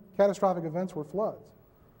them, catastrophic events were floods.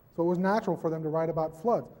 So it was natural for them to write about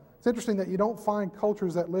floods. It's interesting that you don't find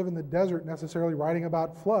cultures that live in the desert necessarily writing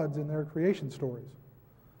about floods in their creation stories.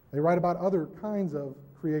 They write about other kinds of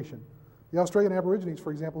creation. The Australian Aborigines,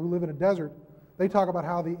 for example, who live in a desert, they talk about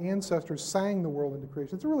how the ancestors sang the world into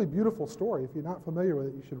creation. It's a really beautiful story. If you're not familiar with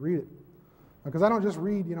it, you should read it. Because I don't just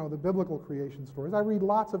read, you know, the biblical creation stories. I read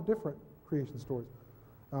lots of different creation stories.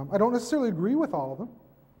 I don't necessarily agree with all of them.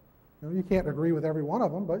 You know, you can't agree with every one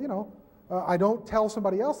of them, but, you know, I don't tell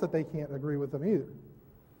somebody else that they can't agree with them either.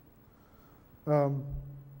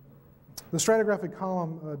 The stratigraphic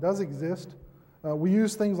column does exist. We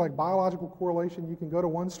use things like biological correlation. You can go to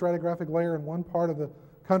one stratigraphic layer in one part of the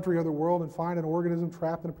country or the world and find an organism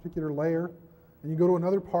trapped in a particular layer. And you go to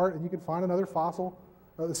another part and you can find another fossil,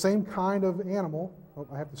 the same kind of animal. Oh,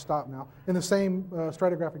 I have to stop now. In the same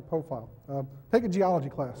stratigraphic profile. Take a geology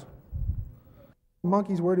class.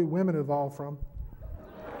 Monkeys, where do women evolve from?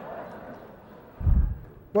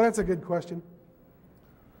 Well, that's a good question.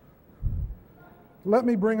 Let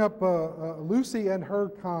me bring up Lucy and her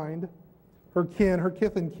kind, her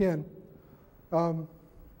kith and kin.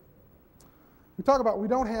 We talk about we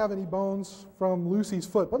don't have any bones from Lucy's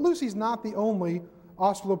foot, but Lucy's not the only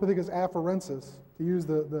Australopithecus afarensis, to use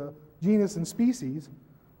the genus and species,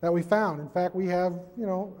 that we found. In fact, we have, you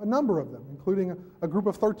know, a number of them, including a group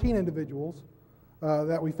of 13 individuals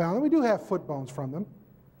that we found, and we do have foot bones from them.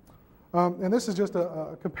 And this is just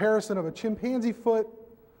a comparison of a chimpanzee foot,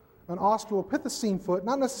 an Australopithecine foot,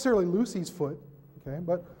 not necessarily Lucy's foot, okay,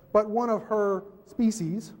 but one of her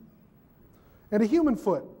species, and a human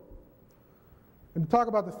foot. And to talk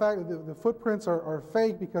about the fact that the footprints are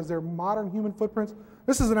fake because they're modern human footprints,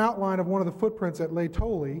 this is an outline of one of the footprints at Les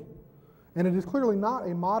Tolly, and it is clearly not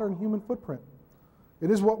a modern human footprint. It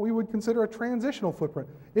is what we would consider a transitional footprint.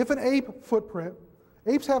 If an ape footprint,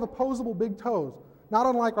 apes have opposable big toes, not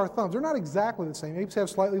unlike our thumbs. They're not exactly the same. Apes have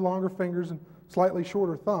slightly longer fingers and slightly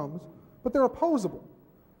shorter thumbs, but they're opposable.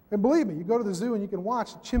 And believe me, you go to the zoo and you can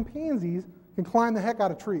watch, chimpanzees can climb the heck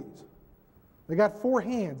out of trees. They got 4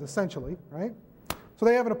 hands, essentially, right? So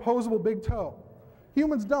they have an opposable big toe.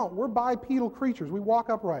 Humans don't. We're bipedal creatures. We walk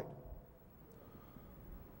upright.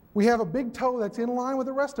 We have a big toe that's in line with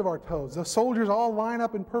the rest of our toes. The soldiers all line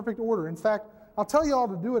up in perfect order. In fact, I'll tell you all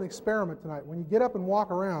to do an experiment tonight. When you get up and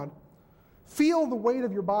walk around, feel the weight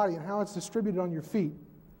of your body and how it's distributed on your feet.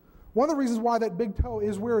 One of the reasons why that big toe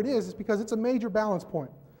is where it is because it's a major balance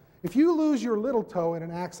point. If you lose your little toe in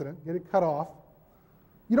an accident, get it cut off,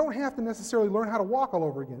 you don't have to necessarily learn how to walk all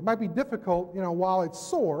over again. It might be difficult, while it's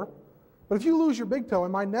sore, but if you lose your big toe,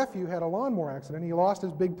 and my nephew had a lawnmower accident, he lost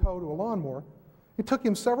his big toe to a lawnmower. It took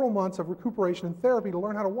him several months of recuperation and therapy to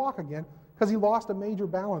learn how to walk again because he lost a major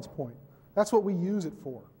balance point. That's what we use it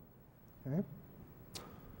for. Okay?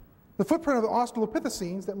 The footprint of the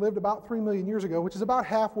Australopithecines that lived about 3 million years ago, which is about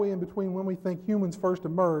halfway in between when we think humans first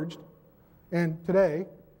emerged and today,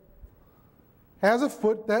 has a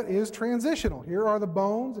foot that is transitional. Here are the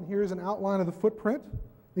bones, and here's an outline of the footprint.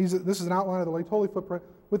 This is an outline of the Laetoli footprint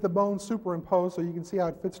with the bones superimposed so you can see how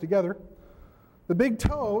it fits together. The big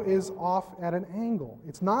toe is off at an angle.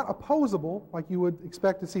 It's not opposable like you would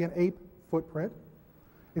expect to see an ape footprint.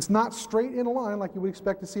 It's not straight in a line like you would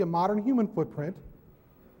expect to see a modern human footprint.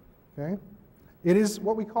 Okay? It is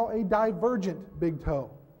what we call a divergent big toe.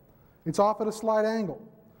 It's off at a slight angle.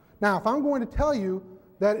 Now, if I'm going to tell you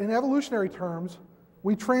that in evolutionary terms,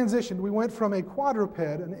 we transitioned, we went from a quadruped,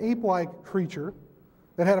 an ape-like creature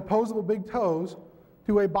that had opposable big toes,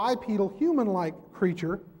 to a bipedal human-like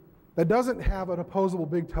creature that doesn't have an opposable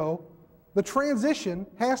big toe, the transition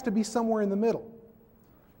has to be somewhere in the middle.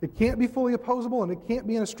 It can't be fully opposable and it can't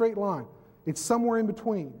be in a straight line. It's somewhere in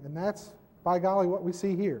between, and that's, by golly, what we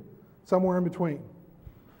see here, somewhere in between.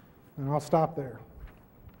 And I'll stop there.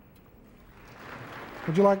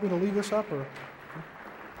 Would you like me to leave this up, or?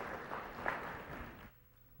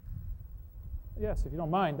 Yes, if you don't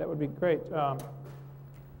mind, that would be great.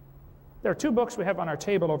 There are 2 books we have on our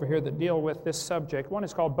table over here that deal with this subject. One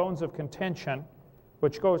is called Bones of Contention,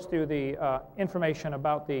 which goes through the information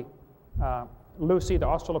about the Lucy, the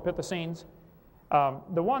Australopithecines.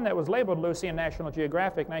 The one that was labeled Lucy in National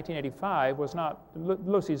Geographic 1985 was not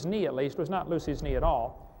Lucy's knee, at least, was not Lucy's knee at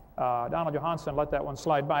all. Donald Johanson let that one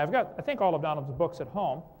slide by. I've got, I think, all of Donald's books at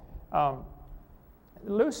home.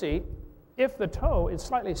 Lucy, if the toe is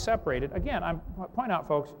slightly separated, again, I point out,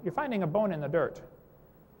 folks, you're finding a bone in the dirt.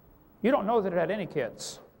 You don't know that it had any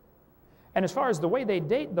kids. And as far as the way they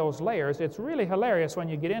date those layers, it's really hilarious when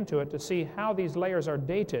you get into it to see how these layers are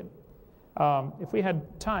dated. If we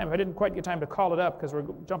had time, I didn't quite get time to call it up because we're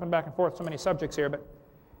jumping back and forth so many subjects here, but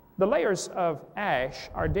the layers of ash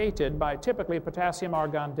are dated by typically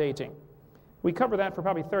potassium-argon dating. We cover that for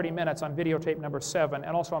probably 30 minutes on videotape number 7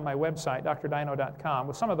 and also on my website, drdino.com,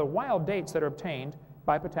 with some of the wild dates that are obtained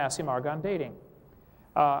by potassium-argon dating.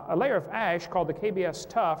 A layer of ash called the KBS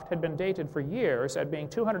tuft had been dated for years at being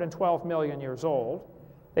 212 million years old.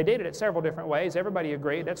 They dated it several different ways. Everybody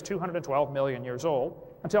agreed that's 212 million years old,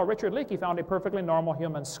 until Richard Leakey found a perfectly normal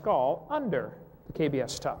human skull under the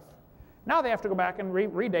KBS tuft. Now they have to go back and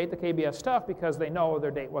redate the KBS tuft because they know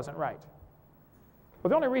their date wasn't right. Well,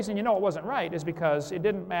 the only reason you know it wasn't right is because it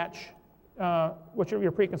didn't match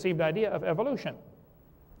your preconceived idea of evolution.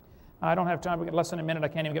 I don't have time. We've got less than a minute. I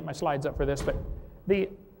can't even get my slides up for this, but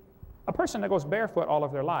a person that goes barefoot all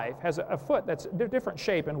of their life has a foot that's a different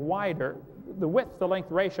shape and wider. The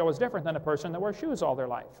width-to-length ratio is different than a person that wears shoes all their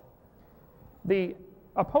life. The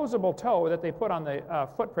opposable toe that they put on the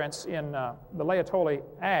footprints in the Laetoli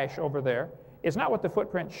ash over there is not what the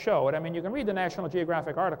footprints showed. I mean, you can read the National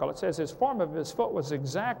Geographic article. It says his form of his foot was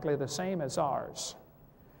exactly the same as ours.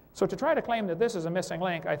 So to try to claim that this is a missing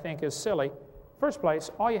link, I think, is silly. First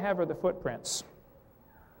place, all you have are the footprints.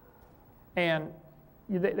 And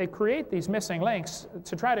they create these missing links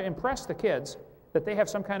to try to impress the kids that they have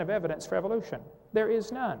some kind of evidence for evolution. There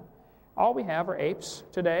is none. All we have are apes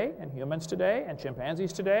today, and humans today, and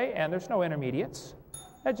chimpanzees today, and there's no intermediates.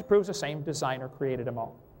 That just proves the same designer created them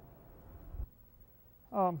all.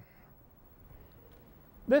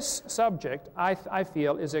 This subject, I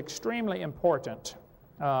feel, is extremely important.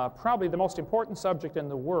 Probably the most important subject in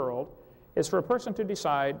the world is for a person to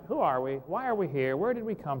decide, who are we, why are we here, where did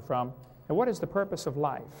we come from, and what is the purpose of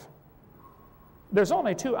life? There's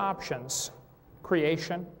only 2 options,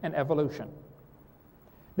 creation and evolution.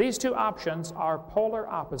 These 2 options are polar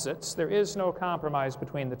opposites. There is no compromise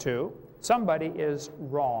between the 2. Somebody is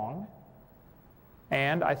wrong,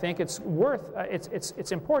 And I think it's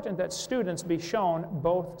it's important that students be shown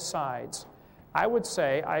both sides. I would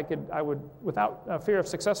say, without fear of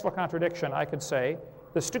successful contradiction, I could say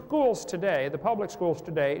the schools today, the public schools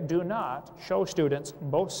today, do not show students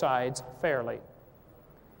both sides fairly.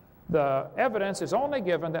 The evidence is only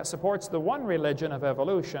given that supports the one religion of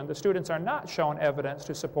evolution. The students are not shown evidence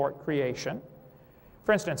to support creation.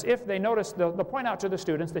 For instance, if they notice, they'll point out to the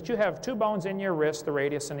students that you have 2 bones in your wrist, the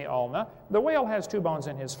radius and the ulna. The whale has 2 bones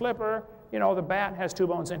in his flipper. You know, the bat has 2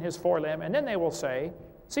 bones in his forelimb. And then they will say,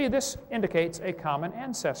 see, this indicates a common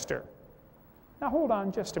ancestor. Now hold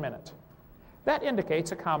on just a minute. That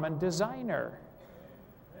indicates a common designer.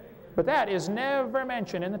 But that is never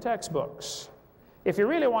mentioned in the textbooks. If you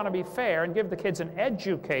really want to be fair and give the kids an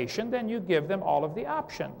education, then you give them all of the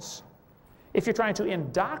options. If you're trying to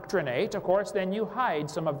indoctrinate, of course, then you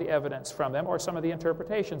hide some of the evidence from them or some of the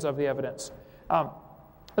interpretations of the evidence.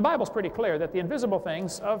 The Bible's pretty clear that the invisible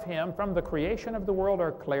things of Him from the creation of the world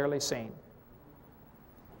are clearly seen.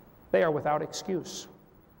 They are without excuse.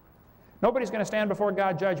 Nobody's going to stand before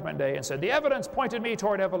God Judgment Day and say, the evidence pointed me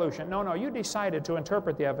toward evolution. No, no, you decided to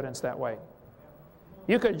interpret the evidence that way.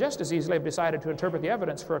 You could just as easily have decided to interpret the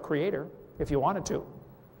evidence for a creator if you wanted to.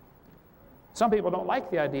 Some people don't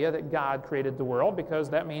like the idea that God created the world because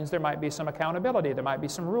that means there might be some accountability, there might be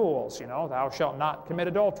some rules, you know, thou shalt not commit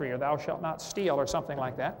adultery or thou shalt not steal or something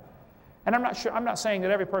like that. And I'm not saying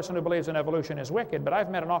that every person who believes in evolution is wicked, but I've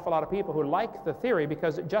met an awful lot of people who like the theory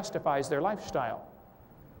because it justifies their lifestyle.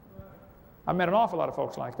 I've met an awful lot of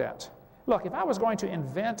folks like that. Look, if I was going to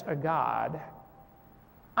invent a God,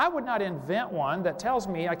 I would not invent one that tells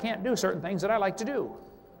me I can't do certain things that I like to do.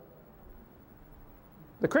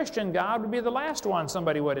 The Christian God would be the last one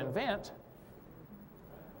somebody would invent,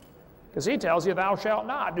 because He tells you thou shalt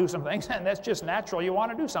not do some things, and that's just natural. You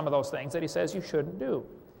want to do some of those things that He says you shouldn't do.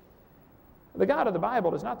 The God of the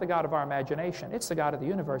Bible is not the God of our imagination. It's the God of the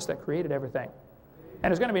universe that created everything.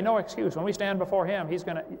 And there's going to be no excuse. When we stand before Him,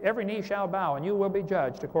 every knee shall bow, and you will be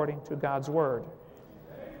judged according to God's Word.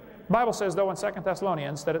 The Bible says, though, in 2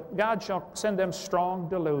 Thessalonians, that God shall send them strong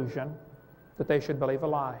delusion that they should believe a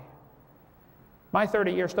lie. My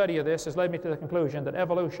 30-year study of this has led me to the conclusion that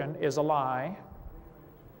evolution is a lie,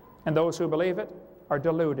 and those who believe it are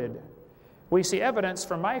deluded. We see evidence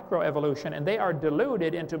for microevolution, and they are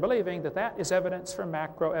deluded into believing that that is evidence for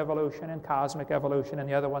macroevolution and cosmic evolution and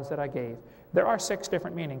the other ones that I gave. There are 6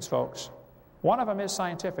 different meanings, folks. One of them is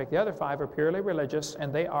scientific. The other 5 are purely religious,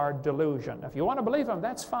 and they are delusion. If you want to believe them,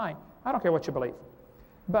 that's fine. I don't care what you believe.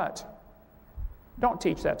 But don't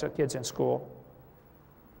teach that to kids in school.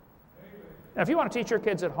 Now, if you want to teach your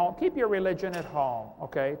kids at home, keep your religion at home,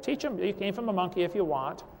 okay? Teach them you came from a monkey if you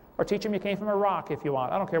want, or teach them you came from a rock if you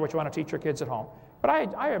want. I don't care what you want to teach your kids at home. But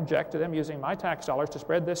I object to them using my tax dollars to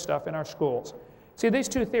spread this stuff in our schools. See, these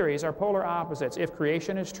 2 theories are polar opposites. If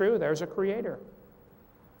creation is true, there's a creator.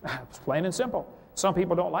 It's plain and simple. Some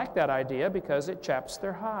people don't like that idea because it chaps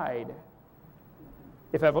their hide.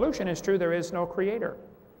 If evolution is true, there is no creator.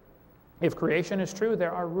 If creation is true,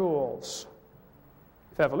 there are rules.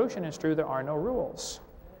 If evolution is true, there are no rules.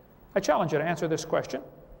 I challenge you to answer this question.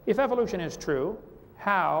 If evolution is true,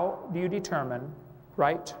 how do you determine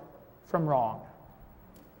right from wrong?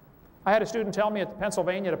 I had a student tell me at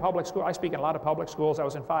Pennsylvania at a public school. I speak in a lot of public schools. I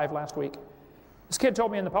was in 5 last week. This kid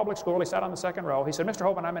told me in the public school, he sat on the 2nd row, he said, Mr.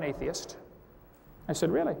 Hovind, I'm an atheist. I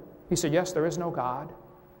said, really? He said, yes, there is no God.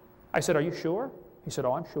 I said, are you sure? He said,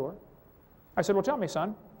 oh, I'm sure. I said, well, tell me,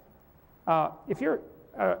 son, if you're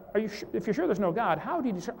sure there's no God, how do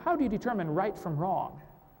you determine right from wrong?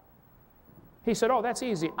 He said, oh, that's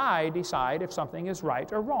easy. I decide if something is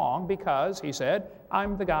right or wrong because, he said,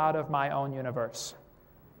 I'm the God of my own universe.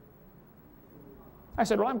 I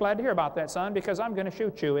said, well, I'm glad to hear about that, son, because I'm going to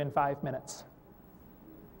shoot you in 5 minutes.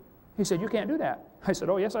 He said, you can't do that. I said,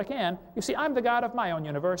 oh, yes, I can. You see, I'm the God of my own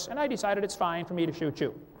universe, and I decided it's fine for me to shoot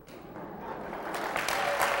you.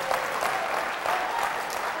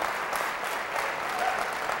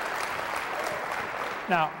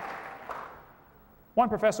 Now, one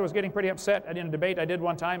professor was getting pretty upset in a debate I did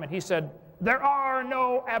one time, and he said, there are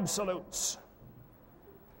no absolutes.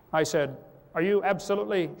 I said, are you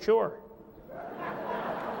absolutely sure?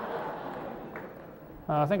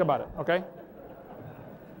 Think about it, okay?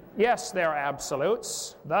 Yes, there are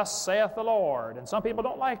absolutes. Thus saith the Lord. And some people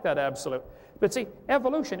don't like that absolute. But see,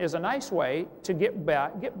 evolution is a nice way to get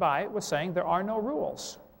by with saying there are no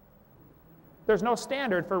rules. There's no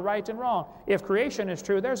standard for right and wrong. If creation is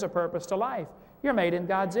true, there's a purpose to life. You're made in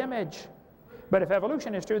God's image. But if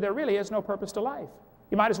evolution is true, there really is no purpose to life.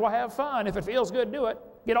 You might as well have fun. If it feels good, do it.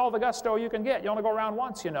 Get all the gusto you can get. You only go around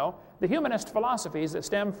once, you know. The humanist philosophies that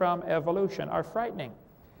stem from evolution are frightening.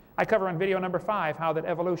 I cover in video number 5 how that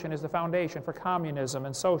evolution is the foundation for communism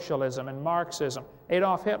and socialism and Marxism.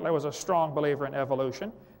 Adolf Hitler was a strong believer in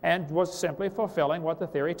evolution and was simply fulfilling what the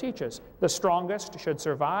theory teaches. The strongest should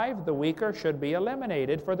survive, the weaker should be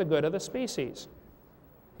eliminated for the good of the species.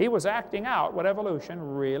 He was acting out what evolution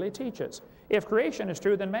really teaches. If creation is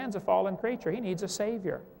true, then man's a fallen creature. He needs a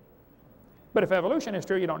savior. But if evolution is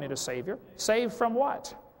true, you don't need a savior. Saved from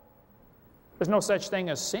what? There's no such thing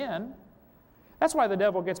as sin. That's why the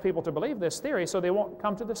devil gets people to believe this theory, so they won't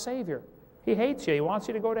come to the Savior. He hates you. He wants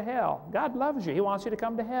you to go to hell. God loves you. He wants you to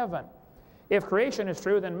come to heaven. If creation is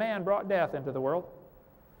true, then man brought death into the world.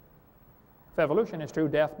 If evolution is true,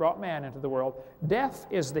 death brought man into the world. Death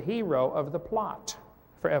is the hero of the plot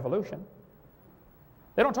for evolution.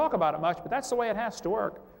 They don't talk about it much, but that's the way it has to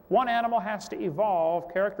work. One animal has to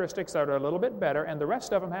evolve characteristics that are a little bit better, and the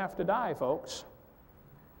rest of them have to die, folks.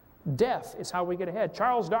 Death is how we get ahead.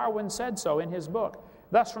 Charles Darwin said so in his book.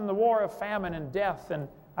 Thus from the war of famine and death, and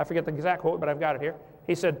I forget the exact quote, but I've got it here.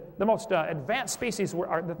 He said, the most advanced species,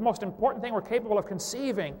 are the most important thing we're capable of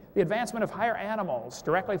conceiving, the advancement of higher animals,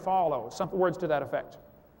 directly follows. Some words to that effect.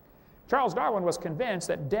 Charles Darwin was convinced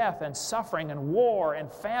that death and suffering and war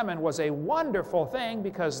and famine was a wonderful thing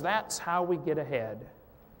because that's how we get ahead.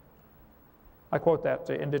 I quote that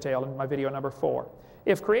in detail in my video number 4.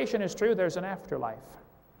 If creation is true, there's an afterlife.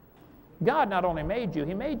 God not only made you,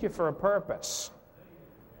 He made you for a purpose.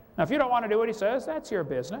 Now, if you don't want to do what He says, that's your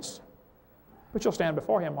business. But you'll stand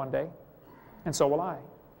before Him one day, and so will I.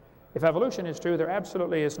 If evolution is true, there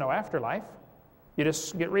absolutely is no afterlife. You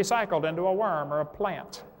just get recycled into a worm or a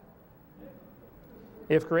plant.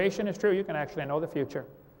 If creation is true, you can actually know the future.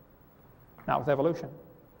 Not with evolution.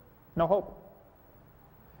 No hope.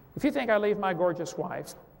 If you think I leave my gorgeous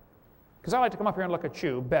wife, because I like to come up here and look at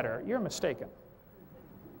you better, you're mistaken.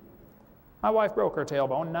 My wife broke her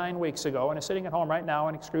tailbone 9 weeks ago and is sitting at home right now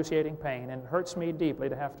in excruciating pain, and it hurts me deeply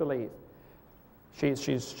to have to leave.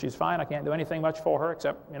 She's fine. I can't do anything much for her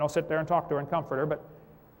except, sit there and talk to her and comfort her.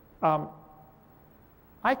 But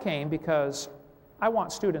I came because I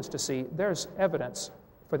want students to see there's evidence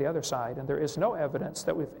for the other side, and there is no evidence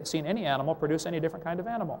that we've seen any animal produce any different kind of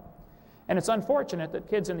animal. And it's unfortunate that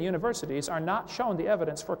kids in the universities are not shown the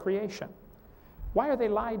evidence for creation. Why are they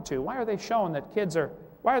lied to? Why are they shown that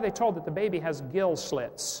why are they told that the baby has gill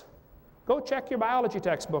slits? Go check your biology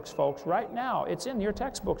textbooks, folks, right now. It's in your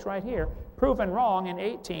textbooks right here. Proven wrong in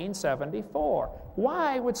 1874.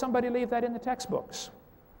 Why would somebody leave that in the textbooks?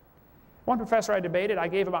 One professor I debated, I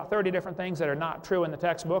gave about 30 different things that are not true in the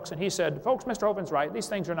textbooks, and he said, folks, Mr. Hoven's right. These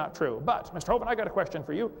things are not true. But, Mr. Hoven, I got a question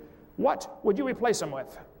for you. What would you replace them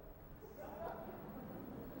with?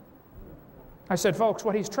 I said, folks,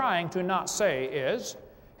 what he's trying to not say is,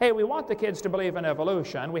 hey, we want the kids to believe in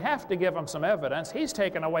evolution. We have to give them some evidence. He's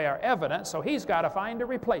taken away our evidence, so he's got to find a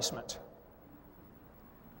replacement.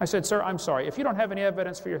 I said, sir, I'm sorry. If you don't have any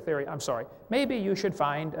evidence for your theory, I'm sorry. Maybe you should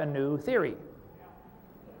find a new theory.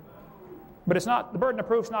 But the burden of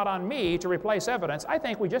proof's not on me to replace evidence. I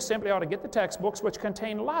think we just simply ought to get the textbooks, which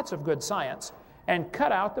contain lots of good science, and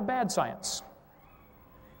cut out the bad science.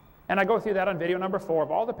 And I go through that on video number 4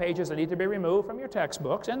 of all the pages that need to be removed from your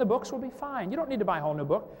textbooks, and the books will be fine. You don't need to buy a whole new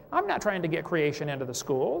book. I'm not trying to get creation into the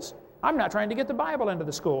schools. I'm not trying to get the Bible into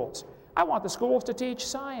the schools. I want the schools to teach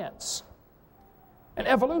science. And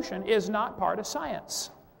evolution is not part of science.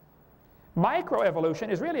 Microevolution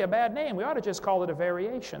is really a bad name. We ought to just call it a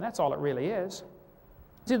variation. That's all it really is.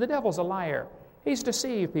 See, the devil's a liar. He's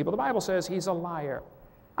deceived people. The Bible says he's a liar.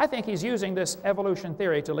 I think he's using this evolution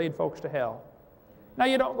theory to lead folks to hell. Now,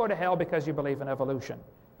 you don't go to hell because you believe in evolution.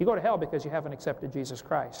 You go to hell because you haven't accepted Jesus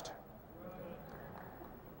Christ.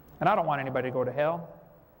 And I don't want anybody to go to hell.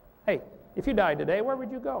 Hey, if you died today, where would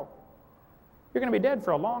you go? You're going to be dead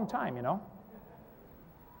for a long time, The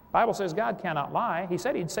Bible says God cannot lie. He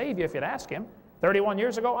said He'd save you if you'd ask Him. 31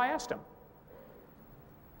 years ago, I asked Him.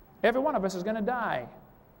 Every one of us is going to die.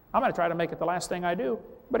 I'm going to try to make it the last thing I do,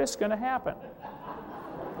 but it's going to happen.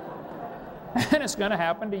 And it's going to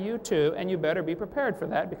happen to you too, and you better be prepared for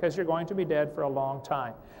that because you're going to be dead for a long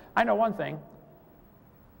time. I know one thing.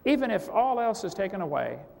 Even if all else is taken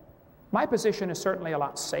away, my position is certainly a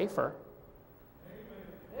lot safer.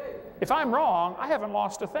 If I'm wrong, I haven't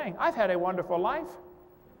lost a thing. I've had a wonderful life.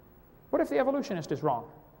 What if the evolutionist is wrong?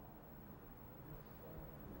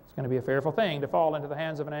 It's going to be a fearful thing to fall into the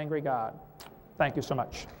hands of an angry God. Thank you so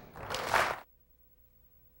much.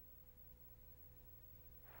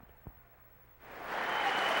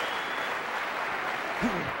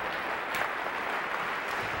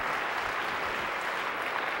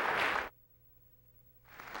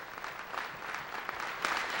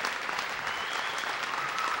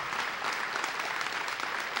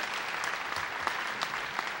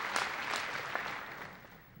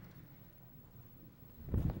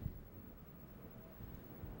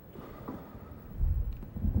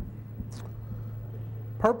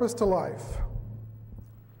 Purpose to life.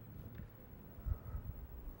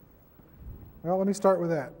 Well, let me start with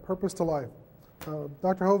that. Purpose to life.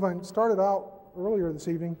 Dr. Hovind started out earlier this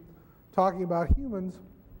evening talking about humans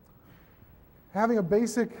having a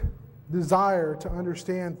basic desire to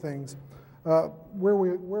understand things, where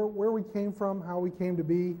we came from, how we came to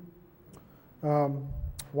be,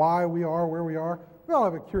 why we are where we are. We all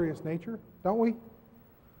have a curious nature, don't we? I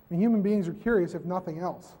mean, human beings are curious, if nothing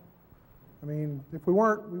else. I mean, if we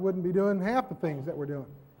weren't, we wouldn't be doing half the things that we're doing.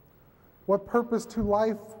 What purpose to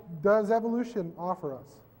life does evolution offer us?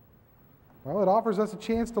 Well, it offers us a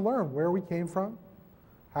chance to learn where we came from,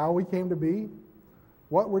 how we came to be,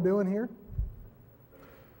 what we're doing here.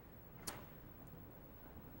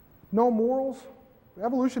 No morals.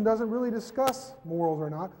 Evolution doesn't really discuss morals or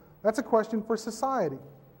not. That's a question for society.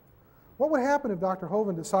 What would happen if Dr.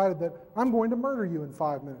 Hovind decided that I'm going to murder you in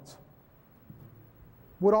 5 minutes?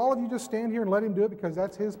 Would all of you just stand here and let him do it because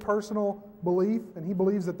that's his personal belief and he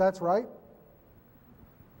believes that that's right?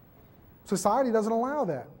 Society doesn't allow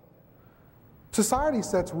that. Society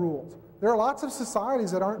sets rules. There are lots of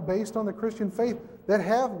societies that aren't based on the Christian faith that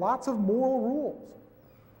have lots of moral rules.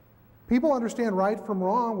 People understand right from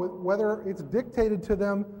wrong whether it's dictated to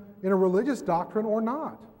them in a religious doctrine or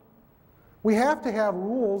not. We have to have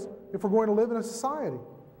rules if we're going to live in a society.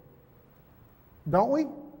 Don't we?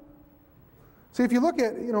 See, if you look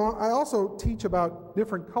at, I also teach about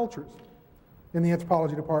different cultures in the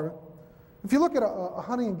anthropology department. If you look at a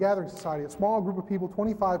hunting and gathering society, a small group of people,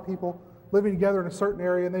 25 people, living together in a certain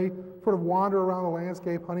area, and they sort of wander around the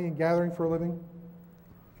landscape hunting and gathering for a living,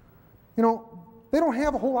 they don't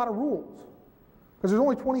have a whole lot of rules because there's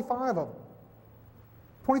only 25 of them.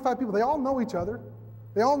 25 people, they all know each other.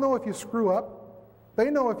 They all know if you screw up. They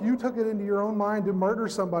know if you took it into your own mind to murder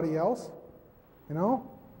somebody else, They're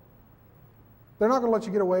not going to let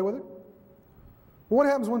you get away with it. But what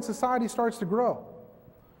happens when society starts to grow?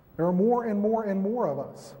 There are more and more and more of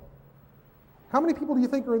us. How many people do you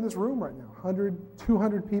think are in this room right now? 100,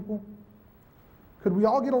 200 people? Could we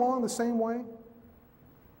all get along the same way?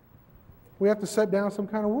 We have to set down some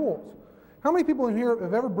kind of rules. How many people in here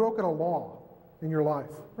have ever broken a law in your life?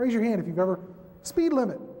 Raise your hand if you've ever. Speed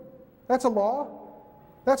limit. That's a law.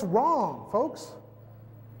 That's wrong, folks.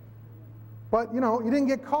 But, you didn't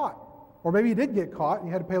get caught. Or maybe you did get caught and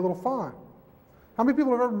you had to pay a little fine. How many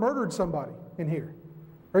people have ever murdered somebody in here?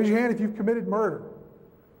 Raise your hand if you've committed murder.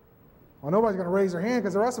 Well, nobody's going to raise their hand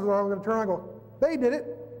because the rest of us are going to turn around and go, they did it.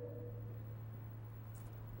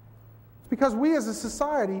 It's because we as a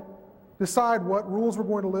society decide what rules we're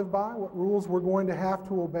going to live by, what rules we're going to have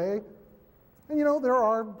to obey. And there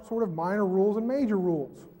are sort of minor rules and major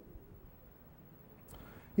rules.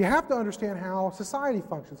 You have to understand how society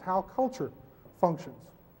functions, how culture functions.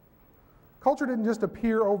 Culture didn't just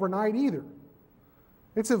appear overnight either.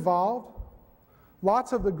 It's evolved.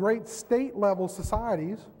 Lots of the great state-level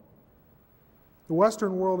societies, the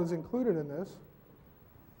Western world is included in this,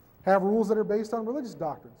 have rules that are based on religious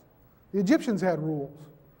doctrines. The Egyptians had rules.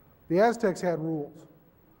 The Aztecs had rules.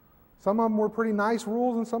 Some of them were pretty nice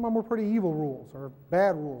rules and some of them were pretty evil rules or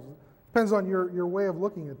bad rules. Depends on your way of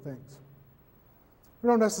looking at things. We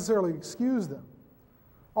don't necessarily excuse them.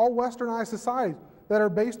 All westernized societies that are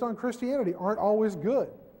based on Christianity aren't always good.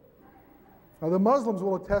 Now, the Muslims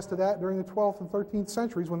will attest to that during the 12th and 13th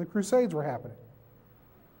centuries when the Crusades were happening.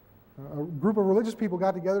 A group of religious people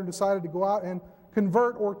got together and decided to go out and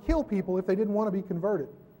convert or kill people if they didn't want to be converted.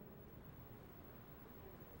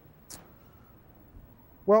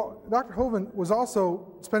 Well, Dr. Hovind was also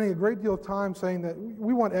spending a great deal of time saying that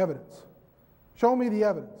we want evidence. Show me the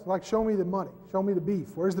evidence. Like, show me the money. Show me the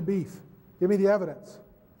beef. Where's the beef? Give me the evidence.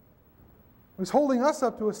 He's holding us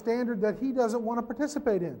up to a standard that he doesn't want to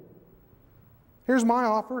participate in. Here's my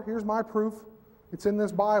offer. Here's my proof. It's in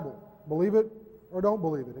this Bible. Believe it or don't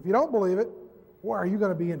believe it. If you don't believe it, boy, are you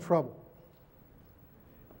going to be in trouble.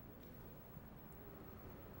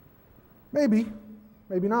 Maybe,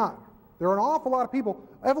 maybe not. There are an awful lot of people,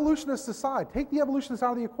 evolutionists aside, take the evolutionists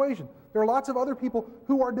out of the equation. There are lots of other people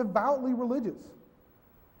who are devoutly religious,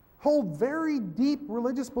 hold very deep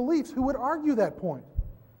religious beliefs, who would argue that point,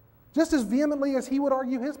 just as vehemently as he would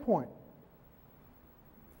argue his point.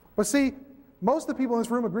 But see, most of the people in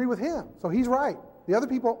this room agree with him, so he's right. The other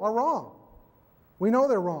people are wrong. We know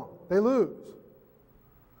they're wrong. They lose.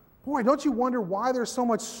 Boy, don't you wonder why there's so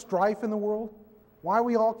much strife in the world? Why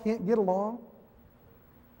we all can't get along?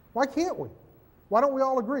 Why can't we? Why don't we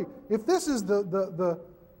all agree? If this is the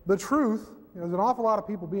truth, there's an awful lot of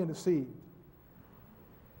people being deceived.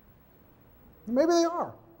 Maybe they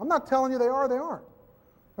are. I'm not telling you they are, they aren't.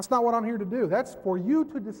 That's not what I'm here to do. That's for you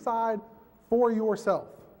to decide for yourself.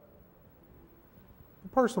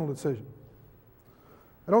 personal decision.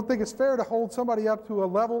 I don't think it's fair to hold somebody up to a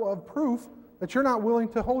level of proof that you're not willing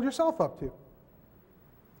to hold yourself up to.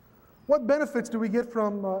 What benefits do we get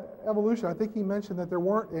from evolution? I think he mentioned that there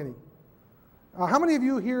weren't any. How many of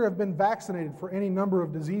you here have been vaccinated for any number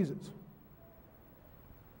of diseases?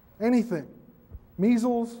 Anything.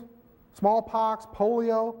 Measles, smallpox,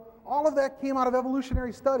 polio, all of that came out of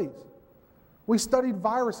evolutionary studies. We studied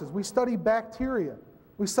viruses, we studied bacteria,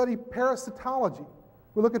 we studied parasitology.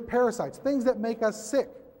 We look at parasites, things that make us sick.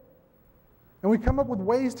 And we come up with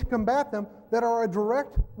ways to combat them that are a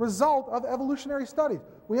direct result of evolutionary studies.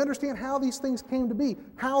 We understand how these things came to be,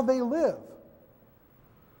 how they live.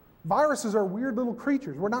 Viruses are weird little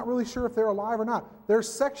creatures. We're not really sure if they're alive or not. They're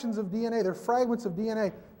sections of DNA, they're fragments of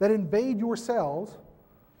DNA that invade your cells,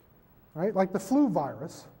 right? Like the flu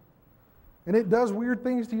virus. And it does weird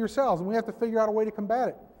things to your cells, and we have to figure out a way to combat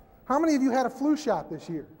it. How many of you had a flu shot this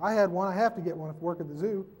year? I had one. I have to get one if I work at the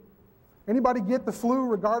zoo. Anybody get the flu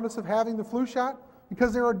regardless of having the flu shot?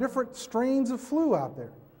 Because there are different strains of flu out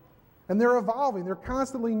there. And they're evolving. They're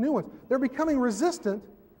constantly new ones. They're becoming resistant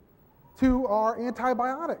to our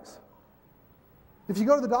antibiotics. If you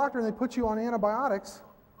go to the doctor and they put you on antibiotics,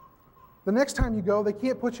 the next time you go, they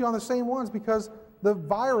can't put you on the same ones because the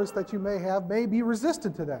virus that you may have may be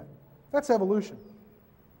resistant to that. That's evolution.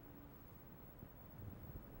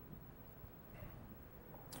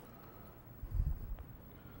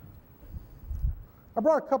 I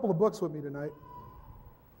brought a couple of books with me tonight.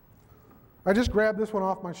 I just grabbed this one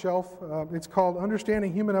off my shelf. It's called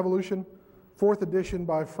Understanding Human Evolution, 4th edition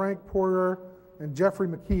by Frank Porter and Jeffrey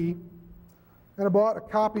McKee. And I bought a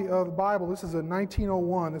copy of the Bible. This is a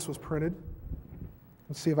 1901. This was printed.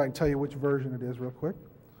 Let's see if I can tell you which version it is real quick.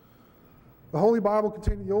 The Holy Bible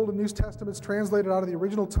containing the Old and New Testaments translated out of the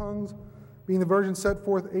original tongues, being the version set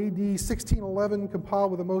forth AD 1611,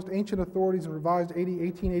 compiled with the most ancient authorities and revised AD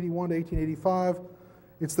 1881 to 1885.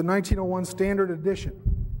 It's the 1901 Standard Edition.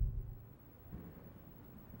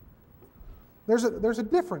 There's a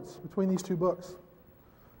difference between these two books.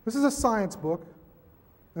 This is a science book,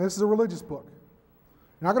 and this is a religious book.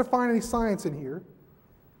 You're not going to find any science in here.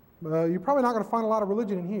 You're probably not going to find a lot of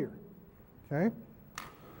religion in here. Okay?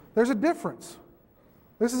 There's a difference.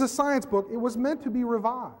 This is a science book. It was meant to be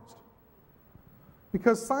revised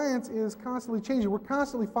because science is constantly changing. We're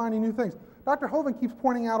constantly finding new things. Dr. Hovind keeps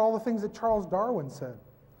pointing out all the things that Charles Darwin said.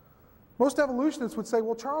 Most evolutionists would say,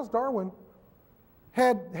 well, Charles Darwin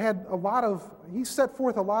he set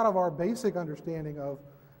forth a lot of our basic understanding of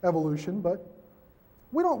evolution, but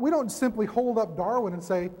we don't simply hold up Darwin and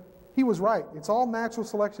say, he was right. It's all natural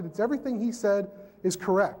selection. It's everything he said is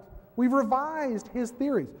correct. We've revised his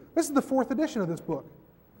theories. This is the 4th edition of this book.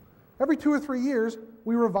 Every 2 or 3 years,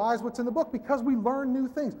 we revise what's in the book because we learn new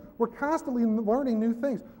things. We're constantly learning new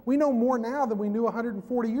things. We know more now than we knew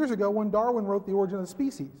 140 years ago when Darwin wrote The Origin of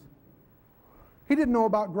Species. He didn't know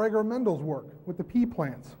about Gregor Mendel's work with the pea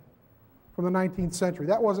plants from the 19th century.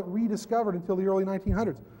 That wasn't rediscovered until the early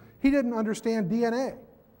 1900s. He didn't understand DNA.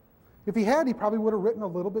 If he had, he probably would have written a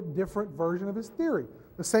little bit different version of his theory,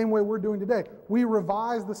 the same way we're doing today. We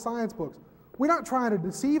revise the science books. We're not trying to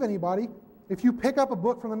deceive anybody. If you pick up a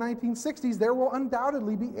book from the 1960s, there will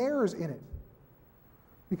undoubtedly be errors in it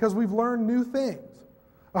because we've learned new things.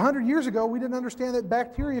 100 years ago, we didn't understand that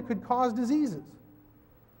bacteria could cause diseases.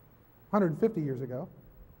 150 years ago.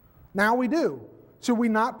 Now we do. Should we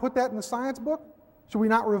not put that in the science book? Should we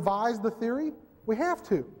not revise the theory? We have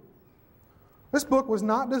to. This book was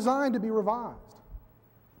not designed to be revised.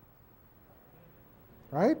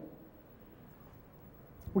 Right?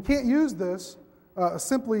 We can't use this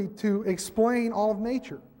simply to explain all of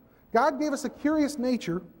nature. God gave us a curious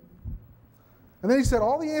nature, and then he said,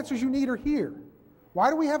 all the answers you need are here. Why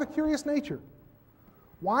do we have a curious nature?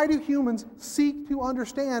 Why do humans seek to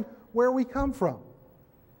understand where we come from?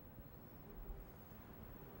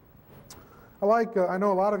 I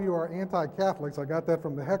know a lot of you are anti-Catholics. I got that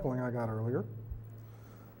from the heckling I got earlier.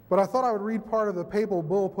 But I thought I would read part of the papal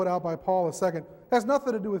bull put out by Paul II. It has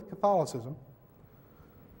nothing to do with Catholicism.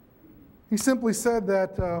 He simply said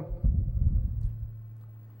that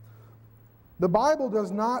the Bible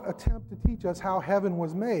does not attempt to teach us how heaven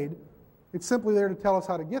was made. It's simply there to tell us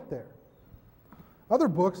how to get there. Other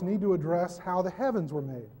books need to address how the heavens were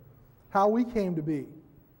made, how we came to be,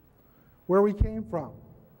 where we came from.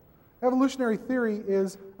 Evolutionary theory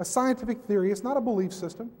is a scientific theory. It's not a belief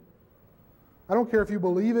system. I don't care if you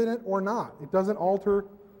believe in it or not. It doesn't alter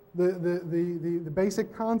the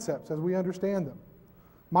basic concepts as we understand them.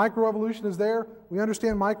 Microevolution is there. We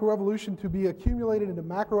understand microevolution to be accumulated into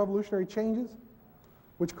macroevolutionary changes,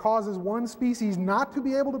 which causes one species not to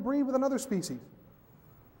be able to breed with another species.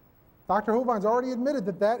 Dr. Hovine's already admitted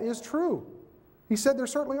that that is true. He said there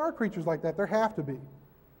certainly are creatures like that. There have to be.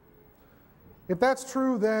 If that's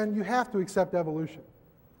true, then you have to accept evolution.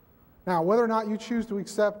 Now, whether or not you choose to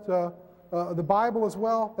accept the Bible as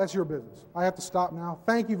well, that's your business. I have to stop now.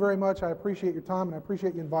 Thank you very much. I appreciate your time, and I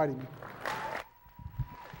appreciate you inviting me.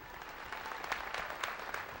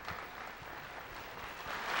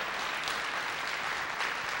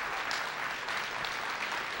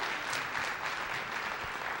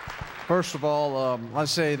 First of all, I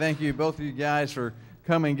say thank you, both of you guys, for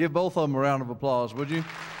coming. Give both of them a round of applause, would you?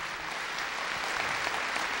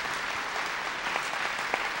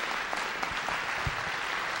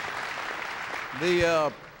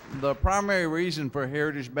 The primary reason for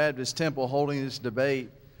Heritage Baptist Temple holding this debate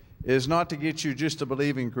is not to get you just to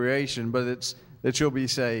believe in creation, but it's that you'll be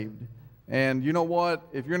saved. And you know what?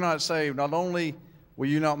 If you're not saved, not only will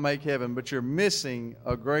you not make heaven, but you're missing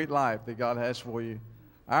a great life that God has for you.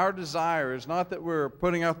 Our desire is not that we're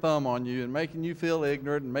putting our thumb on you and making you feel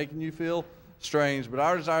ignorant and making you feel strange, but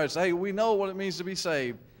our desire is, hey, we know what it means to be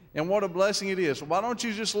saved and what a blessing it is. So why don't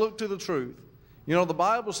you just look to the truth? You know, the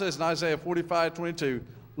Bible says in Isaiah 45:22,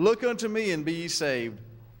 look unto me and be ye saved,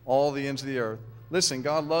 all the ends of the earth. Listen,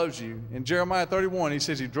 God loves you. In Jeremiah 31, he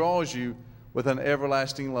says he draws you with an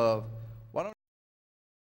everlasting love. Why don't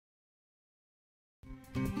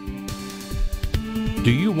Do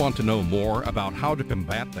you want to know more about how to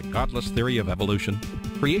combat the godless theory of evolution?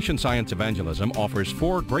 Creation Science Evangelism offers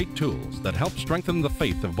 4 great tools that help strengthen the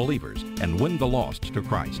faith of believers and win the lost to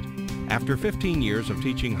Christ. After 15 years of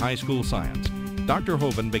teaching high school science, Dr.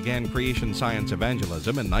 Hovind began Creation Science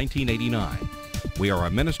Evangelism in 1989. We are a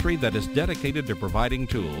ministry that is dedicated to providing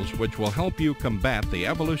tools which will help you combat the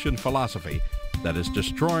evolution philosophy that is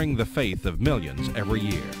destroying the faith of millions every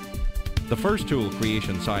year. The first tool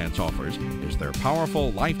Creation Science offers is their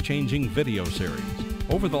powerful, life-changing video series.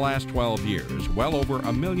 Over the last 12 years, well over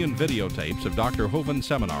 1 million videotapes of Dr. Hovind's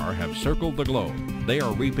seminar have circled the globe. They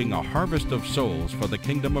are reaping a harvest of souls for the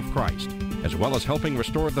kingdom of Christ, as well as helping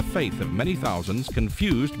restore the faith of many thousands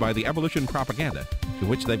confused by the evolution propaganda to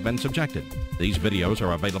which they've been subjected. These videos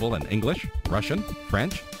are available in English, Russian,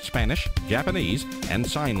 French, Spanish, Japanese, and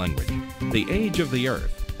sign language. The Age of the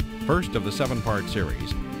Earth, first of the 7-part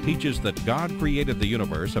series, teaches that God created the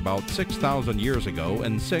universe about 6,000 years ago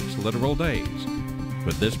in 6 literal days.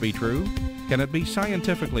 Could this be true? Can it be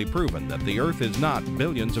scientifically proven that the Earth is not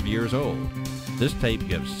billions of years old? This tape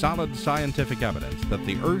gives solid scientific evidence that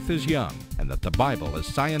the Earth is young and that the Bible is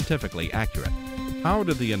scientifically accurate. How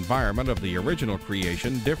did the environment of the original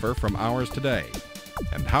creation differ from ours today?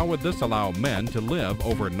 And how would this allow men to live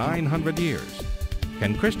over 900 years?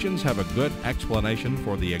 Can Christians have a good explanation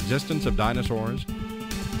for the existence of dinosaurs?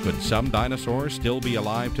 Could some dinosaurs still be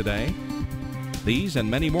alive today? These and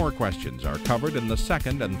many more questions are covered in the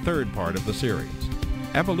 2nd and 3rd part of the series.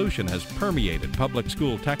 Evolution has permeated public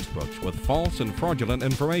school textbooks with false and fraudulent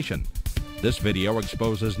information. This video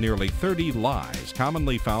exposes nearly 30 lies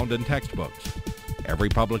commonly found in textbooks. Every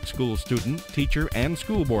public school student, teacher, and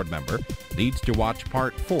school board member needs to watch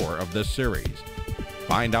part 4 of this series.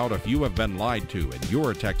 Find out if you have been lied to in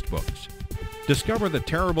your textbooks. Discover the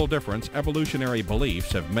terrible difference evolutionary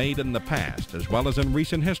beliefs have made in the past as well as in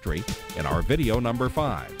recent history in our video number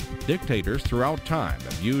 5. Dictators throughout time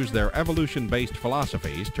have used their evolution-based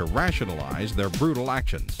philosophies to rationalize their brutal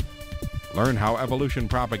actions. Learn how evolution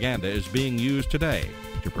propaganda is being used today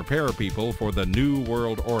to prepare people for the New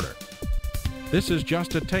World Order. This is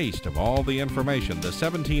just a taste of all the information the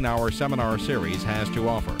 17-hour seminar series has to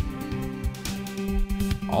offer.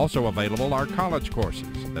 Also available are college courses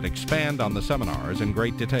that expand on the seminars in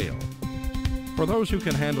great detail. For those who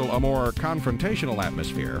can handle a more confrontational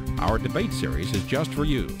atmosphere, our debate series is just for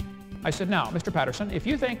you. I said, now, Mr. Patterson, if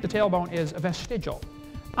you think the tailbone is vestigial,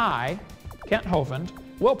 I, Kent Hovind,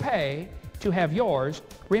 will pay to have yours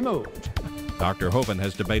removed. Dr. Hovind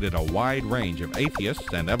has debated a wide range of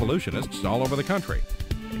atheists and evolutionists all over the country,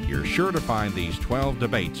 and you're sure to find these 12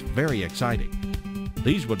 debates very exciting.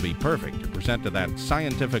 These would be perfect to present to that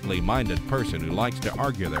scientifically minded person who likes to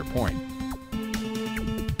argue their point.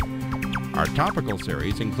 Our topical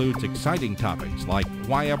series includes exciting topics like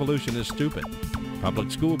why evolution is stupid, public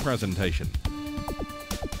school presentation,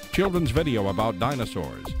 children's video about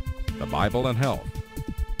dinosaurs, the Bible and health,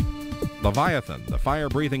 Leviathan, the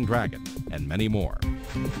fire-breathing dragon, and many more.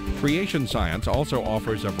 Creation Science also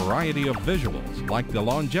offers a variety of visuals, like the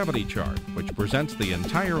longevity chart, which presents the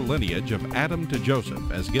entire lineage of Adam to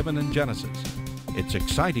Joseph as given in Genesis. It's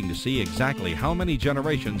exciting to see exactly how many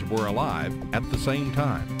generations were alive at the same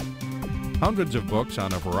time. Hundreds of books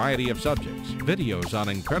on a variety of subjects, videos on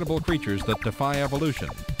incredible creatures that defy evolution,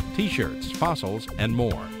 t-shirts, fossils, and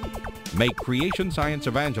more. Make Creation Science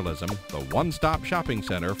Evangelism the one-stop shopping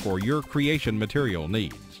center for your creation material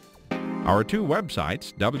needs. Our two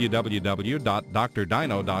websites,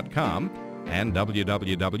 www.drdino.com and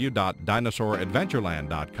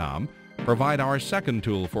www.dinosauradventureland.com, provide our second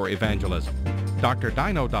tool for evangelism.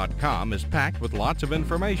 drdino.com is packed with lots of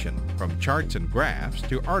information, from charts and graphs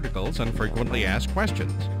to articles and frequently asked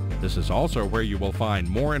questions. This is also where you will find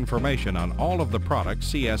more information on all of the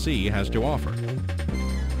products CSE has to offer.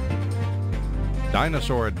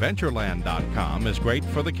 DinosaurAdventureland.com is great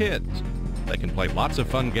for the kids. They can play lots of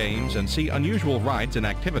fun games and see unusual rides and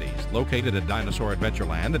activities located at Dinosaur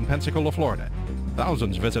Adventureland in Pensacola, Florida.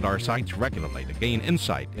 Thousands visit our sites regularly to gain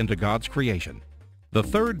insight into God's creation. The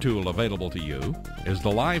third tool available to you is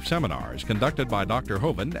the live seminars conducted by Dr.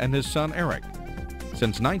 Hovind and his son Eric.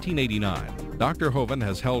 Since 1989, Dr. Hovind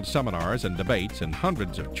has held seminars and debates in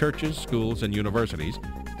hundreds of churches, schools, and universities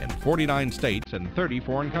in 49 states and 30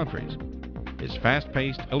 foreign countries. His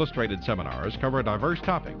fast-paced, illustrated seminars cover diverse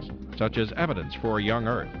topics, such as evidence for a young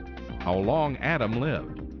Earth, how long Adam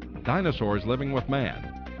lived, dinosaurs living with man,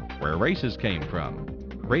 where races came from,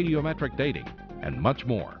 radiometric dating, and much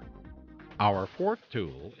more. Our fourth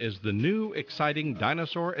tool is the new, exciting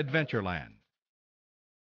Dinosaur Adventureland.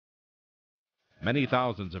 Many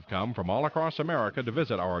thousands have come from all across America to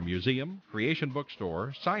visit our museum, creation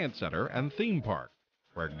bookstore, science center, and theme park,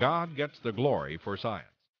 where God gets the glory for science.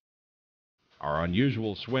 Our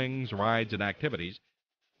unusual swings, rides, and activities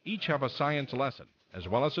each have a science lesson as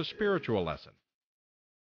well as a spiritual lesson,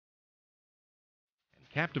 and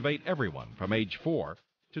captivate everyone from age 4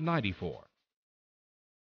 to 94.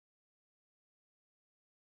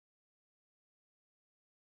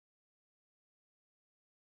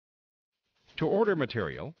 To order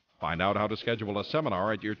material, find out how to schedule a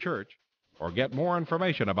seminar at your church, or get more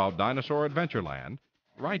information about Dinosaur Adventureland,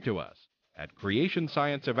 write to us at Creation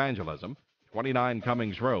Science Evangelism, 29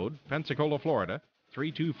 Cummings Road, Pensacola, Florida,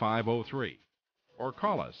 32503, or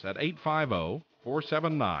call us at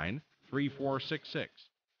 850-479-3466,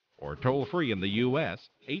 or toll free in the U.S.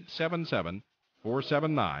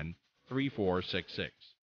 877-479-3466.